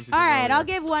racist ones. you All did right, earlier. I'll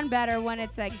give one better when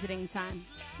it's exiting time.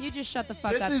 You just shut the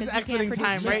fuck This up. is 'cause you can't exiting produce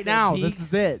time shit. right now. This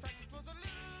is it.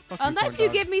 Fuck Unless corn you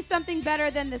dog. give me something better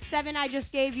than the 7 I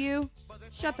just gave you,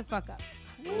 shut the fuck up.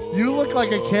 You look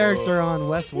like a character on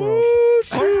Westworld.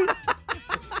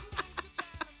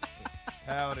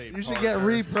 Howdy, You should get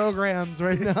partner. reprogrammed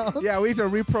right now. Yeah, we need to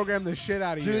reprogram the shit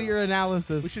out of Do you. your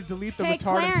analysis. We should delete the Hey retarded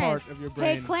part Clarence. of your Hey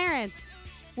brain. Clarence.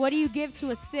 What do you give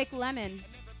to a sick lemon?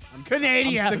 I'm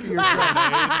Canadian. sick of your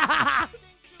brain.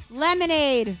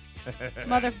 Lemonade,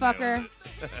 motherfucker.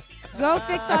 Go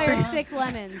fix all your sick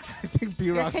lemons. I think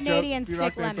B-Rock's Canadian joke,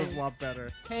 B-Rock's sick answer is a lemon. lot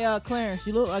better. Hey, Clarence,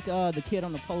 you look like the kid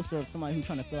on the poster of somebody who's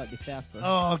trying to fill out the FAFSA.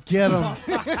 Oh, get him.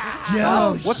 Get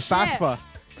Oh, him. What's shit. FAFSA?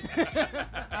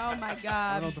 Oh my I don't know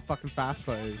god. what the fucking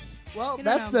FAFSA is. Well, You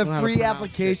that's don't know. the I don't know how to free pronounce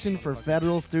application shit, for motherfucker.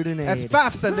 federal student aid. That's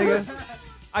FAFSA, nigga.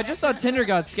 I just saw Tinder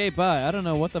God skate by. I don't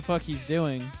know what the fuck he's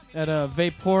doing. That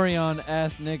Vaporeon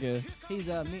ass nigga. He's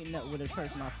meeting up with a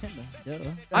person off Tinder.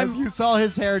 Duh. If you saw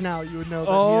his hair now, you would know that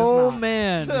Oh he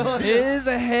is not. man, his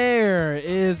hair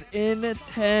is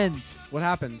intense. What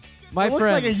happened? My It looks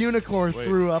friends. like a unicorn Wait.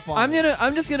 threw up on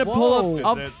I'm just gonna Whoa. pull Is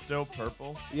up. it still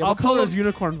purple? Yeah, I'll what color pull is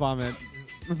unicorn vomit?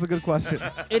 That's a good question.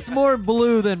 It's more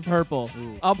blue than purple.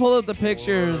 I'll pull up the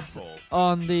pictures Purple.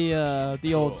 on the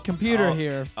old Cool. computer I'll-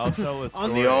 here. I'll tell a story.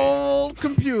 On the old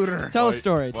computer. Tell a While-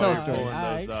 story. while Tell a you're story. pulling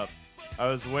Alright. those up. I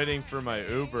was waiting for my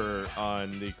Uber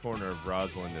on the corner of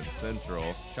Roslyn and Central.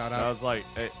 Shout And I out. was like,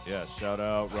 hey, yeah, shout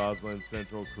out Roslyn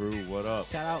Central crew, what up?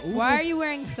 Shout out. Uber. Why are you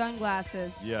wearing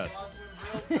sunglasses? Yes.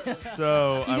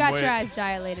 So You I'm got waiting. your eyes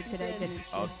dilated today, didn't you?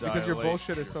 I'll Because your dilate.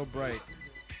 bullshit is so bright.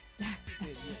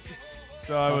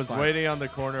 So I Shots was fired. waiting on the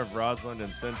corner of Roslyn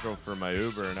and Central for my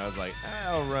Uber, and I was like,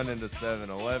 I'll run into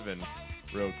 7-Eleven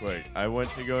real quick. I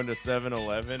went to go into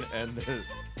 7-Eleven, and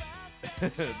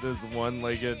this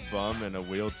one-legged bum in a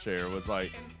wheelchair was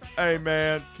like, hey,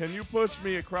 man, can you push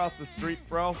me across the street,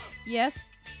 bro? Yes.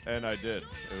 And I did.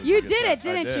 It was You a good did it,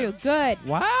 time. I didn't did. you? Good.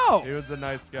 Wow. He was a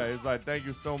nice guy. He was like, thank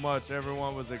you so much.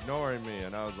 Everyone was ignoring me.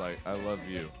 And I was like, I love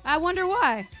you. I wonder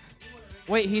why.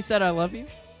 Wait, he said I love you?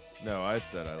 No, I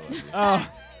said I love you.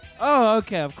 Oh. Oh,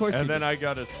 okay. Of course And you then did. I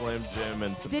got a Slim Jim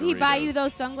and some Did he buy you burritos.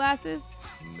 those sunglasses?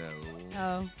 No.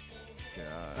 Oh.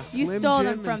 God. You Slim stole Jim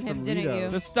them and from some him, didn't you?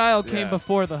 The style came Yeah.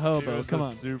 before the He hobo. was Come a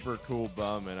on. super cool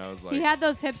bum, and I was like, He had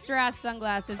those hipster ass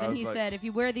sunglasses, I and was he like- said, "If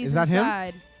you wear these Is that him?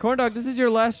 inside, Corn Dog, this is your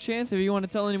last chance if you want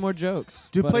to tell any more jokes.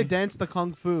 Dude, play buddy. Dance the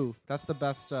Kung Fu. That's the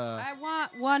best I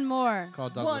want one more." Carl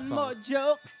Douglas One song. more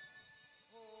joke.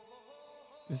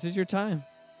 This is your time.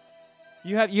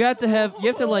 You have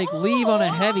to like leave on a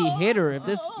heavy hitter if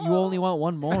this you only want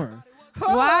one more.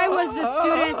 Why was the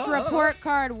student's report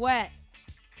card wet?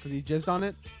 Because he jizzed on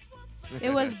it? It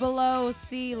was below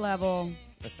sea level.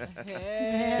 he's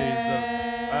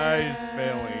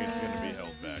failing. He's going to be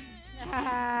held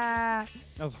back.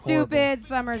 That was Stupid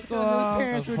summer school.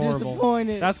 Parents were horrible.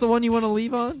 disappointed. That's the one you want to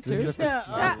leave on? This is Seriously?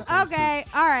 Okay,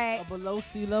 all right, below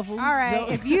sea level. all right.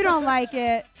 If you don't like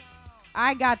it,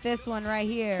 I got this one right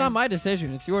here. It's not my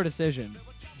decision. It's your decision.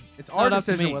 It's Not our up to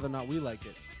decision me. whether or not we like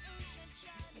it.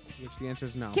 Which the answer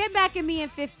is no. Get back at me in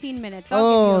 15 minutes. I'll give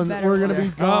Oh, you a and better we're gonna one.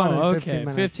 be gone. Oh, in okay. 15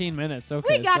 minutes. 15 minutes.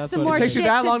 Okay. We got that's some what more it Takes you shit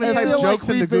that to long to do. type I feel jokes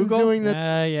like into we've been Google? doing the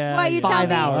Yeah. What, you tell me?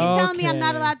 You hours. telling me I'm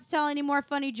not Okay. allowed to tell any more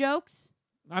funny jokes?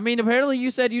 I mean, apparently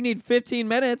you said you need 15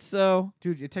 minutes, so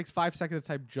Dude, it takes 5 seconds to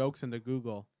type jokes into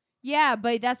Google. Yeah,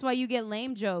 but that's why you get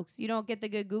lame jokes. You don't get the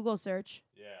good Google search.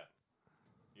 Yeah.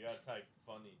 You got to type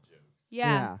funny jokes.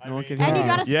 Yeah. No one can And hear you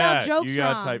gotta spell Yeah, jokes you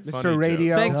gotta wrong. type Mr. funny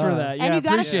Radio. jokes. Thanks for that. Yeah, And you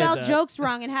gotta appreciate spell that. jokes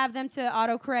wrong and have them to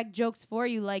autocorrect jokes for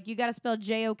you. Like you gotta spell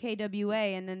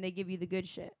JOKWA and then they give you the good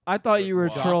shit. I thought you were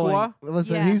Wow. trolling. Aqua?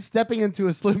 Listen, Yeah. he's stepping into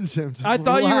a Slim Jim. Just I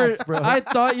thought relax, you bro. were. I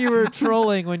thought you were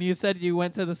trolling when you said you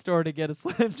went to the store to get a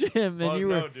Slim Jim, and Fuck you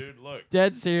no, were dude, look.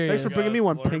 dead serious. Thanks for bringing me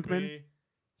one, Slurpee, Pinkman.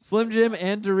 Slim Jim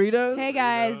and Doritos. Hey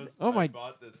guys. Doritos. Oh my- I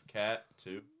bought this cat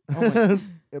too.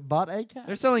 It bought a cat.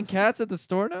 They're selling cats at the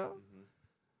store now.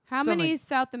 How Sound many like-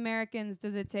 South Americans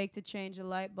does it take to change a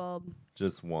light bulb?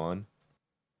 Just one.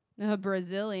 A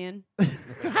Brazilian. Damn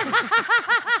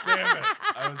it!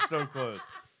 I was so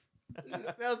close.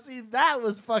 Now see, that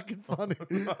was fucking funny.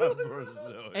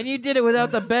 And you did it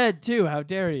without the bed too. How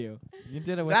dare you? You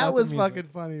did it without That was the music. fucking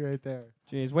funny right there.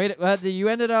 Jeez, wait. You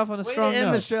ended off on a Way strong to end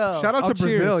note. the show. Shout out Oh, to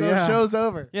Brazil. cheers. So Yeah. show's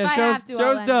over. Yeah, If I show's have to, I'll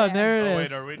show's end done. there. There Oh it wait,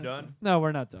 is. are we done? No,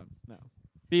 we're not done. No.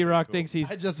 B-Rock thinks I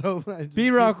he's. just hope.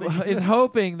 B-Rock is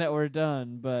hoping that we're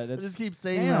done, but I it's just keep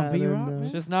saying Damn, that. B-Rock, and, man.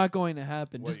 it's just not going to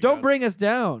happen. What, Just you don't got- bring us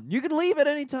down. You can leave at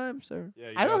any time, sir. Yeah,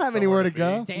 you I don't got have anywhere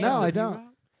somewhere to go. Damn, No, I B-Rock. don't.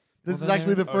 This Well, is then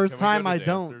actually the Oh, first can we go time to I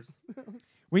don't. Dancers?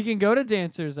 We can go to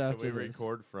Dancers Can after we this.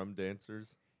 record from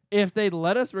Dancers? If they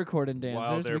let us record in While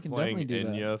Dancers, they're we can playing definitely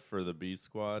do that. Enya for the B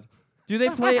Squad. Do they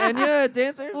play Enya at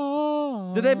Dancers?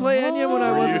 Did they play Enya when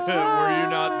I Were was? you, were you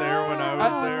not there when I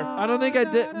was there? I don't think I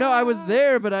did. No, I was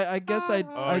there, but I guess I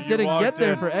Oh, you didn't get walked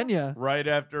there in for Enya. Right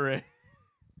after it.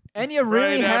 Enya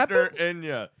really right after happened?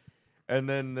 Enya. And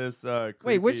then this Wait,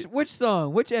 creepy- which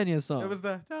song? Which Enya song? It was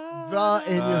the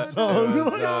Enya song. it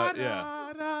was, yeah.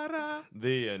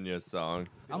 The Enya song.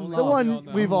 I'm The lost.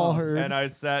 one we've all heard. And I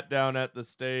sat down at the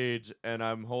stage and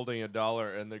I'm holding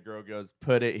 $1 and the girl goes,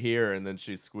 "Put it here," and then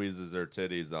she squeezes her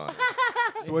titties on it.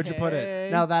 So where'd you put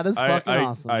it? Now that is fucking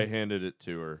awesome. I handed it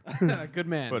to her. Good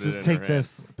man. Put it Just in take her hand.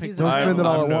 this. He's Don't a spend it rebel.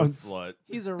 all I'm at no once. slut.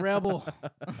 He's a rebel.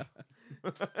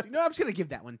 No, I'm just gonna give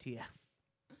that one to you.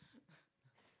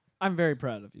 I'm very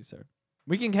proud of you, sir.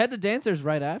 We can head to Dancers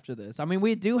right after this. I mean,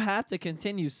 we do have to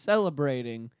continue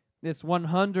celebrating this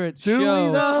 100th Do we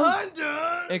show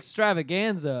though?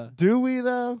 extravaganza. Do we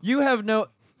though? You have no,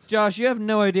 Josh. You have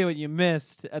no idea what you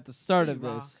missed at the start of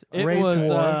this. It Race was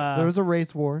war. There was a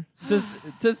race war. to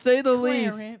say the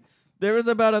least. Clarence. There was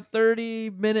about a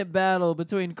 30-minute battle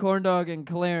between Corndog and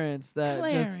Clarence that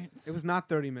just Clarence. It was not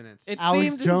 30 minutes. It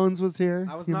Alex seemed- Jones was here.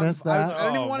 I was You not. missed I that. didn't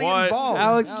even Oh, want to what? get involved.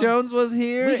 Alex Oh. Jones was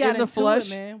here We got in the into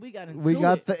flesh. it, man. We got into We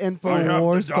got it. the info I have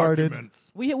war the started.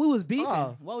 documents. We was beefing.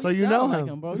 Oh, Well, so you know sound like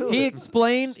him. bro. He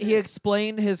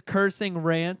explained his cursing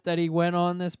rant that he went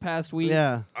on this past week.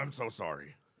 Yeah. I'm so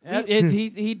sorry.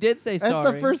 He did say That's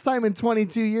sorry. the first time in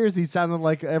 22 years he sounded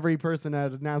like every person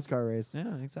at a NASCAR race.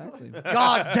 Yeah, exactly.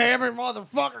 God damn it,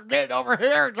 motherfucker, get over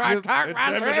here and try to talk my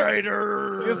shit.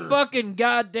 Intimidator. You fucking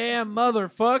goddamn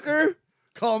motherfucker.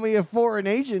 Call me a foreign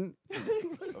agent.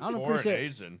 I don't Foreign appreciate.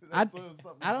 Asian. I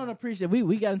don't appreciate.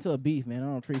 We got into a beef, man. I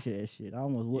don't appreciate that shit. I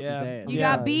almost whooped Yeah. his ass. You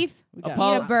Yeah. got beef? We got-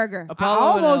 Apollo- Eat a burger. I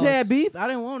Apollo and almost Alex. had beef. I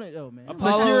didn't want it though, man.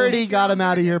 Apollo- Security got him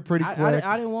out of here pretty I quick.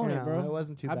 didn't want You it, know, bro. It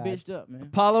wasn't too I bad. bitched up, man.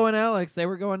 Apollo and Alex, they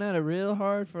were going at it real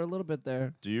hard for a little bit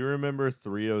there. Do you remember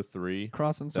 303?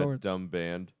 Crossing That swords. dumb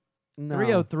band. No.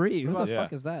 303. Who the Yeah.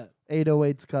 fuck is that?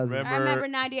 808's cousin. Remember- I remember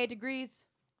 98 degrees.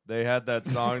 They had that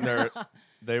song there.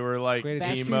 They were like Great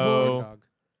Backstreet emo, Boys.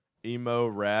 emo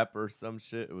rap or some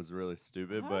shit. It was really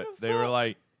stupid, How but the they were fuck?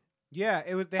 like, Yeah,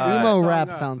 it was. They Uh, had that Emo song rap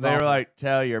up. sounds they were awful. like,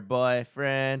 tell your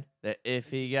boyfriend that if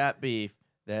he got beef,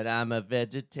 that I'm a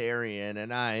vegetarian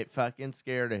and I ain't fucking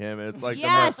scared of him. And it's like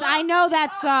Yes, I know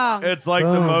that song. it's like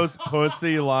the Ugh. most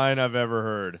pussy line I've ever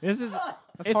heard. This is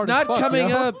That's it's hard as not fuck, coming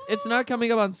yo. up. It's not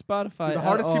coming up on Spotify. Dude, the at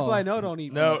hardest people all. I know don't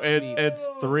eat. No, beef. it's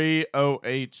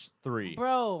 3OH3.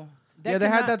 Bro. Yeah, they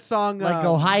had that song. Like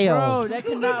Ohio. Bro, that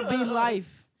cannot be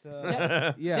life.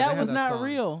 Yeah, they that had was not song.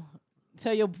 real.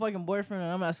 Tell your fucking boyfriend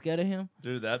I'm not scared of him.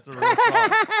 Dude, that's a real song.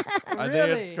 I think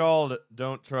it's Really? called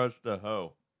Don't Trust a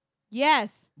Hoe.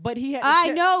 Yes. But he had. To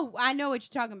I know what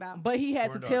you're talking about. But he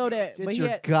had to tell that. Get But he your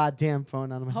had. goddamn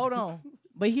phone out of my Hold on.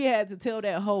 But he had to tell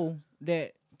that hoe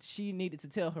that she needed to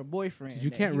tell her boyfriend. 'Cause you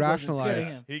that can't he wasn't scared of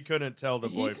rationalize. him. He couldn't tell the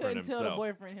He boyfriend couldn't tell the himself.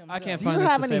 boyfriend himself. I can't Do you find this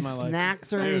have to any save my life.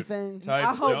 snacks or Dude, anything? Type,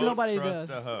 I hope don't nobody trust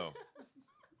does. a hoe.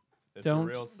 It's Don't. a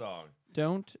real song.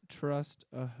 Don't trust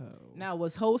a hoe. Now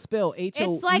was hoe spelled H-O-E?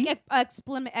 It's like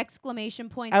exclamation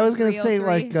point. I was going to say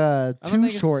 303. like a I don't Too think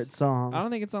it's- Short I song. don't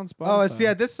think it's on Spotify. Oh, it's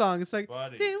this song. It's like.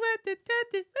 Buddy.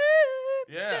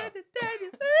 Yeah.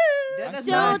 That's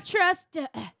Don't not- trust.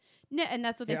 No, and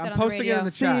that's what they Yeah, said I'm on the posting it radio. in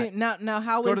the See, chat. now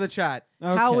how Go is to the chat.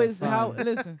 how Okay, is how fine.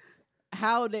 listen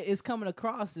how it's coming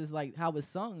across is like how it's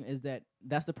sung is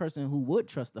that's the person who would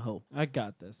trust the hoe. I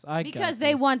got this. Because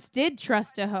they once did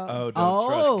trust a hoe. Oh, don't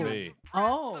trust me.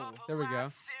 Oh. There we go.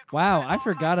 Wow, I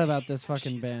forgot about this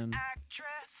fucking band.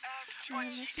 I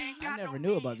never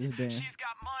knew about this band. She's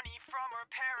got money from her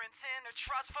parents in a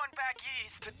trust fund back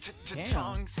east.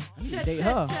 Damn. I need to date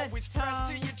her. That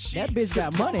bitch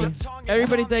got money.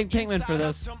 Everybody thank Pinkman for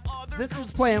this. This is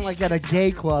playing like at a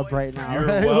gay club right now. You're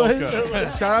right? welcome.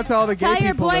 Shout out to all the gay Tell people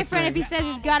your boyfriend listening. if he says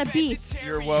he's got a beef.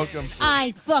 You're welcome. I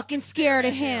ain't fucking scared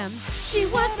of him. She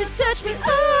wants to touch me.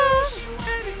 Oh,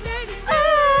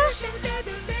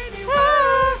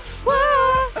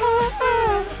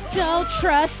 don't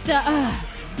trust her.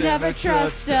 Never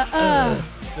trust her.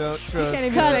 Don't trust Can't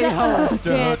even Cause say hoe.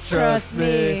 can't trust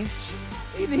me.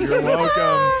 You're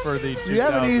welcome for the Do you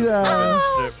have any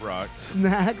 2007 shit rock.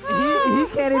 snacks? He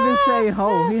can't even say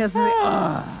hoe. He has to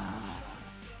say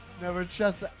Never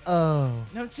trust the. Oh.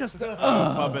 No, just the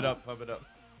Pump it up, pump it up.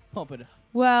 pump it up.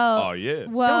 Well, Oh yeah.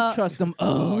 well, Don't trust them.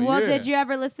 well. yeah. Did you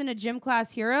ever listen to Gym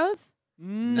Class Heroes?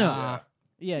 No.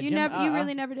 Yeah, You Jim, never. You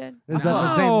really never did. Is that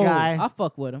the same guy? I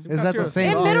fuck with him. Is that the Heroes.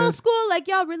 same? In middle dude? school, like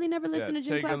y'all really never listened to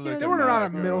Gym take a Class look Heroes. at They weren't around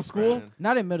my in middle school. girlfriend.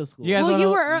 Not in middle school. You guys Well, wanna, you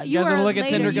were. you guys wanna look at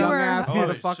later. Tinder You were. Ass Holy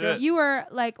motherfucker. shit. You were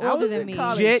like I older was than in me.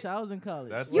 college. Shit. I was in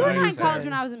college. That's You were what not he in college said.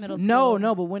 when I was in middle school.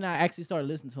 No, but when I actually started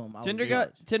listening to him, I was Tinder in God,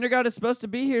 college. Tinder God is supposed to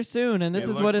be here soon, and this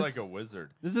He is what looks his like a wizard.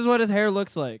 this is what his hair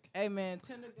looks like. Hey man,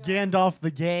 Tinder God. Gandalf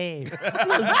the gay.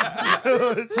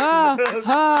 Ha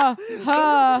ha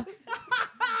ha.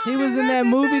 He was in that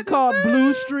movie called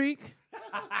Blue Streak.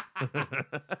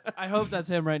 I hope that's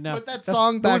him right now. Put that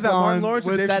song who back was that, Martin on Lawrence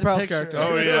or with Dave that Chappelle's picture. character?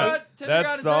 Oh yeah,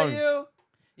 that song.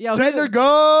 Yo, Tinder he,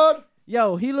 God.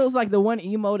 yo, he looks like the one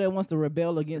emo that wants to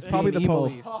rebel against Probably the being emo.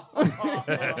 police.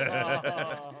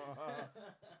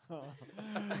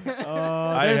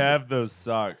 I have those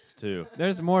socks too.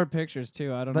 There's more pictures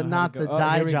too. I don't know. But how not to the go.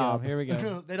 dye here we job. Go. Here we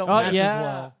go. They don't Oh match yeah. as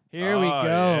well. Here we Oh, go.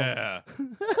 Yeah.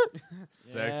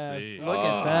 Sexy. Yes, look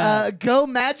at that. Go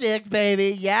Magic,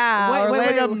 baby. Yeah. Wait, wait,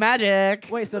 Orlando wait. Magic.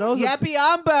 Wait, so those Yappy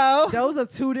are Ambo. those are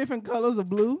two different colors of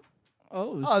blue?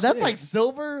 Oh, Oh, that's shit. like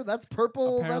silver. That's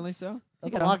purple. Apparently that's, so.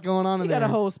 That's He a got a- lot going on He in got there.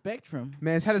 a whole spectrum.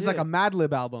 Man, his head is like a Mad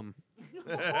Lib album.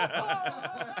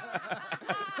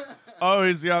 Oh,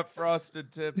 he's got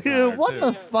frosted tips. on Dude, there, what too.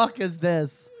 the fuck is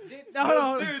this? No,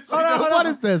 hold on. What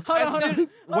is this? Wait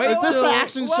Is this till the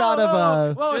action shot of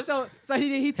a Whoa, Just- so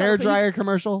he told hair the- dryer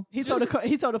commercial? He told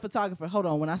the photographer, hold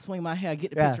on, when I swing my hair,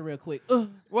 get the Yeah. picture real quick.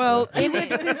 Well, in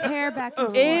Whips his hair back and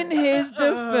forth. in his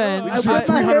defense, We should have whip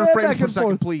my 300 hair frames back per and second,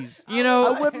 forth. please. you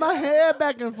know, I whip my hair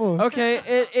back and forth.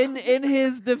 okay, in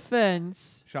his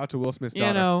defense, Shout out to Will Smith's you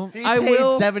daughter. know, He I paid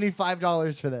will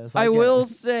 $75 for this. I get will it.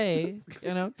 say,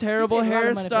 you know, terrible paid a lot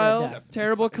of money for that hairstyle, stuff.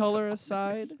 terrible color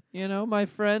aside, you know, my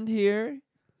friend here,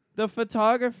 the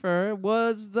photographer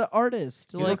was the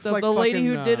artist. Like looks the, like the lady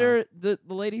who fucking, did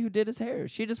the lady who did his hair.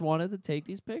 She just wanted to take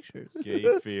these pictures.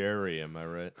 Gay Fieri, am I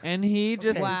right? And he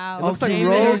just Wow. It looks like came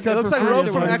Rogue. in- It looks like Rogue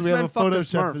from afterwards. X-Men. Fuck the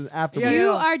Smurf. afterwards. You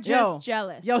Yo, are just yo.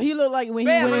 jealous. Yo, he looked like when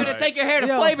Bam, he we're went gonna take your hair to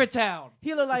Yo. Flavor Town.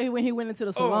 he looked like when he went into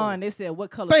the salon, they said,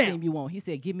 what color Bam. scheme you want? He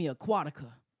said, give me Aquatica.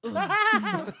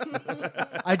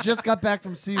 I just got back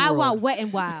from SeaWorld. I want Wet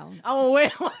and Wild. I want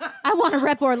wait. I want to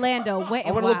rep Orlando. Wet I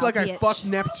and want Wild. to look like I bitch. fucked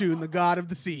Neptune, the god of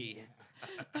the sea.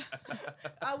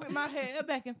 I whip my hair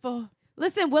back and forth.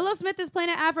 Listen, Willow Smith is playing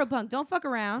at Afropunk. Don't fuck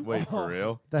around. Wait, for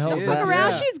real? The hell Don't is Yeah. fuck that?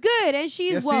 around. Yeah. She's good and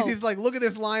she's Yeah, woke. Stacey's like, look at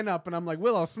this lineup, and I'm like,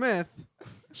 Willow Smith.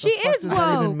 She fuck is does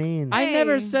that even woke. mean? I Hey.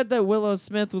 never said that Willow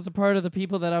Smith was a part of the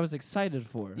people that I was excited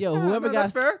for. Yo, Yeah, whoever no, got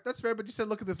that's fair. That's fair. But you said,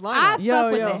 look at this I lineup. Yo,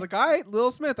 fuck with yo. I it. was like, all right,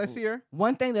 Lil Smith, I see her.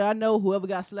 one thing that I know, whoever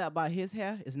got slapped by his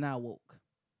hair is now woke.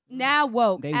 Now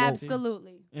woke. They woke.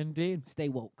 Absolutely. Indeed. Stay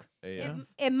woke. Yeah.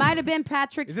 It might have been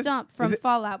Patrick Is this- Stump from is it-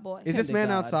 Fallout Boy. Is this to man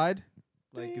God. outside?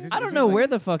 Like, is this, I is don't he, know like- where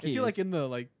the fuck Is he he is. like in the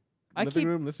I living keep-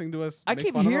 room listening to us? I make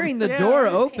keep fun of him? hearing the Yeah. door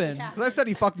open. Yeah. Because I said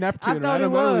he fucked Neptune, and thought I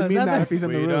don't he was. really mean I that thought- if he's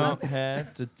in the We room. don't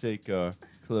have to take our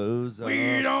clothes off.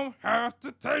 We don't have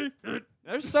to take it.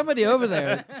 There's somebody over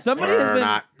there. Somebody has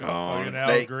been Fucking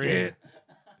Al Green.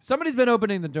 somebody's been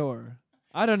opening the door.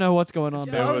 I don't know what's going on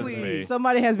That there. was Probably- me.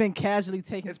 Somebody has been casually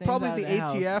taking It's things probably out of the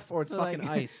house ATF or it's for fucking like,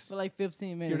 ICE. for like 15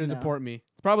 Here minutes to now. deport me.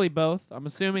 It's probably both. I'm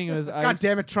assuming it was God ICE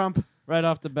damn it, Trump. right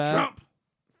off the bat. Trump.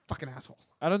 Fucking asshole.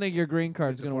 I don't think your green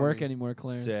card's gonna Deport work me. anymore,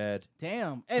 Clarence. Sad.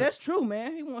 Damn. Hey, that's true,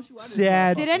 man. He wants you out of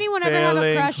Sad. Did anyone ever have a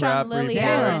Failing crush on crap Lily report.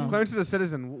 Allen? Clarence is a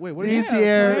citizen. Wait, what is He's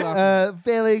here, Clarence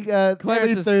failing, Clarence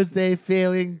every is- Thursday,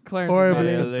 failing Clarence is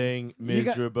horribly. not a Failing,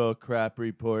 miserable crap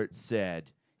report.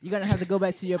 Sad. You're going to have to go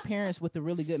back to your parents with a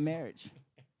really good marriage.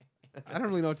 I don't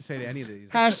really know what to say to any of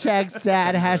these. Hashtag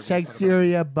sad, hashtag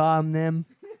Syria bomb them.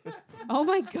 Oh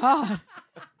my God.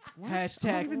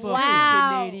 Hashtag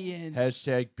Wow. Canadians.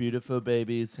 Hashtag beautiful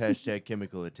babies. Hashtag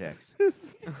chemical attacks.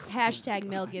 Hashtag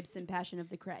Mel Gibson, Passion of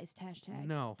the Christ. Hashtag.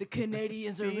 No. The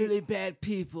Canadians are really bad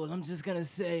people. I'm just gonna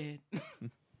say it.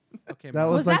 Okay, That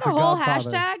Was like that a the whole Godfather.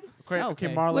 hashtag? Okay,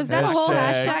 Okay. Marlon. Was that a whole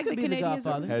Hashtag- hashtag? The Could be the Canadians.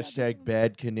 Godfather. Hashtag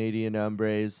bad Canadian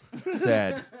hombres.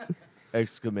 Sad.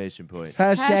 Exclamation point.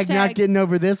 Hashtag not Hashtag- getting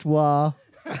over this wall.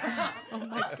 Oh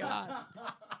my God.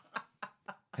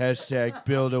 Hashtag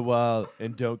build a wall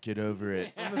and don't get over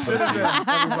it. I'm a citizen,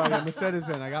 everybody. I'm a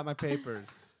citizen. I got my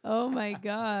papers. Oh my I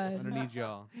God. don't need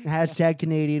y'all. Hashtag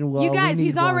Canadian wall. You guys, we need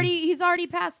he's one. already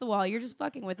past the wall. You're just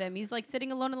fucking with him. He's like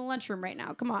sitting alone in the lunchroom right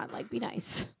now. Come on, like be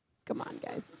nice. Come on,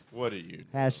 guys. What are you?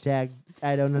 Hashtag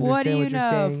I don't understand What do you you're know?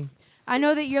 saying. I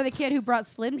know that you're the kid who brought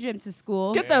Slim Jim to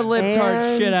school. Get that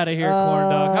libtard shit out of here, corn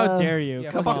dog. How dare you?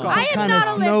 Yeah, Come fuck on. off. I am Kinda not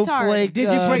a libtard. snowflake,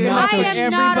 Did you bring it not up I for so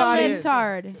am not a everybody?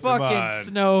 libtard. Fucking on.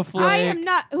 snowflake. I am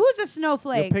not. Who's a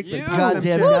snowflake? Pick You. pass them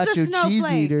Goddamn chips. Who's a nacho cheese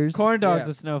snowflake? eaters. Corn dog's Yeah.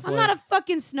 a snowflake. I'm not a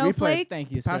fucking snowflake.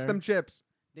 Thank you, Pass sir. them chips.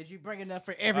 Did you bring enough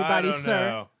for I everybody, don't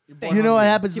sir? know. You know what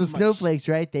happens Give with him a snowflakes,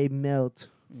 right? They melt.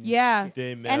 Yeah.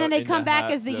 They And melt then they in come the back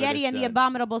hot as the soda Yeti and the sun.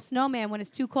 abominable snowman when it's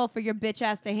too cold for your bitch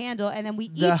ass to handle, and then we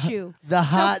The, eat you. the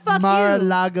hot fuck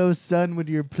Mar-a-Lago sun when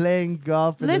you're playing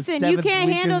golf. For Listen, the you 7th can't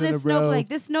weekend handle in a this row. snowflake.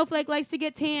 This snowflake likes to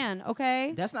get tan,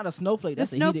 okay? That's not a snowflake. The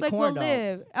That's a heated snowflake corn will dog.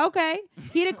 live. Okay.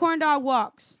 Heated corn dog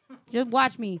walks. Just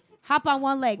watch me. Hop on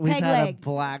one leg, We've peg had leg. a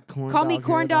black corn Call dog me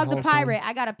corn here dog the whole time. pirate.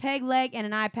 I got a peg leg and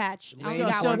an eye patch. I I'm only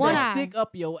gonna got shove one that eye. stick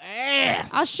up your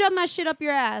ass. I'll shove my shit up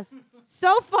your ass.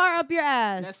 So far up your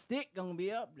That ass. stick gonna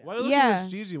be up there. Why are you Yeah.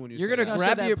 looking at Steezy when you You're say gonna that? Shove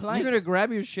grab that your plank. you're gonna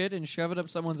grab your shit and shove it up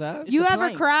someone's ass. You the ever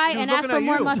plank. cry She was and ask looking for at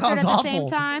more you. mustard Sounds at the awful. same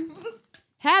time?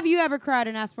 Have you ever cried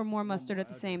and asked for more mustard at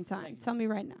the same time? Tell me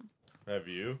right now. Have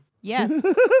you? Yes.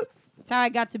 That's how I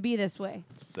got to be this way.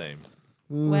 Same.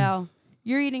 Well,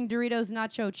 you're eating Doritos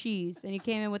nacho cheese, and you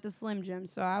came in with the Slim Jim,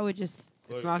 so I would just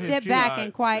It's not his sit cheese. back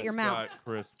and quiet your It's mouth. got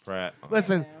Chris Pratt. on it.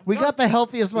 Listen, we got the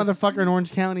healthiest motherfucker in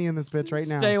Orange County in this bitch right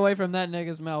now. Stay away from that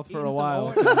nigga's mouth for a Eating some while.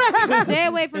 orange. Stay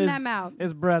away from his, that mouth.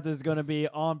 His breath is gonna be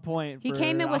on point. He for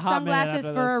came in a with hot minute sunglasses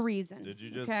after for a this. reason. Did you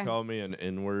just Okay. call me an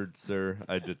N-word, sir?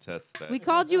 I detest that. We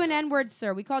called you an N-word,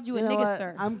 sir. We called you a You know nigga, what?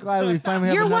 sir. I'm glad we finally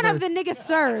have You're one another, of the nigga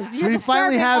sirs. You're we the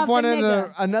finally servant have of one the of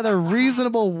nigga. another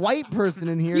reasonable white person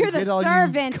in here You're to the get all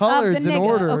servant you of coloreds the in nigga,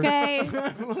 order. okay?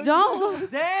 Don't.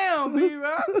 Damn, B-Rock.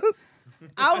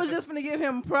 I was just gonna give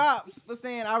him props for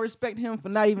saying I respect him for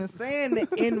not even saying the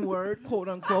N-word, quote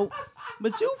unquote.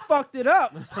 But you fucked it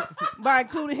up by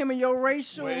including him in your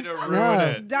racial Way to ruin No.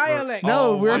 it. dialect.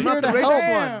 No, Oh, we're I'm here not to the racist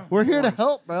help. one. We're here to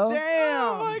help, bro. Damn.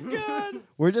 Oh my god.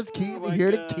 We're just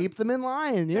here to keep them in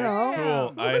line, you know?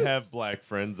 Cool. I have black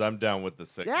friends. I'm down with the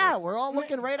sickness. Yeah, we're all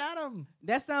looking right at them.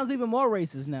 That sounds even more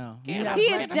racist now. You have He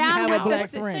black- is you down have with a the. black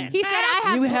si- friend. He said I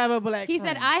have. You have a black He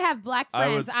friend. said I have black I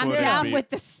friends. was I'm quoting down B- with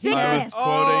the I was sickness.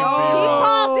 quoting He B-Rock.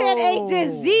 called it a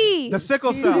disease. The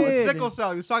sickle He cell. It's did. sickle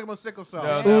cell. He was talking about sickle cell.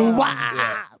 No, that was-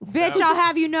 yeah. Bitch, I'll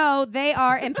have you know they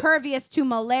are impervious to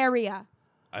malaria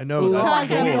I know. That's because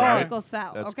cool, of the right? sickle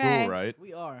cell. That's okay. cool, right?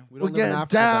 We are. We We're don't live in getting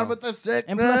Africa, down though. with the sickness.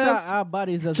 And plus, our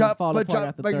bodies doesn't fall apart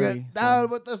after 30. Down so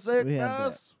with the we have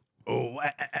that. sickness. Oh,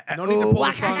 No need to pull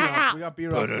the song up. We got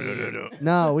B-Rock singing.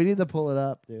 No, we need to pull it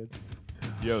up, dude.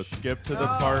 Yo, skip to the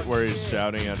part where he's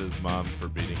shouting at his mom for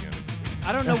beating him.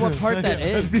 I don't know what part that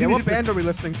is. Yeah, what band are we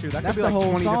listening to? That That's could be the like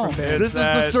whole 20 song. different bands. This is the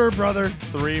at Sir Brother.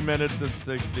 3 minutes and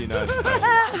 69 seconds.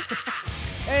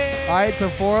 All right, so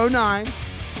 409.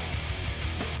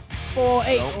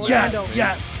 4-8 Orlando.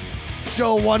 Yes.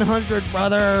 Show 100,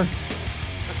 brother.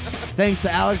 Thanks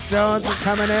to Alex Jones for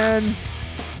coming in.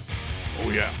 Oh,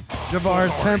 yeah.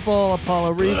 Javar's Temple,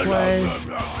 Apollo Replay,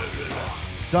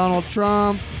 Donald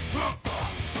Trump.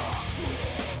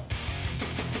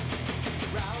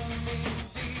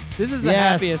 This is the Yes.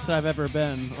 happiest I've ever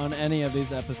been on any of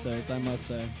these episodes, I must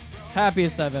say.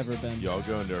 Happiest I've ever been. Y'all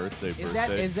going to Earth Day Is that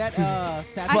birthday? I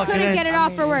Saturday? couldn't get it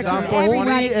off for work Sounds because cool.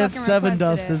 everybody Only if fucking Seven requested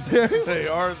Dust it. is there. They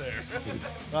are there.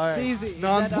 All right. Steezy, is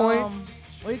Non-point. that,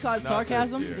 what do you call it? Not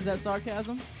Sarcasm? this year. Is that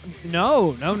sarcasm?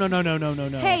 No.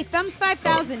 Hey, Thumbs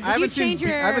 5000. Did you change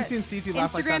your I haven't seen Steezy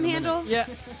laugh like that in Instagram a minute. handle? Yeah.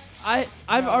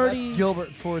 I've already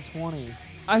Gilbert 420.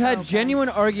 I've had genuine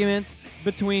arguments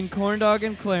between Corndog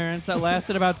and Clarence that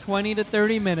lasted about 20 to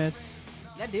 30 minutes.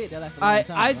 That did. That lasted a long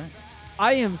time, right?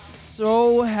 I am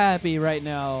so happy right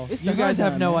now. It's You the guys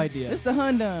have Hyundai, no man. idea. It's the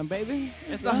Hyundai, baby.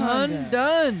 It's the Hun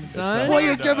done, son. Will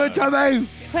you give it to me?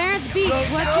 Clarence Beats,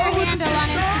 what's your handle on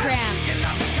Instagram?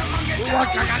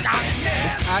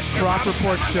 It's at Crop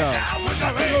Report Show.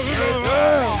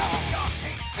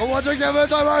 I want you to give it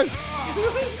to me.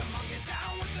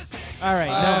 All right,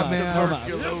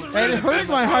 no, And it hurts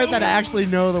my heart that I actually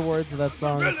know the words of that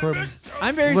song from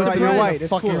I'm very listening to You're surprised. white.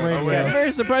 It's fucking cool. radio. I'm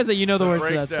very surprised that you know the words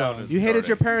to that breakdown song. is You hated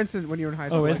your starting. parents when you were in high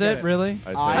school. Oh, is I get it really?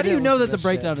 I I How do you didn't know that listen the to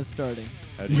breakdown shit. is starting?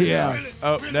 Yeah.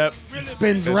 Oh, nope.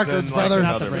 Spins It's records, in like brother.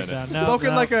 Not the another minute. breakdown. No, Spoken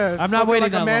no. like a I'm not waiting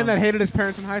like that a man long. that hated his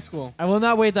parents in high school. I will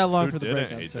not wait that long Who for the didn't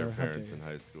breakdown, hate sir. their How parents dare in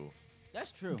you. high school?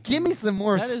 That's true. Give me some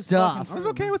more That is stuff. I was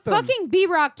okay with them. Fucking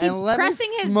B-Rock keeps And let me pressing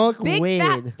his smoke big weed.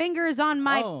 fat fingers on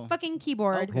my Oh. fucking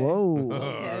keyboard. Okay.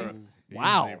 Whoa.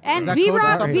 Wow. Easy, And Is that bro. code for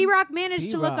B-Rock, something? B-Rock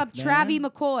managed to look B-Rock, up Travie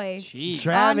man. McCoy Jeez.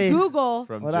 on Travie. Google,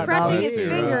 From What up, Gym pressing dog? his Class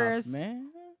B-Rock, fingers. man.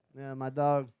 Yeah, my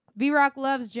dog. B-Rock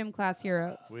loves Gym Class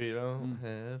Heroes. We don't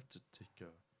have to take our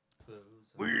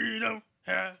clothes off. We don't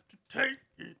have to take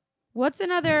it. What's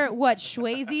another,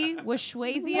 Swayze? Was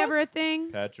Swayze ever a thing?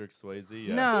 Patrick Swayze.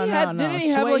 Yeah. No, He had- no, no. didn't he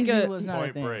have, like, Swayze a- was not a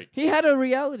Point thing. Break. He had a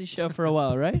reality show for a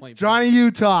while, right? Johnny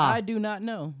Utah. I do not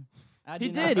know. I He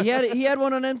do not- did. He had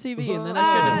one on MTV, and then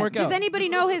that shit didn't work Does out. anybody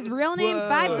know his real name?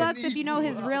 $5 if you know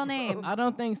his real name. I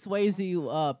don't think Swayze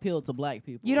appealed to black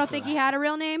people. You don't so think he had a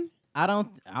real name? I don't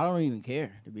even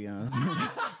care, to be honest.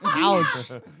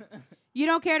 Ouch. You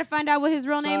don't care to find out what his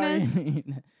real name is? Sorry.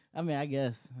 I mean, I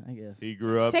guess. He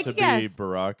grew up Take to a be guess.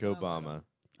 Barack Obama.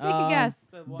 Take a guess.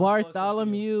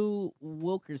 Bartholomew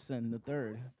Wilkerson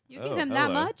III. You give Oh, him that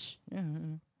hello. much? Yeah.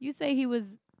 You say he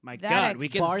was My that God, ex- we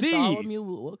can see. Bartholomew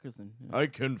Wilkerson. Yeah. I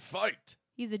can fight.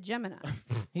 He's a Gemini.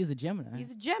 He's a Gemini.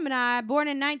 He's a Gemini, born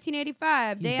in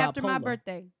 1985, He's day after my bipolar.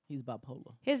 birthday. He's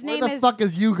bipolar. His Where name the is fuck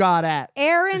is you got at?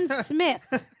 Aaron Smith,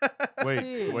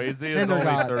 Wait, Swayze is Tinder only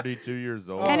God. 32 years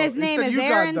old. and his you name said is you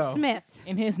got, Aaron though. Smith.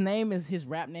 And his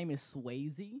rap name is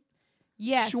Swayze.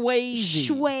 Yes, Swayze.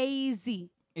 Swayze.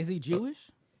 Is he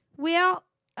Jewish? Well,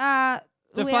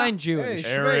 Define Hey, Jewish.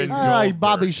 Aaron Schwayze. Ah, like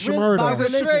Bobby By Shmurda. He's a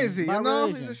religion, Schwayze, by you know?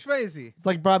 religion. He's a Schwayze. It's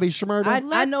like Bobby Shmurda. I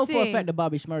Let's know for a see. fact that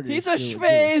Bobby Shmurda He's is a Jewish.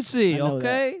 Schwayze, I know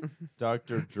okay?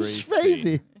 Dr. Dre.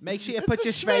 Schwayze. Make sure you It's put a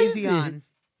your Schwayze Schwayze. on.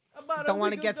 Don't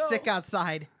want to get sick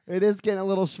outside. It is getting a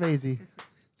little schwazy.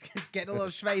 It's getting a little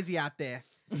Schwayze out there.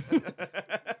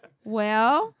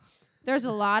 well, there's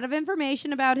a lot of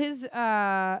information about his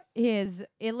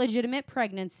illegitimate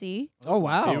pregnancy. Oh,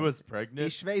 wow. He was pregnant. He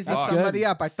Schwayze Fuck. somebody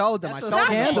up. I told him. That's I a told him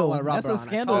to scandal. put rubber That's a on it.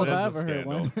 scandal Oh, if I that is a ever heard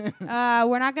one.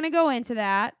 We're not going to go into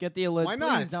that. Get the Why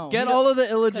not? Please don't. Get He all of the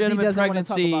he illegitimate doesn't wanna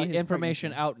talk pregnancy about his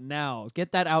information pregnancy. out now.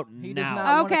 Get that out He does now. not-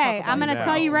 I wanna Okay, talk I'm about going to it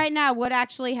tell you now. right now what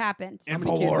actually happened. How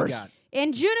many kids he got?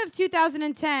 In June of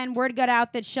 2010, word got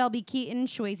out that Shelby Keaton,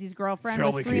 Swayze's girlfriend,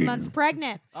 was Shelby 3 Keaton. months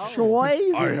pregnant.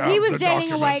 Schwayze. I have He was the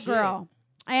dating a white documents. girl.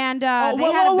 And they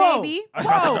whoa, had a whoa, baby.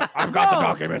 I've got the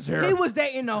documents here. He was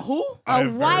dating a who? I A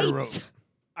have very white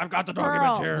I've got the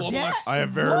documents girl. here. I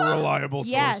have very reliable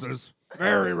Yes. sources.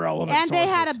 Very relevant And they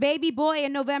had a sources. baby boy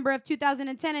in November of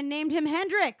 2010 and named him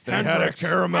Hendrix. They had a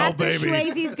caramel After baby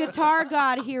Swayze's guitar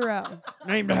god hero.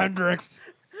 named Hendrix.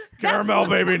 Caramel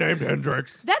baby named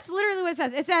Hendrix. That's literally what it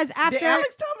says. It says after Did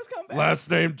Alex Thomas come back? Last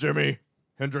name Jimmy.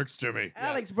 Hendrix Jimmy.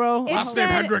 Alex, bro. It I Last hope- name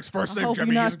said- Hendrix. First I name hope Jimmy.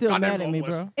 you're not He's still goddamn mad at me,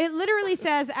 homeless. bro. it literally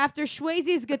says after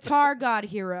Swayze's guitar god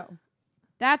hero.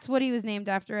 That's what he was named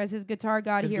after as his guitar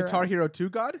god Is hero. Guitar Hero 2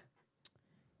 God?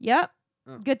 Yep.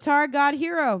 Guitar god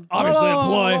hero. Obviously Whoa, a whoa,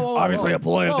 ploy. whoa, whoa, Obviously a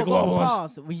ploy of the whoa, whoa, globalists.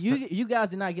 pause. Well, you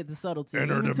guys did not get the subtlety. Even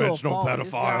to a Interdimensional fault.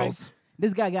 pedophiles.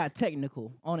 This guy got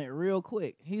technical on it real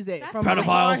quick. He's at That's from what-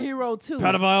 Guitar Pedophiles. Hero 2.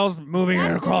 Pedophiles moving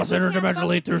That's across what we can't fuck interdimensionally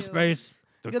with through you. space.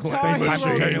 The Guitar space Hero time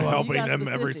machine two. helping You got them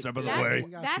every specific. step of the That's, way.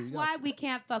 that's why we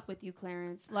can't fuck with you,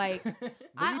 Clarence. Like,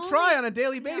 I You only- try on a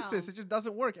daily No. basis. It just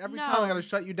doesn't work. Every No. time I gotta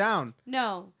shut you down.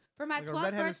 No. For my Like a 12th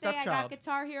redheaded birthday, I got stepchild.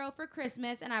 Guitar Hero for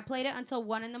Christmas, and I played it until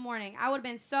 1 in the morning. I would have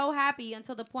been so happy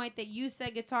until the point that you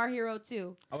said Guitar Hero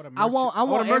 2. I would have I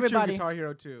want everybody. Guitar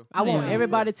Hero 2. I want Yeah.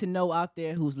 everybody to know out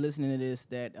there who's listening to this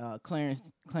that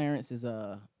Clarence is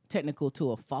technical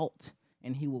to a fault,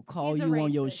 and he will call He's a you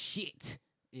on your racist. shit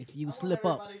if you slip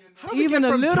up. How do we Even get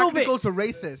a from little bit. technical to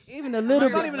racist? Even a little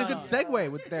It's not bit. even a good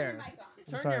segue with there.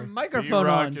 Turn your microphone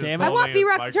on, damn it. I want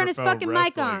B-Rock to turn his fucking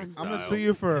mic on. I'm gonna sue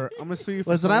you for.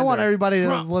 Listen, I want slander. everybody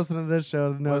that's listening to this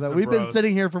show to know that Listen, we've been bros.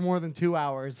 sitting here for more than 2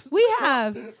 hours. We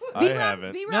have. I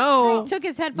haven't. B-Rock No. straight took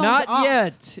his headphones Not off.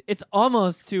 yet. It's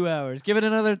almost 2 hours. Give it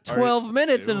another 12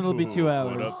 minutes and it'll be 2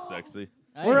 hours. What up, sexy?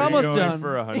 We're Are you almost going done.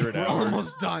 for 100 hours.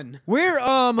 Almost done. We're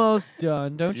almost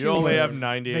done. Don't you You only worry. have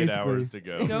 98 Basically. hours to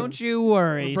go. Don't you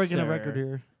worry, We're breaking sir. a record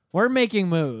here. We're making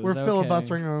moves. We're okay.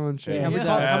 filibustering our own shit. Yeah. Have we Yeah.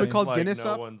 called, have we That's called like Guinness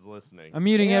no up? one's listening. I'm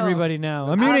muting Yeah. everybody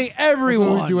now. I'm muting everyone.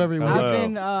 That's what we do every week. Hello. I've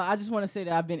been. I just want to say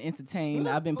that I've been entertained.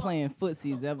 I've been playing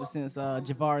footsies ever since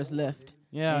Javaris left.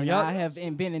 Yeah, and y'all- I have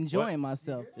been enjoying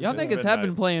myself. Y'all It's niggas been have been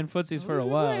nice. playing footsies for a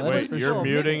while. That is Wait, for you're sure.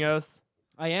 muting us?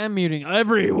 I am muting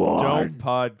everyone. Don't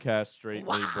podcast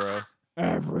straightly, bro.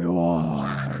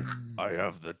 Everyone. I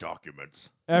have the documents.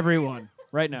 Everyone.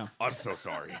 Right now. I'm so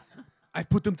sorry. I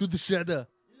put them through the shredder.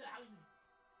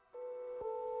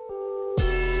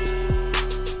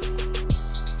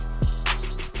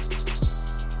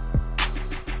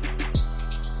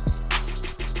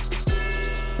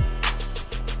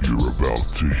 You're about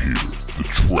to hear the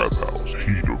Trap House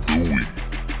Heat of the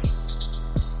Week.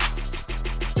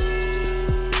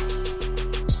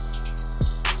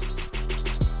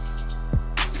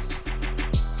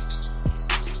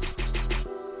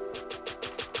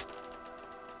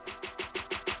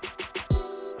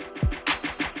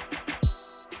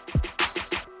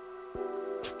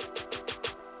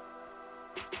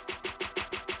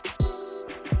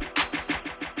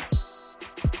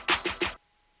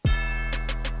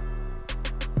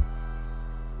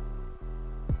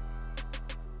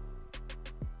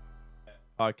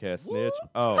 Podcast snitch.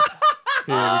 Oh,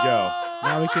 here we go.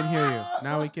 Now we can hear you.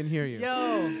 Now we can hear you.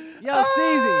 Yo,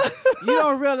 Steezy, you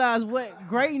don't realize what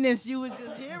greatness you was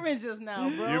just hearing just now,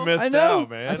 bro. You missed I know. out,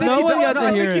 man. I think No he one does- got no, to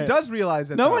I hear think he it. does realize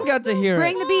it. No though. one got to hear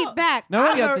Bring it. the beat back. No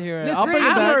one got heard- to hear it. Listen, I'll bring it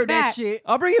I back. heard that back. shit.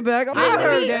 I'll bring it back. I'll bring Bring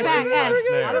it the back. beat that back.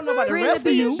 shit. I don't know about the Bring the rest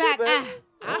of you. beat back.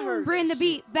 I heard Bring the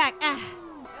beat back.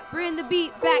 Bring the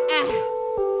beat back.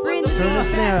 Bring the Turn the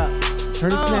beat snare back. up. Turn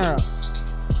the snare up.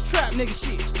 trap nigga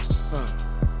shit.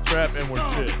 Trap inward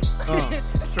shit.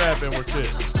 Trap inward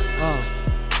shit.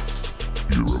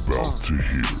 You're about to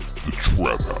hear the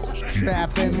Trap House Heat Trap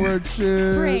of the inward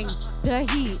shit. Bring the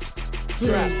heat.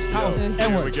 Trap house. Here we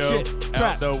N-word go. shit. Out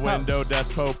Trap the house. window,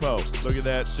 that's Popo. Look at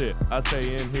that shit. I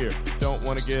say in here. Don't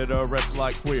want to get arrested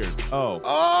like queers. Oh. In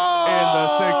the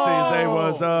 60s, they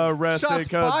was arrested Shots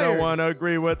because no fired. one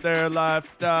agree with their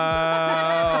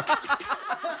lifestyle.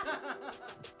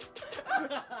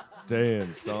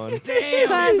 Damn, son.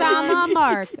 Because I'm a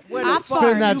mark. I Spitting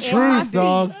fart that you in my truth,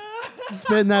 dog.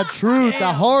 Spitting that truth,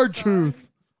 the hard truth.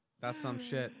 That's some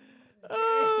shit.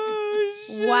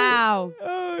 Wow.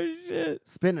 Oh, shit.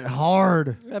 Spitting it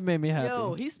hard. That made me happy.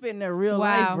 Yo, he's spitting that real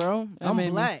Wow. life, bro. That I'm made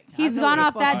me- black. He's I know gone what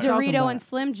off the that fuck I'm talking Dorito about. and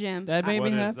Slim Jim. That made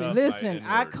me What is happy. up? Listen,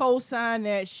 I N-words. co-sign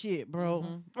that shit, bro.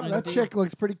 Oh, that chick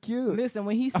looks pretty cute. Listen,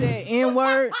 when he said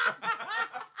N-word,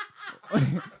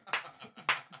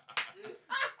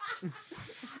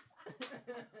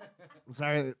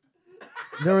 Sorry.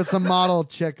 There was some model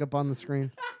chick up on the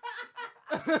screen.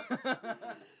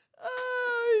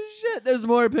 Oh, shit. There's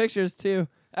more pictures, too.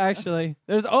 Actually.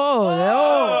 There's, Whoa!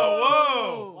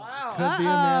 wow, Could be a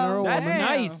man or a That's woman.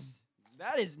 nice.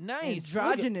 That is nice.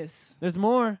 androgynous. There's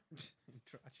more.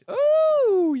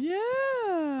 Oh,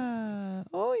 yeah.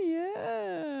 Oh,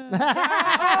 yeah.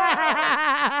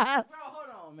 Bro,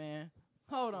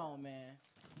 hold on, man.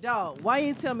 Dog, why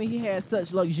you tell me he had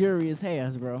such luxurious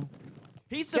hairs, bro?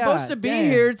 He's supposed God to be damn.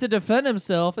 here to defend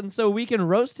himself, and so we can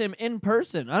roast him in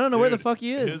person. I don't know where the Dude, fuck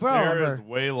he is. His Bro. hair is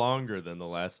way longer than the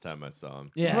last time I saw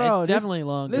him. Yeah, Bro, it's this- definitely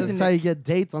long. This listen, is how you get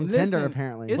dates on Tinder, listen,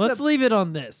 apparently. it's Let's a- leave it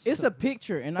on this. It's a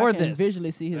picture, and Or I can this.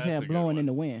 visually see his That's hair a good blowing one. in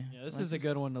the wind. Yeah, this Like, is a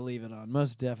good one to leave it on.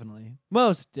 Most definitely.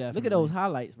 Most definitely. Look at those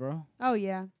highlights, bro. Oh,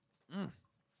 yeah.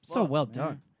 So well man.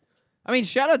 done. I mean,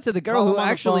 shout out to the girl Call who him on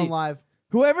the actually, phone live.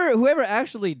 whoever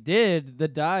actually did the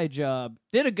dye job,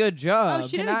 did a good job. Oh,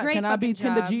 she did Can a I great can I be fucking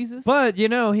Tender job. Jesus? But you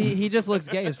know, he just looks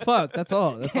gay as fuck. That's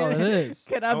all. That's all it is.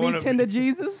 Can I I be wanna Tender be-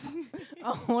 Jesus?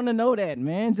 I want to know that,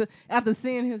 man. Just after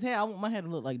seeing his hair, I want my hair to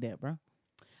look like that, bro.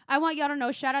 I want y'all to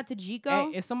know, shout out to Jico.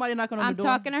 Hey, is somebody knocking on I'm the door?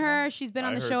 talking to her. She's been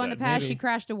on I the heard show in the that. past. Maybe. She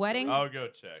crashed a wedding. I'll go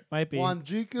check. Might be.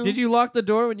 Wanjiku. Did you lock the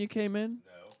door when you came in?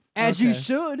 As you Okay.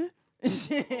 should. Open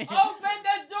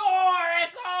the door!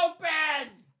 It's open!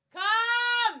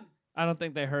 Come! I don't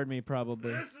think they heard me,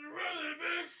 probably.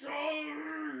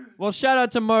 Well, shout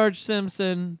out to Marge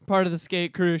Simpson, part of the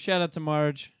skate crew. Shout out to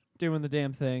Marge, doing the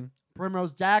damn thing.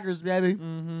 Primrose daggers, baby.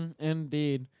 Mm-hmm.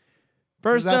 Indeed.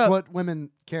 First That's up, what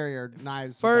women carry, are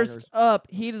knives. and first daggers. up,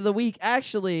 Heat of the Week.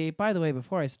 Actually, by the way,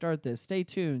 before I start this, stay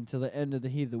tuned till the end of the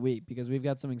Heat of the Week because we've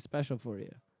got something special for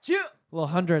you. Chill. A little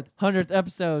 100th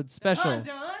episode special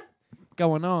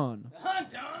going on.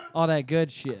 All that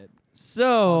good shit.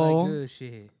 So, Good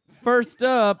shit. first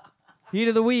up, Heat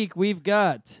of the Week, we've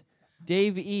got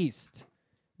Dave East.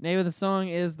 Name of the song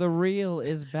is The Real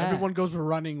Is Back. Everyone goes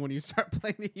running when you start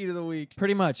playing the heat of the week.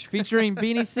 Pretty much. Featuring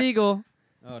Beanie Siegel.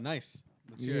 Oh, nice.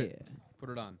 Let's hear it. Yeah. Put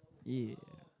it on. Yeah.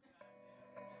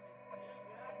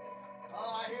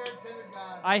 Oh, I hear it, Tinder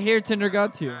God. I hear Tinder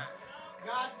God too.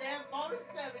 Goddamn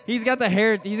 47. He's got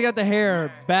the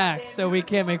hair back, so we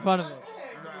can't make fun of it.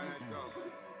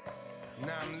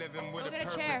 Go get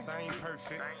a chair.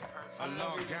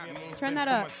 Turn that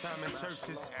up.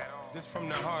 This from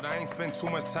the heart, I ain't spent too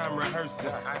much time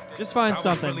rehearsing. Just find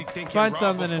something. Find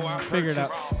something and figure it out.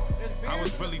 I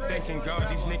was really thinking, God,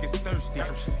 these niggas thirsty.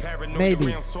 Paranoid Maybe.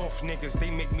 around soft niggas,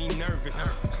 they make me nervous.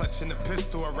 Clutching a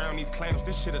pistol around these clams,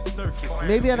 this shit a circus.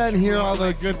 Maybe I didn't hear all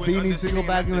the good Beanie Siegel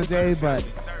back in the day, but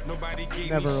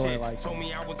never really liked it.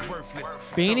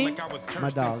 Beanie? My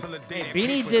dog.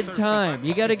 Beanie did time.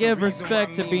 You got to give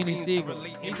respect to Beanie Siegel.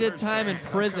 He did time in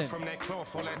prison.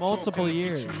 Multiple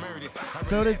years.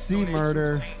 So did C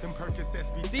Murder.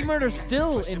 C Murder's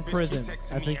still in prison.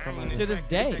 I think for murder. To this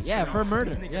day. Yeah, for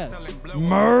murder. Yes.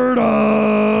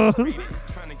 Murder.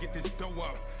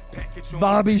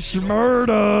 Bobby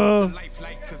Schmurda.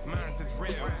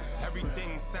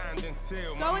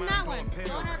 Go in that one.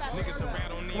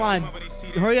 Come on.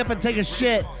 Hurry up and take a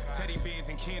shit.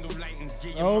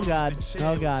 Oh, God.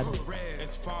 Oh, God.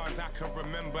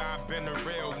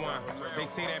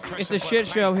 It's a shit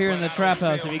show here in the trap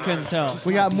house, if you couldn't tell.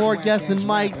 We got more guests and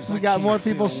mics. We got more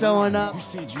people showing up.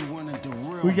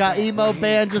 We got Emo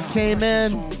Band just came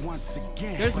in.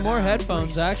 There's more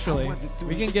headphones, actually.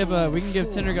 We can give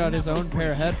Tinder God his own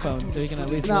pair of headphones so he can at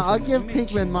least No, listen. I'll give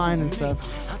Pinkman mine and stuff.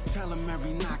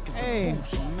 Hey,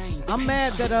 I'm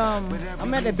mad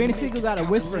that Benny Siegel got a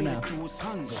whisper now.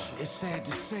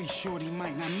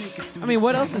 I mean,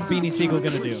 what else is Beanie Siegel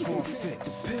gonna do?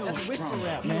 That's whisper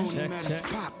rap, man.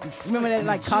 Remember that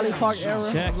like College Park era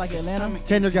of like Atlanta?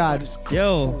 Tinder God.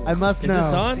 Yo, I must is know.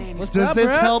 this on? What's Does up, this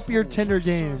bruh? help your Tinder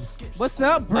game? What's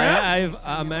up, bro?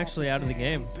 I'm actually out of the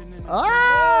game.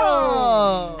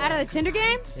 Oh! Out of the Tinder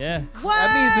game? Yeah. What?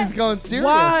 That means he's going serious.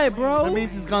 Why, bro? That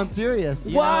means he's gone serious.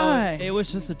 You Why? know, it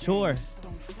was just a chore.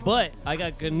 But I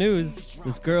got good news.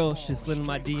 This girl, she slid in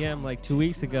my DM like 2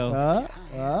 weeks ago.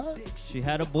 She She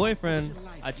had a boyfriend.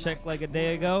 I checked like a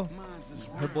day ago.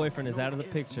 Her boyfriend is out of the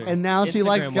picture. And now she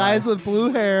likes guys with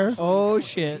blue hair. Oh,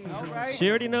 shit. She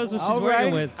already knows what she's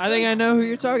working with. I think I know who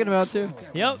you're talking about, too.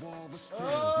 Yep.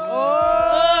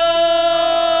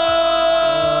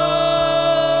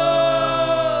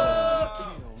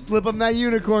 Slip him that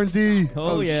unicorn, D.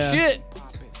 Oh, yeah. Shit.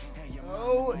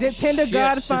 Did Tinder Shit,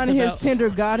 God shit's find his about- Tinder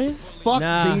goddess? Fuck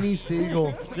Nah. Beanie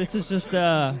Siegel. This is just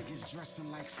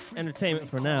entertainment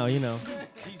for now, you know.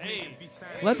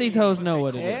 Let these hoes know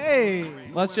what it is. Hey.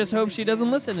 Let's just hope she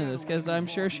doesn't listen to this, because I'm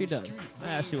sure she does. I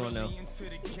actually won't know.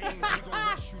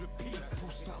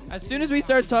 As soon as we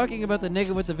start talking about the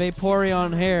nigga with the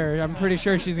Vaporeon hair, I'm pretty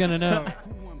sure she's gonna know.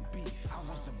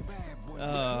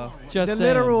 Just The saying.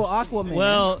 literal Aquaman.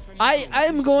 Well,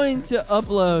 I'm going to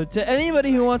upload to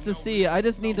anybody who wants to see. I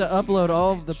just need to upload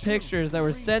all of the pictures that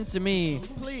were sent to me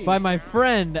by my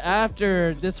friend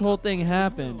after this whole thing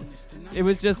happened. It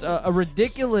was just a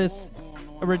ridiculous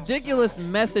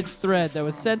message thread that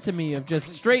was sent to me of just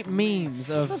straight memes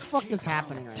What the of fuck is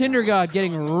happening right Tinder God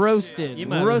getting roasted, you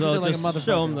might as roasted well like a just motherfucker.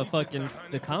 show him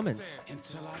the comments.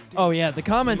 Oh yeah, the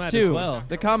comments might as too. well.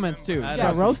 The comments too. I You don't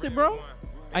got know. roasted, bro?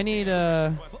 I need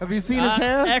Have you seen his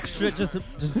hair? Extra, just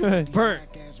burnt.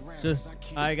 Just,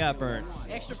 I got burnt.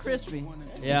 Extra crispy.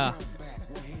 Yeah.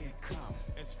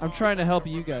 I'm trying to help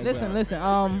you guys. Listen, out. listen.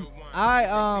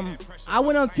 I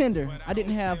went on Tinder. I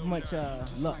didn't have much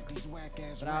luck.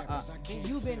 But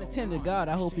you being a Tinder God,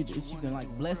 I hope that you can like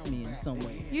bless me in some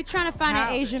way. You trying to find an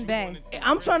Asian bae?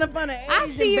 I'm trying to find an Asian I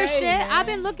see your bae, shit. man. I've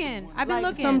been looking. I've been Like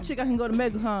looking. some chick I can go to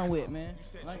Megacon with, man.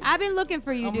 Like, I've been looking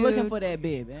for you, I'm dude. looking for that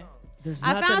babe, man. There's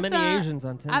I not that found many some- Asians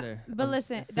on Tinder. But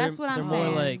listen, They're- that's what I'm they're saying.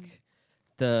 more like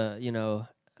the, oh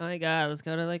my God, let's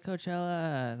go to like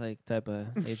Coachella, like type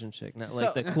of Asian chick. Not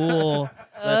like the cool,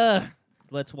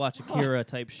 let's watch Akira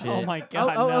type shit. Oh my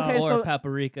God. okay, Or so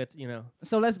Paprika,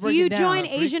 So let's Do break you it down. join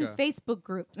Asian Facebook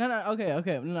groups? No,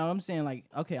 okay. No, I'm saying like,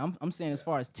 okay, I'm saying as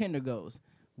far as Tinder goes,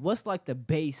 what's like the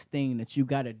base thing that you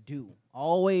gotta do?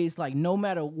 Always like, no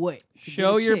matter what. to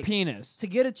Show get a your chick. penis. To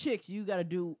get a chick, you gotta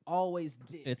do always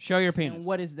this. Show your And penis.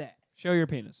 what is that? Show your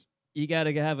penis. You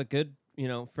gotta have a good,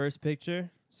 first picture.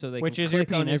 So they Which can is your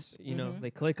click on penis. they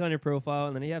click on your profile,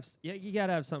 and then you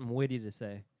gotta have something witty to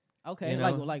say. Okay, You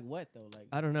know? like what though? Like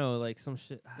I don't know, like some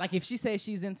shit. like if she says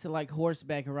she's into like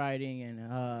horseback riding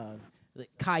and like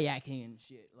kayaking and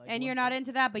shit. Like And what- you're not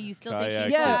into that, but you still think Kayak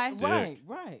she's Yes, fly?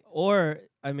 right. Or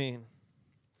I mean,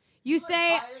 You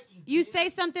say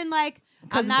something like,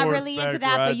 I'm not really into Horseback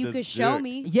that, but ride you this could show dick.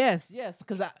 me. Yes,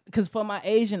 because for my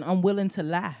Asian, I'm willing to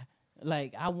lie.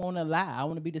 Like I want to lie. I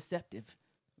want to be deceptive.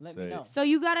 Let me Safe. know. So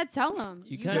you gotta tell them.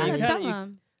 You You, kinda- gotta you tell kinda- you-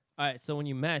 them. all right. So when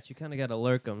you match, you kind of gotta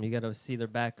lurk them. You gotta see their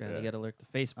background. You gotta lurk the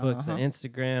Facebook, the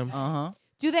Instagram.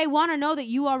 Do they want to know that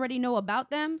you already know about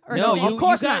them? Or No, do you- they- Of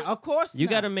course you got- not. Of course You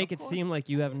not. got to make it seem like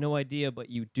you have no idea, but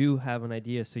you do have an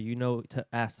idea, so you know to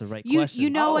ask the right you questions. you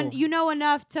know Oh. and you know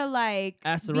enough to like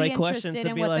Ask the be right interested questions in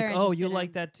to be what like, they're oh, you interested like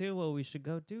in. that too? Well, we should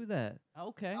go do that.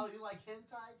 Okay. Oh, you like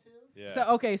hentai too? Yeah. So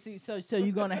okay, see, so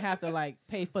you're gonna have to like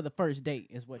pay for the first date,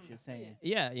 is what you're saying?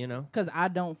 Yeah, you know. Cause I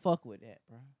don't fuck with that,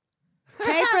 bro.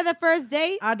 Pay for the first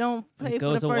date? I don't pay for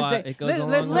goes the a first while- date. it goes a long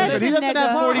listen, way. But he doesn't nigga.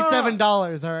 have Hold on, hold on.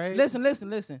 $47, all right?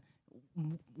 Listen.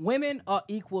 Women are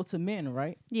equal to men,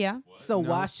 right? Yeah. So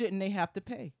why shouldn't they have to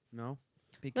pay? No.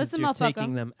 Because Listen, you're motherfucker.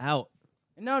 taking them out.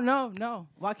 No.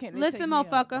 Why can't they Listen, take me out?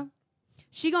 motherfucker.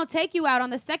 She gonna take you out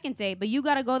on the second date, but you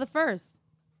gotta go the first.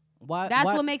 Why? That's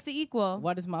why, what makes it equal.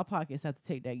 Why does my pockets have to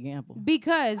take that gamble?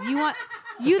 Because you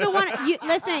the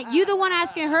one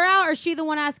asking her out, or she the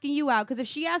one asking you out? Because if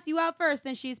she asks you out first,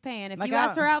 then she's paying. If Like you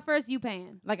ask her out first, you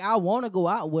paying. Like I want to go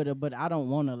out with her, but I don't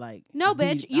want to like. No, be-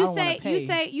 bitch. I You don't wanna say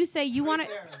pay. you want to.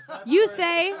 You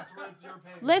say.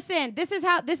 Listen, this is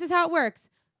how it works.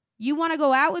 You want to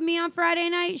go out with me on Friday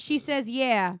night? She says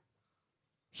yeah.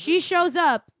 She shows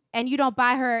up and you don't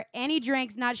buy her any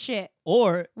drinks, not shit.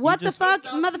 Or What you the just- fuck,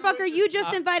 motherfucker? You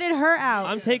just invited her out.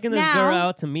 I'm taking this Now, girl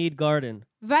out to Mead Garden.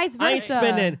 Vice versa. I ain't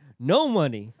spending no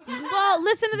money. Well,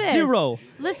 listen to this. Zero.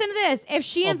 Listen to this. If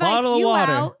she A invites bottle of you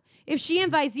water. out,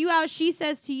 she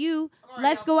says to you,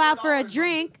 let's go out for a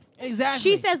drink. Exactly.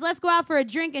 She says, let's go out for a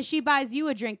drink, and she buys you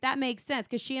a drink. That makes sense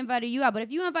because she invited you out. But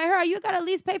if you invite her out, you gotta at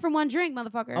least pay for one drink,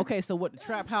 motherfucker. Okay, so what the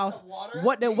trap house?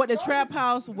 What the trap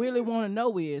house really want to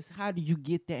know is how do you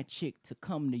get that chick to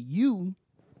come to you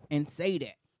and say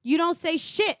that? You don't say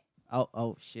shit.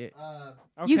 Oh shit.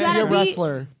 You Be gotta a be.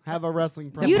 wrestler. Have a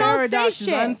wrestling program. You don't say Paradox is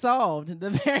shit. unsolved.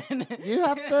 You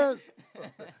have to.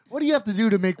 What do you have to do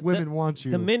to make women want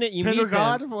you? The minute you Tender meet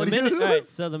God? them, What the do you minute, do? all right,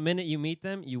 so the minute you meet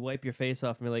them, you wipe your face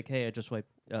off and be like, "Hey, I just wiped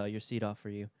your seat off for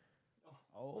you."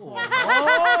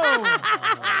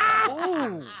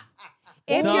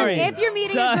 Sorry. If you're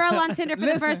meeting a Sorry. girl on Tinder for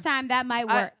the first time, that might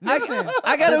work. Listen,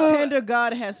 I gotta the move. tender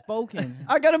God has spoken.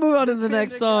 I gotta move on to the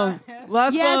next song.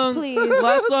 Last Yes, song, please.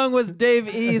 Last song was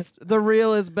Dave East. The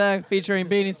Real is Back, featuring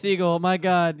Beanie Siegel. My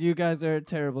God, you guys are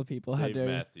terrible people. How Dave dare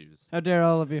you? Matthews. How dare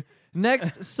all of you?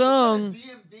 Next song.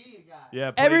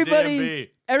 Yeah, play Everybody, DMB.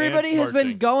 everybody Ants has been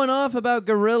marching. going off about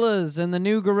Gorillaz and the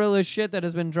new Gorillaz shit that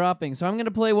has been dropping. So I'm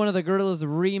gonna play one of the Gorillaz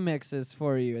remixes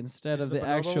for you instead of the Bonobo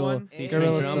actual one? Gorillaz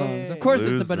Drummer? songs. Of course,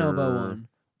 it's the Loser. Bonobo one.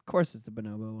 Of course, it's the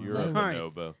Bonobo one. You're a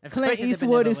bonobo. Clint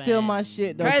Eastwood is still my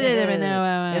shit though.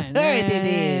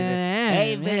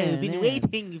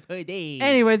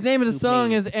 Anyways, name of the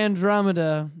song is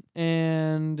Andromeda,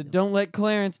 and don't let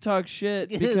Clarence talk shit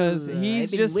because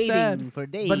he's just sad.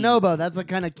 Bonobo, that's a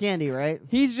kind of candy, right?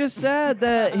 He's just sad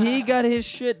that he got his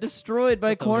shit destroyed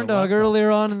by Corndog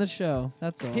earlier on in the show.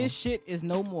 That's all. His shit is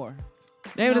no more.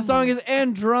 Name of the song is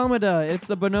Andromeda. It's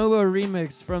the Bonobo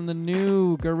remix from the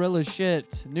new Gorillaz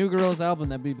shit. New Gorillaz album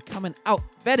that'll be coming out.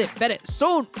 Bet it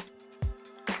soon.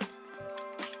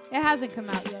 It hasn't come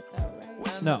out yet, though,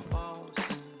 right? No.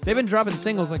 They've been dropping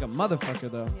singles like a motherfucker,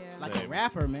 though. Yeah. Like a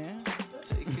rapper, man.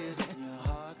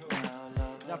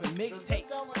 Dropping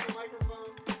mixtapes.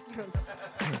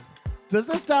 Does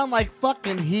this sound like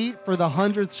fucking Heat for the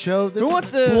 100th show? This Who is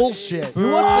wants to- bullshit.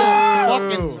 Who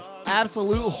wants Fucking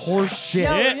absolute horse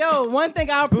shit. Yo, one thing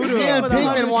I appreciate Me and for the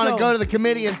Pinkman 100 want to show. go to the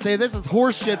committee and say this is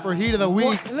horse shit for Heat of the Week.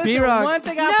 Listen, B-Rock. one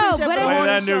thing I No, appreciate but for the Play 100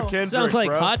 that new show. Kendrick, Sounds like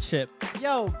bro. hot chip.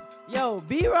 Yo,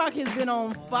 B-Rock has been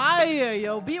on fire,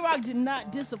 yo. B-Rock did not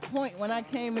disappoint when I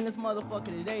came in this motherfucker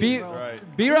today, B- bro.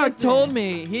 Right. B-Rock Listen.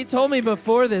 told me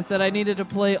before this that I needed to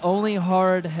play only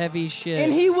hard, heavy shit.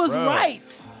 And he was Bro.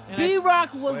 right.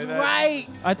 B-Rock was Play that. right.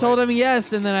 I told him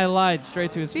yes, and then I lied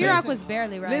straight to his face. B-Rock was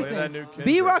barely right. Play that Listen, new Kendrick,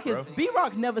 B-Rock bro.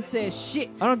 B-Rock never says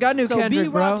shit. I don't got new so Kendrick,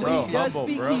 B-Rock, bro. when he does Humble,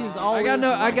 speak, bro. he is always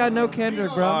I got no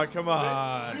Kendrick, bro. Oh, come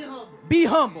on. Be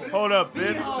humble. Hold up,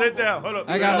 bitch. Sit down. Hold up.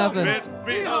 I got Sit down, nothing. Bitch.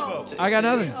 Be humble. I got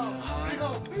nothing.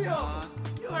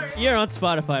 You're on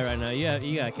Spotify right now.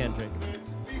 You got Kendrick.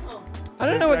 I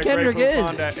don't know what Kendrick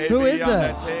is. Who is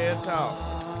that?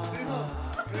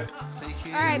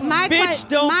 All right, my Bitch,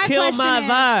 don't kill my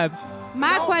vibe.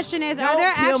 My question is, are Don't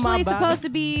there kill my actually vibe. supposed to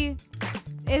be?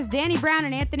 Is Danny Brown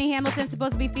and Anthony Hamilton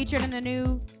supposed to be featured in the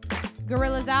new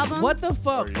Gorillaz album? What the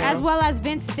fuck, bro? As well as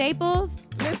Vince Staples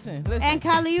Listen. and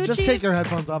Caliucci. Just take your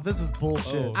headphones off. This is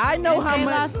bullshit. Oh. I know how De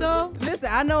much. Lasso. Listen,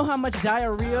 I know how much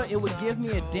diarrhea it would give me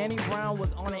if Danny Brown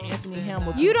was on an Anthony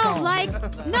Hamilton You don't song.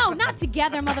 like? No, not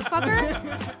together,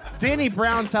 motherfucker. Danny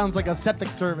Brown sounds like a septic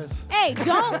service. Hey,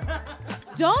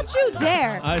 don't you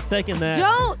dare. I second that.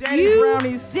 Don't Danny you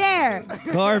Brownies. dare.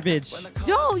 Garbage.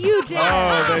 Don't you dare.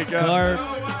 Oh, they got Garb.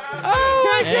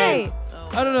 Turn, Hey. hey,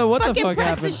 I don't know what the Fucking fuck press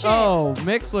the happened. shit. Oh,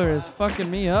 Mixler is fucking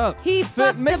me up. He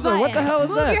fucked the Mixler, what the button. hell is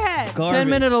Move that? your head.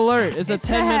 10-minute alert. It's a It's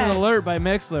the 10-minute head. alert by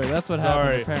Mixler. That's what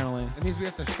happened apparently. It means we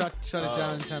have to shut it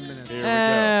down in 10 minutes. Here we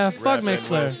go. Fuck Rapping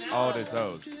Mixler. with all his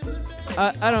hoes.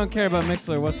 I don't care about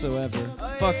Mixler whatsoever.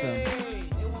 Fuck them.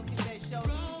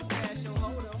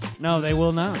 No, they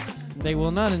will not. They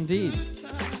will not indeed.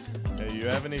 Hey, you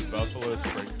have any Buffalo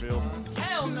Springfield?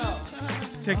 Hell no.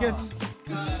 Tickets?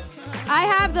 I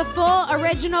have the full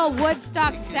original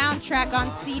Woodstock soundtrack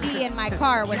on CD in my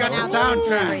car with got the announcements and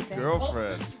soundtrack. everything.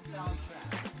 Girlfriend.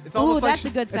 It's Ooh, almost like that's a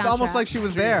good It's almost soundtrack. like she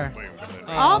was there.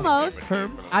 Almost.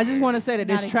 I just want to say that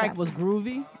Not this track exactly. was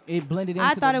groovy. It blended I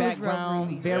into thought the it was real background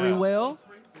groovy. very Yeah. well.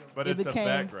 But It it's became-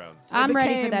 a background. I'm It ready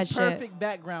for became that shit. Perfect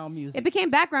background music. It became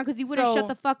background because you would have So- shut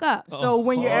the fuck up. So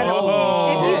when you're at a,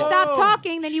 If you stopped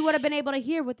talking, then you would have been able to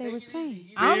hear what they were saying.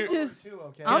 I'm just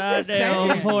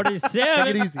saying. 47.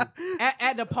 Take it easy.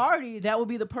 At the party, that would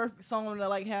be the perfect song to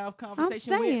like have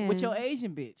conversation with saying. your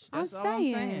Asian bitch. That's all I'm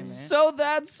saying. saying, man. So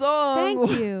that song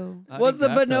Thank you. was the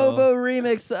Bonobo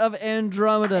remix of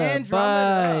Andromeda,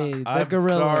 by the I'm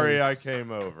Gorillaz. sorry I came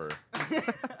over.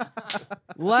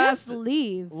 Last Just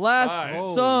leave. last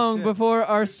Holy song shit. before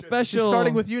our She's special.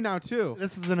 starting with you now too.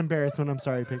 This is an embarrassment. I'm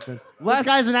sorry, Pinkman. Last- This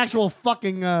guy's an actual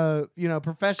fucking,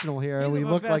 professional here. He's a We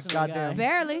look like professional goddamn.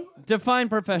 Barely. Define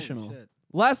professional. shit.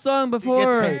 Last song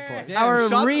before paid for it. Damn, our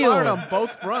shots real. fired on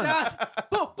both fronts.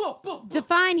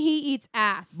 Define he eats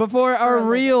ass. Before our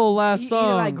real last You eat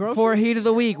song like for groceries? Heat of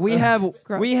the Week, we have Will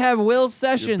You're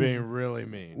Sessions. being really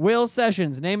mean. Will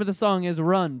Sessions. Name of the song is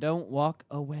 "Run, Don't Walk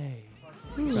Away."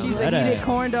 She's a heated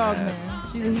corn dog, man.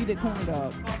 She's a heated corn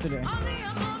dog today.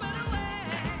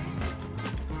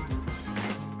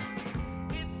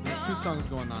 There's two songs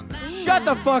going on there. Shut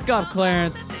the fuck up,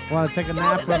 Clarence. Want to take a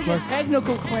nap real quick?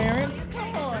 Technical clearance.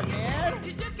 Come on, man.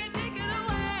 You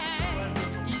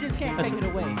just can't take it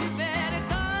away.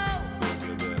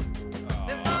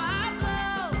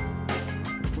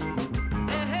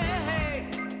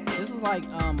 This is like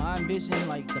I envision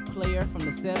like the player from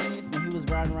the 70s when he was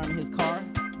riding around in his car.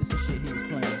 This is shit he was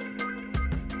playing.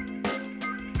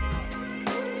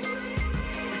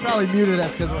 Probably muted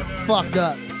us because we're fucked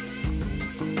up.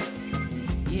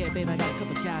 Yeah, babe, I got a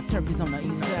couple jive turkeys on the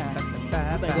east side.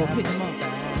 Better go pick them up.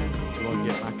 I'm gonna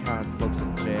get my car and smoke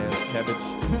some jazz cabbage.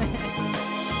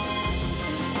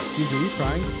 Steve, are you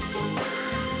crying?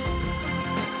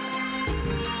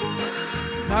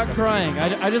 Not crying.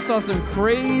 I just saw some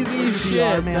crazy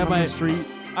shit PR man that on my the street.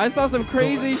 I saw some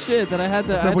crazy shit that I had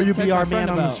to. I So had will to you text be my our friend man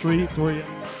on the about. street? Where you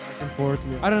back and forth?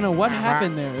 I don't know what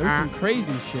happened there. There was some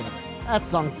crazy shit. That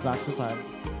song sucks. It's alright.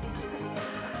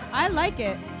 I like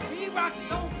it. B-Rock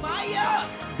is on fire!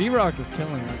 B-Rock is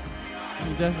killing it.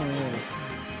 He definitely is.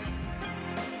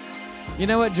 You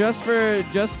know what? Just for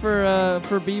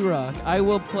B-Rock, I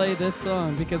will play this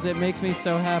song because it makes me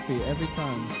so happy every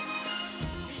time.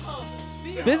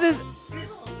 This is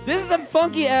some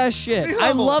funky ass shit.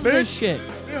 I love this shit.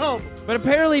 But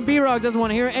apparently B-Rock doesn't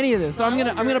want to hear any of this. So I'm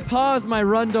gonna pause my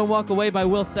 "Run, Don't Walk Away" by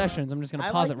Will Sessions. I'm just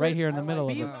gonna pause it right here in the middle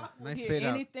of it. Nice fade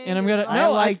out. And I'm gonna I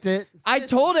liked it. I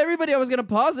told everybody I was gonna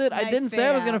pause it. I Nice didn't say I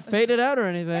fade was gonna out. fade it out or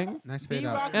anything. Nice fade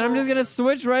out. And I'm just gonna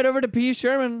switch right over to P.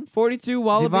 Sherman, 42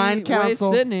 Wallaby Divine Way,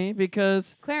 Counsel. Sydney,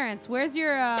 because Clarence, where's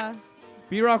your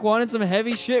B-Rock wanted some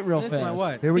heavy shit real Listen, fast.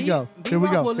 What? Here we go. Here we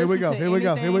go. Here we go. Here we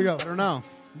go. Here we go. I don't know.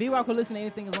 B-Rock will listen to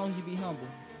anything as long as you be humble.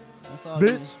 That's all.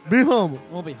 Bitch, be humble.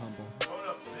 We'll be humble.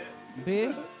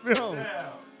 Big. Be humble.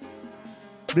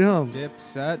 Be humble. Dip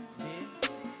set.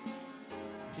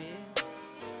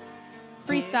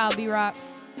 freestyle, B-Rock?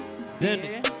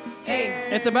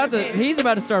 He's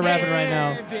about to start rapping right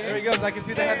now. There he goes. I can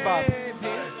see the head bob.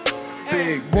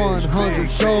 Big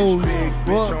 100 shows.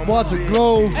 Watch it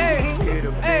glow.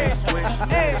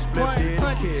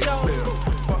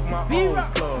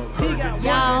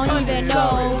 Y'all don't even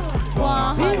know.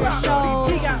 100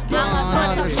 shows.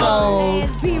 100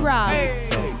 shows. B-Rock.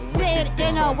 Sit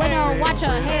in a window, watch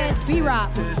your head.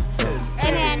 B-Rock.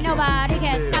 Hey man, nobody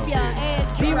can stop your head.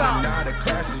 B-Rock.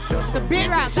 The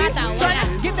B-Rock got the winner.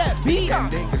 Get that beat.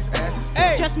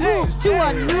 Just move to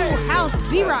a new house.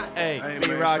 B-Rock. Hey,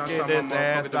 B-Rock in this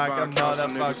ass like a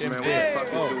motherfucking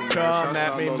bitch. Come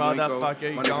at me, motherfucker,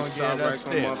 you gon' get a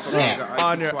stiff.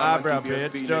 On your eyebrow,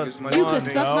 bitch, just one You can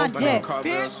suck my dick.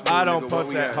 I don't punch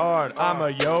that hard, I'm a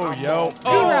yo-yo.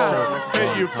 Oh,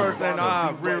 hit you first and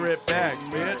I rear it back,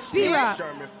 bitch. B-Rock.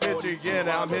 Bitch, you get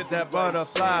it, I'm hit that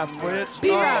butterfly switch.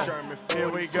 B-Rock. Here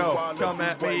we go, come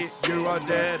at me, you a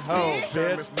dead hoe,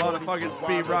 bitch. Motherfucking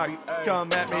B-Rock,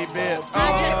 come at me, bitch.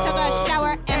 I just took a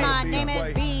shower and my name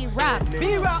is B-Rock.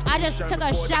 B-Rock. I just took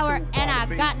a shower and I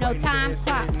got no time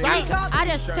clock. I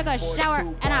just took a shower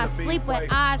and I sleep with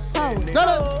eyes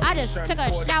closed. I just took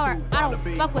a shower, I don't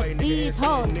fuck with these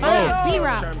hoes.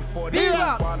 B-Rock.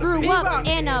 Grew up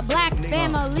in a black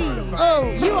family.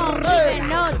 You don't even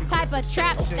know the type of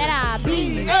trap that I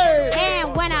be.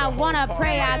 And when I wanna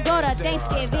pray, I go to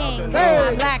Thanksgiving.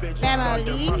 My black family,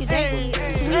 they eat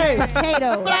sweet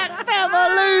potatoes.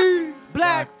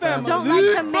 Black family. Don't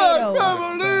like tomatoes.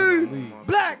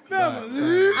 Black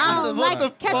family. I don't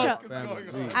like ketchup.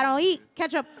 I don't eat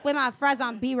ketchup with my fries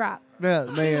on B-Rock. Yeah,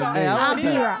 man. Hey, I'm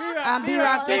B-Rock. I'm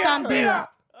B-Rock. Yes, I'm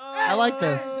B-Rock. I like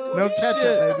this. No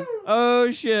ketchup, baby.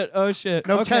 Oh shit.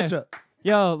 No Okay. ketchup.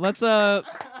 Yo, let's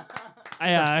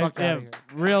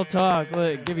real talk.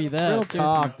 Look, give you that. Real Give me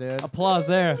some talk, dude. Applause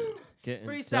there. Getting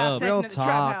Freestyle dub. session at the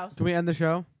trap house. Can we end the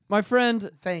show? My friend.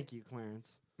 Thank you,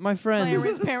 Clarence. My friend.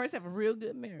 Clarence parents have a real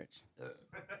good marriage.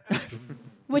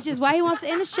 Which is why he wants to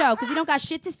end the show, because he don't got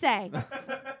shit to say.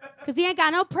 Because he ain't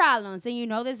got no problems. And you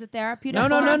know there's a therapeutic No.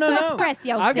 to express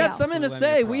yourself. I've got something to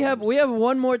say. We have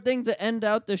one more thing to end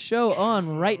out the show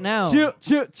on right now. Chill.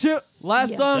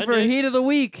 Last song for Sunday. Heat of the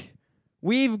Week.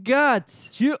 We've got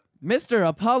Mr.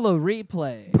 Apollo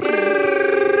Replay.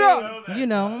 You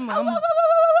know,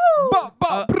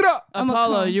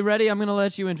 Apollo, you ready? I'm gonna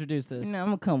let you introduce this. I'm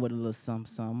gonna come with a little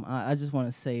something. I just want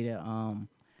to say that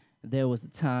there was a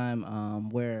time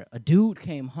where a dude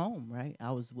came home. Right,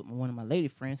 I was with one of my lady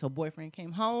friends. Her boyfriend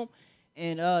came home,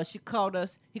 and she called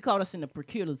us. He called us in a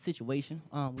peculiar situation.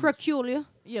 Peculiar.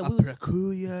 Yeah,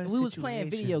 peculiar we was playing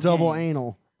video games. Double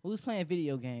anal. We was playing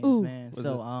video games, Ooh. man.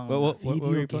 So What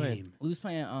were you playing? we was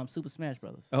playing Super Smash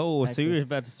Brothers. Oh, so actually. you were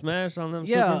about to smash on them?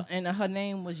 Yeah, supers? and her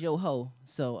name was Yo Ho.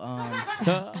 So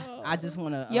I just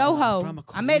want to Yo Ho.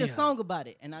 I made a song about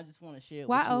it, and I just want to share it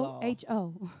with you all.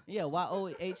 Y-O-H-O. Yeah,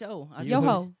 Y-O-H-O. Yo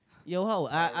Ho. Yo Ho.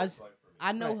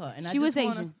 I know her, and She was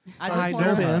Asian. I just I wanna-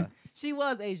 know her. She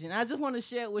was Asian. I just want to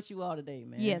share it with you all today,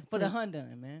 man. Yes, for the please.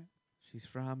 Hyundai, man. She's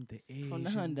from the Asian. From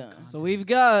the Hyundai. So we've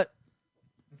got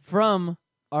from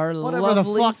our Whatever the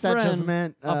lovely fuck friend that just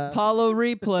meant. Apollo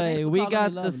Replay. Thanks for We calling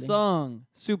got me the lovely. song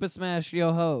Super Smash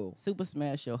Yo Ho. Super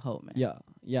Smash Yo Ho, man.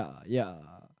 Yeah.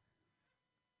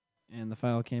 And the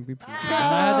file can't be proved. I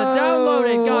had to download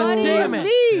it. God What do damn you it.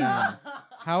 mean?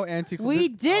 How anti? We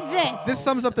did this. This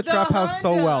sums up the trap house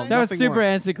so well. That was Nothing super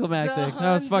works. anticlimactic.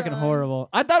 That was fucking horrible.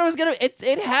 I thought it was gonna.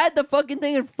 It had the fucking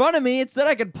thing in front of me. It said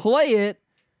I could play it.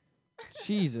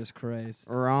 Jesus Christ.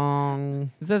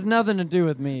 Wrong. This has nothing to do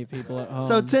with me, people at home.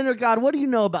 So, Tinder God, what do you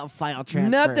know about file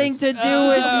transfers? Nothing to do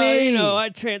with me. You know, I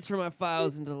transfer my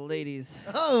files into the ladies.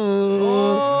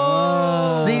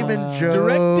 Oh. Semen joke.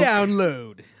 Direct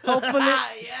download.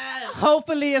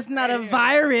 Hopefully it's not a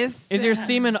virus. Is your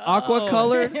semen aqua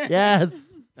color? Yes.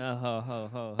 Oh,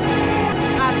 ho.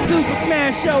 I super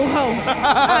smash yo ho.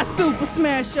 I super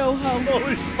smash yo ho.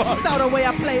 She saw the way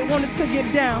I played, wanted to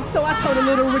get down. So I told her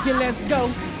little Ricky, let's go.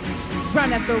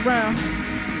 Round after round.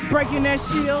 Breaking that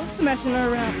shield, smashing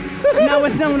her around. Now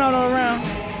it's done all around.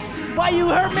 Why you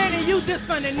hurt, man, and you just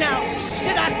finding out?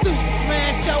 Did I super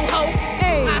smash yo ho?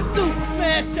 Hey. I super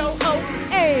smash yo ho.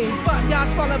 Hey. Fuck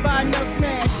y'all's followed by no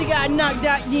smash. She got knocked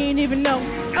out, you ain't even know.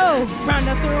 Oh. Round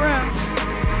after round.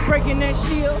 Breaking that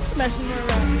shield, smashing her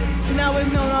around. Now it's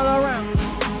known all around.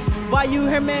 Why you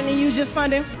here, man, and you just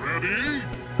finding? Ready?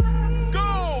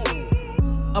 Go!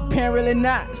 Apparently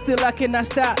not, still I cannot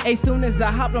stop. As soon as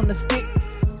I hopped on the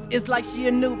sticks, it's like she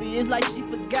a newbie, it's like she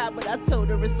forgot, but I told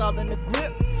her it's all in the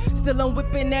grip. Still I'm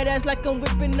whipping that ass like I'm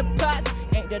whipping the pots.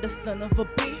 Ain't that a son of a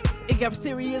bitch? It got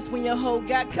serious when your hoe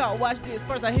got caught. Watch this,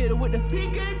 first I hit her with the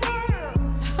PK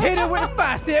burn. Hit her with the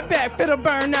 5, sit back, fit a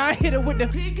burn. Now I hit her with the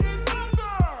PK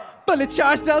fully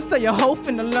charged up, so your hoe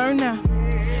finna learn now.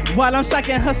 While I'm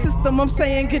shocking her system, I'm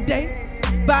saying good day.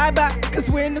 Bye-bye, cause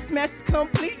when the smash is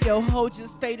complete, your hoe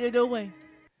just faded away.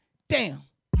 Damn.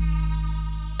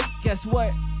 Guess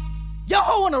what? Your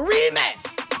hoe want a rematch.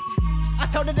 I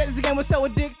told her that this game was so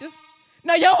addictive.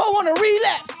 Now your hoe want a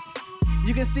relapse.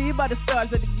 You can see by the stars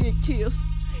that it get kills.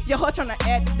 Your hoe tryna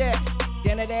add to that.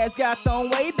 Then that ass got thrown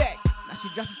way back. Now she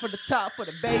dropping for the top for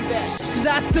the baby. Cause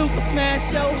I super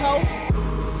smash your hoe.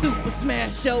 Super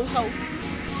smash yo ho.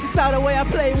 She saw the way I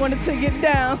played, wanted to get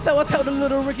down. So I told her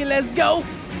little Ricky, let's go.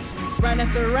 Round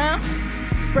after round,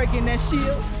 breaking that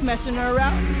shield, smashing her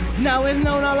out. Now it's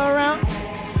known all around.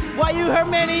 Why you hurt,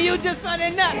 man, and you just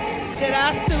finding out that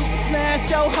I super smash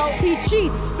yo ho. He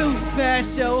cheats. Super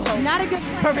smash yo ho. Not a good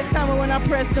player. Perfect timing when I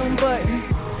pressed them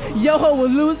buttons. Yo ho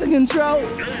was losing control.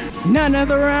 Now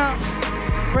another round,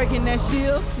 breaking that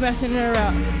shield, smashing her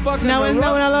out. Fuck now that, it's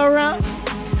bro. known all around.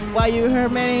 Why you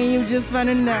hurt, man, and you just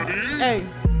finding out? Hey,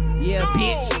 Yeah,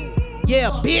 bitch. Yeah,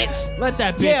 bitch. Let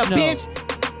that bitch Yeah, know. bitch.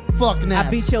 Fuck I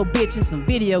beat your bitch in some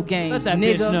video games, Let that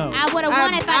nigga. bitch know. I would have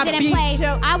won if I didn't beat play.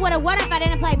 your- I would have won if I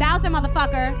didn't play Bowser,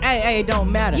 motherfucker. Hey, it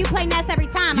don't matter. You play Ness every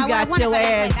time. You I would have got won your if I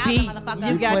ass didn't play beat. Bowser,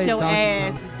 motherfucker. You got played your Donkey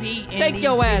ass beat. in Take these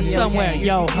your ass video somewhere, games.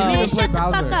 yo. Man, Ho. shut the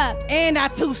fuck up. And I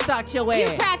two-stocked your You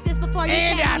ass. practiced before you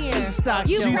And I came here. two-stocked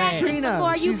You your ass. practiced Trina.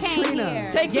 before you She's came Trina. here.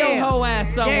 Take your hoe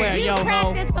ass somewhere, You yo ho.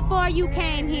 practiced before you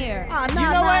came here. You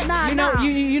know what?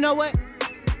 You know what?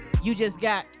 You just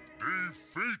got.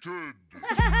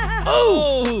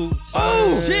 Oh,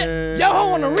 Shit! Yo ho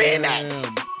want a rematch.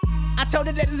 I told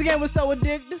her that this game was so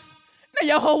addictive. Now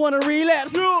yo ho want to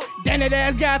relapse. Then that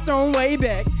ass got thrown way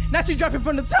back. Now she dropping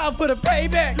from the top for the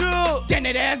payback. Then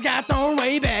that ass got thrown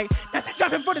way back. Now she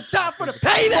dropping from the top for the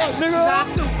payback. Now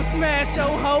super smash yo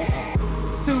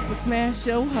ho. Super smash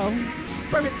yo ho.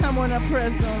 Perfect time when I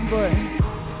pressed on buttons.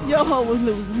 Yo ho was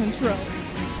losing control.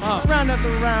 Round after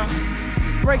round.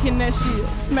 Breaking that shit,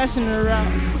 smashing her out.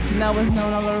 Now it's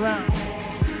known all around.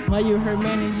 Why you her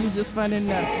man and you just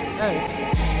finding out.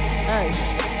 Hey.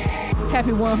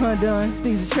 Happy 100 done.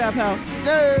 Steve's a trap house.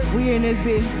 We in this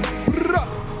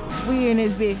bitch. We in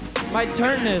this bitch. my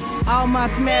turnness. All my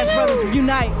Smash Brothers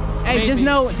unite. Hey, Maybe.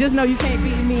 just know you can't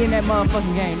beat me in that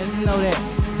motherfucking game. Just know that.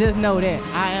 Just know that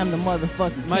I am the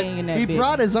motherfucking king in that He bitch.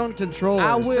 brought his own controller.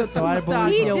 I will so I two-stock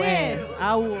believe your He ass. did.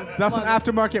 I will. That's some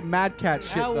fucking- aftermarket Mad Cat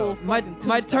shit, I will though. My fucking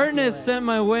my two-stock your turnness ass. sent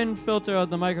my wind filter of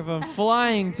the microphone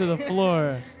flying to the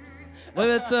floor.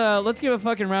 Let's give a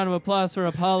fucking round of applause for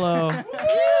Apollo.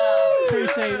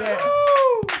 Appreciate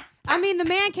that. I mean, the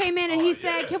man came in and he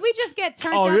said, "Can we just get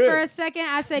turned Oh, up yeah. for a second?"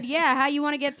 I said, "Yeah. How you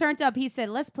want to get turned up?" He said,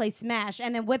 "Let's play Smash,"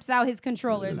 and then whips out his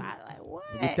controllers. I was like, "What?"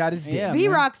 That is Yeah, B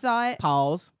Rock saw it.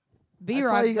 Pause. B I saw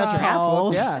Rock you got saw your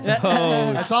it. ass whooped. Yeah.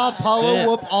 Oh, I saw Apollo shit.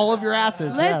 whoop all of your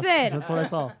asses. Yes, Listen. that's what I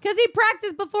saw. Because he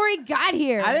practiced before he got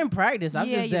here. I didn't practice. I'm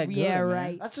Yeah, just that you- good. yeah, man.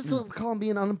 right. That's just what we call him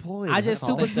being unemployed. I just That's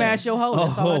all. super smash your hoe.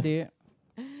 That's all I Oh. did.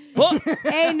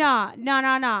 Hey, no.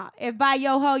 If by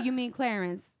yo-ho you mean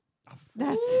Clarence.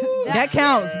 That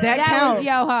counts. That was counts.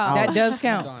 yo-ho. That does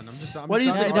count. What do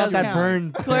you think about that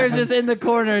burn? Claire's just in the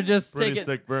corner, just Pretty taking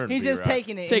sick burn. He's just B-Rock.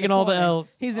 taking it. in taking the all the corner.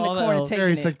 L's. He's in All the the corner L's. taking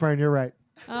Very it. sick burn. You're right.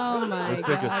 Oh, my The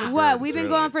sickest God. What? birds, We've been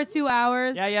really. going for 2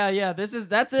 hours? Yeah. That's it.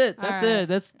 That's All it.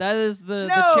 That is the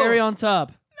No. cherry on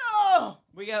top. No.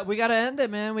 We gotta end it,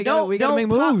 man. We Don't gotta make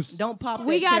pop- moves. Don't pop.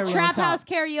 We that got cherry on Trap top. House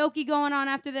karaoke going on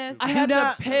after this. I had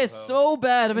not- to piss so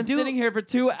bad. I've been sitting here for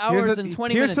 2 hours and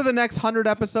 20 here's minutes. to the next 100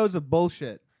 episodes of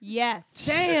bullshit. Yes.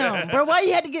 Damn, bro. Why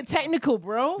you had to get technical,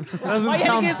 bro? Doesn't Why you had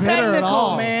sound to get bitter at technical,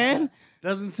 all. man?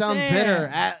 Doesn't sound Damn. bitter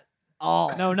at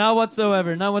all. No, not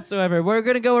whatsoever. Not whatsoever. We're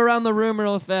gonna go around the room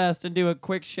real fast and do a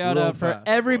quick shout Real out for fast.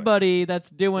 everybody that's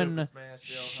doing Super Smash,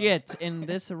 yo, shit in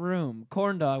this room.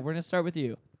 Corn Dog, we're gonna start with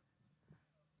you.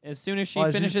 As soon as she Oh,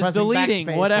 she's finishes pressing deleting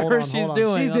backspace. whatever Hold on, she's hold on.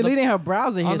 doing, She's on the deleting her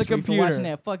browser on the history for computer. watching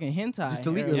that fucking hentai. Just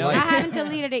delete Eric. your I life. haven't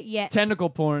deleted it yet. tentacle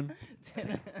porn.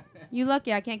 You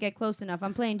lucky I can't get close enough.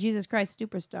 I'm playing Jesus Christ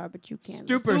Superstar, but you can't.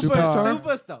 Superstar.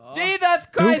 Superstar. Jesus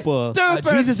Christ, Super.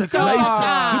 Superstar. Jesus Christ,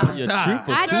 Stop. superstar.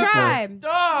 I tried.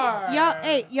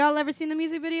 Superstar. Y'all ever seen the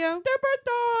music video?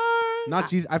 Not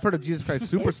Jesus. I've heard of Jesus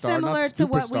Christ Superstar. It's similar not to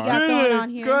what we Superstar. got going on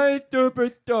here. Christ,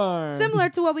 Superstar. Similar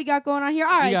to what we got going on here.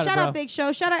 All right, got it, shout bro. out Big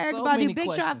Show. Shout out Eric So Badu. many Big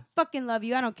Show, I questions. fucking love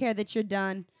you. I don't care that you're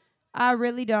done. I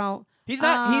really don't. He's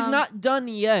not done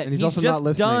yet. And he's also just not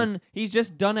listening. done. He's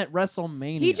just done at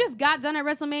WrestleMania. He just got done at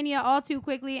WrestleMania all too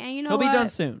quickly, and you know He'll what? be done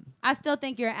soon. I still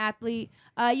think you're an athlete.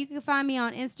 You can find me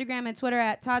on Instagram and Twitter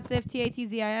at ToddSif,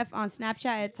 TATZIF, on Snapchat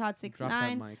at Drop that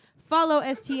Todd69. mic. Follow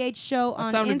STH Show on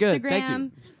sounded Instagram. good.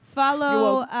 Thank you.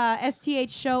 Follow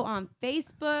STH Show on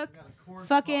Facebook.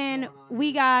 Fucking,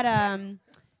 we got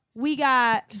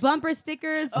bumper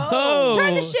stickers. Oh.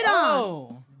 Turn the shit on.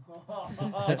 Oh.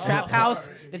 The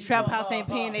trap house ain't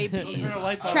paying they bills.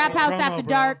 Trap House After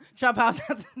Dark. Trap house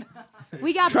after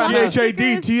We got Trap bumper House.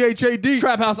 stickers. THAD.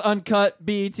 Trap House Uncut,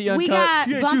 BET Uncut. We got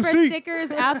bumper THUC.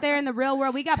 stickers out there in the real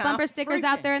world. We got Tom bumper stickers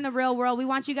out freaking. there in the real world. We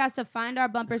want you guys to find our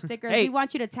bumper stickers. Hey. We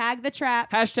want you to tag the trap.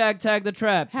 Hashtag tag the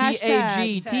trap. Hashtag.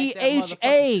 TAG. Tag that THA.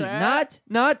 motherfucking trap.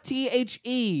 Not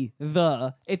THE.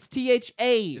 The. It's THA.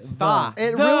 The.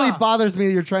 It The. really bothers me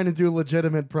that you're trying to do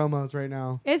legitimate promos right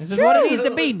now. It's This is true. what it needs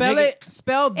to be. Spell nigga. it.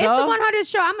 Spell the. It's the 100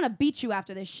 show. I'm gonna beat you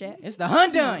after this shit. It's the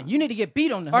Hundun. You need to get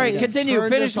beat on the All right, Hundun. continue. Turned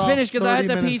Finish us off because I had 30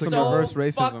 to pee minutes ago. so Reverse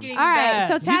racism. fucking All right, bad.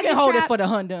 so You tag can the hold it trap, for the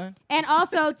Hundun. and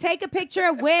also take a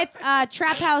picture with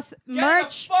Trap House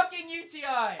merch fucking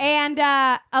UTI. and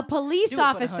a police Do it for the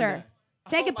officer.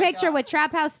 Take a picture with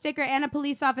Trap House sticker and a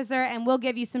police officer, and we'll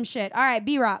give you some shit. All right,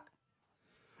 B Rock.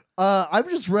 I'm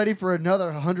just ready for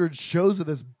another 100 shows of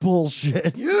this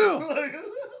bullshit.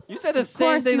 You said the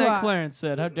same thing that Clarence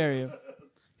said. How dare you?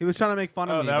 He was trying to make fun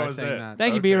of me that by was saying it. that.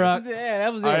 Thank you, B-Rock. Yeah,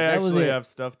 that was it. I That was actually it. have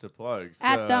stuff to plug.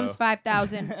 At so- Thumbs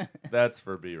 5000. That's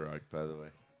for B-Rock, by the way.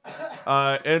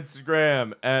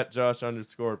 Instagram at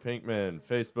Josh_Pinkman.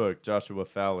 Facebook Joshua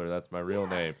Fowler. That's my real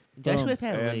name. Joshua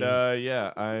Fowler. And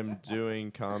yeah, I'm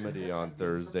doing comedy on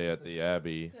Thursday at the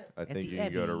Abbey. I think the you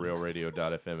can go to Abbey.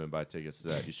 realradio.fm and buy tickets to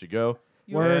that. You should go.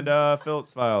 Word. And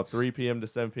Phillips File 3 p.m. to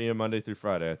 7 p.m. Monday through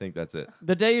Friday. I think that's it.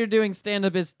 The day you're doing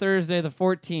stand-up is Thursday the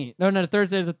 14th. No,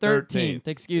 Thursday the 13th.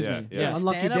 Excuse me. Yeah.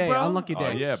 Unlucky Stand-up, day. bro? Unlucky day.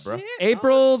 Oh, yeah, bro.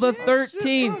 April the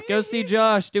 13th. Go see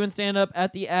Josh doing stand-up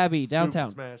at the Abbey downtown.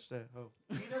 Super smash that hoe.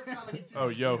 Oh,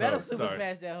 yo, Better ho. super Sorry.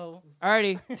 smash that hoe.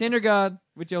 Alrighty, Tinder God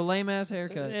with your lame-ass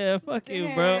haircut. Yeah, fuck you,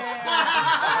 bro.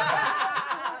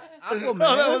 Oh,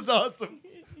 that was awesome.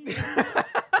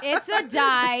 It's a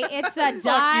die. It's a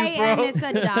die, and it's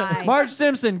a die. Marge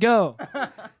Simpson, go.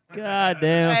 God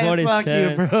damn, Hey, 47. fuck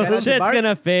you, bro. Shit's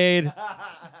gonna fade.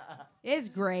 It's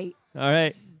great. All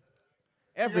right.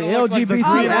 Every look like the LGBT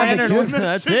Green advocate. Lantern.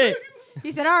 That's it.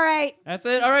 He said, all right. That's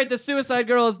it. All right, the Suicide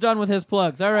Girl is done with his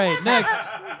plugs. All right, next.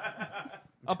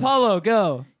 Apollo,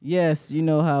 go. Yes, you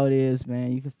know how it is,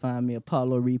 man. You can find me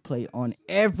Apollo Replay on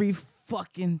every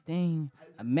fucking thing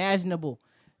imaginable,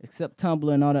 except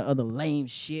Tumblr and all that other lame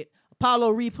shit.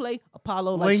 Apollo Replay,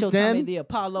 Apollo like LinkedIn? Showtime the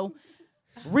Apollo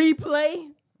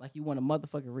Replay, like you want a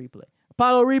motherfucking replay.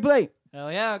 Apollo Replay.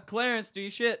 Hell yeah, Clarence, do your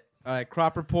shit. All right,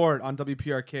 Crop Report on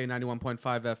WPRK 91.5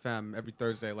 FM every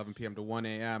Thursday, 11 p.m. to 1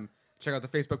 a.m. Check out the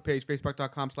Facebook page,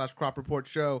 facebook.com/Crop Report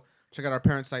Show. Check out our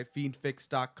parent site,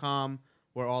 fiendfix.com,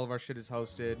 where all of our shit is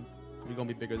hosted. We're going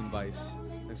to be bigger than Vice.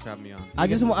 Thanks for having me on. I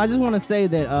just want to say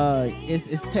that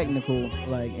it's technical,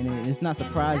 like, and it's not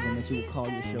surprising that you would call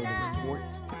your show the report.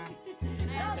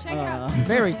 Check out.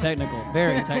 Very technical,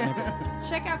 very technical.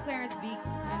 Check out Clarence Beaks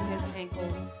and his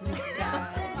ankles. His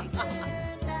sad ankles.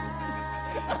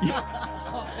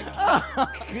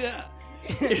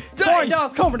 Corn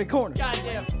dogs, corner to corner.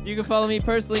 Goddamn. You can follow me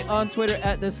personally on Twitter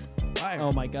at this.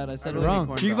 Oh my god, I said it really wrong.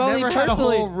 corn You can dog. follow me Never had a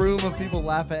personally whole room of people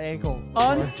laugh at ankle.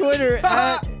 on Twitter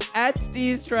at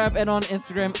Steve's Trap and on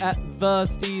Instagram at the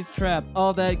Steve's Trap.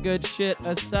 All that good shit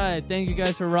aside, thank you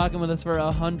guys for rocking with us for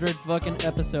 100 fucking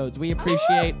episodes. We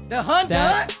appreciate The 100?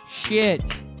 that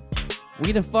shit. We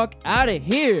get the fuck out of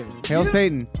here. Hail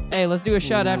Satan. Hey, let's do a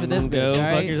shot after this Go bitch, fuck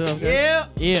alright? yourself. Yeah.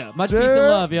 Yeah, much peace and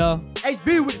love, y'all.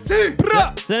 HB with C.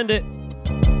 Send it.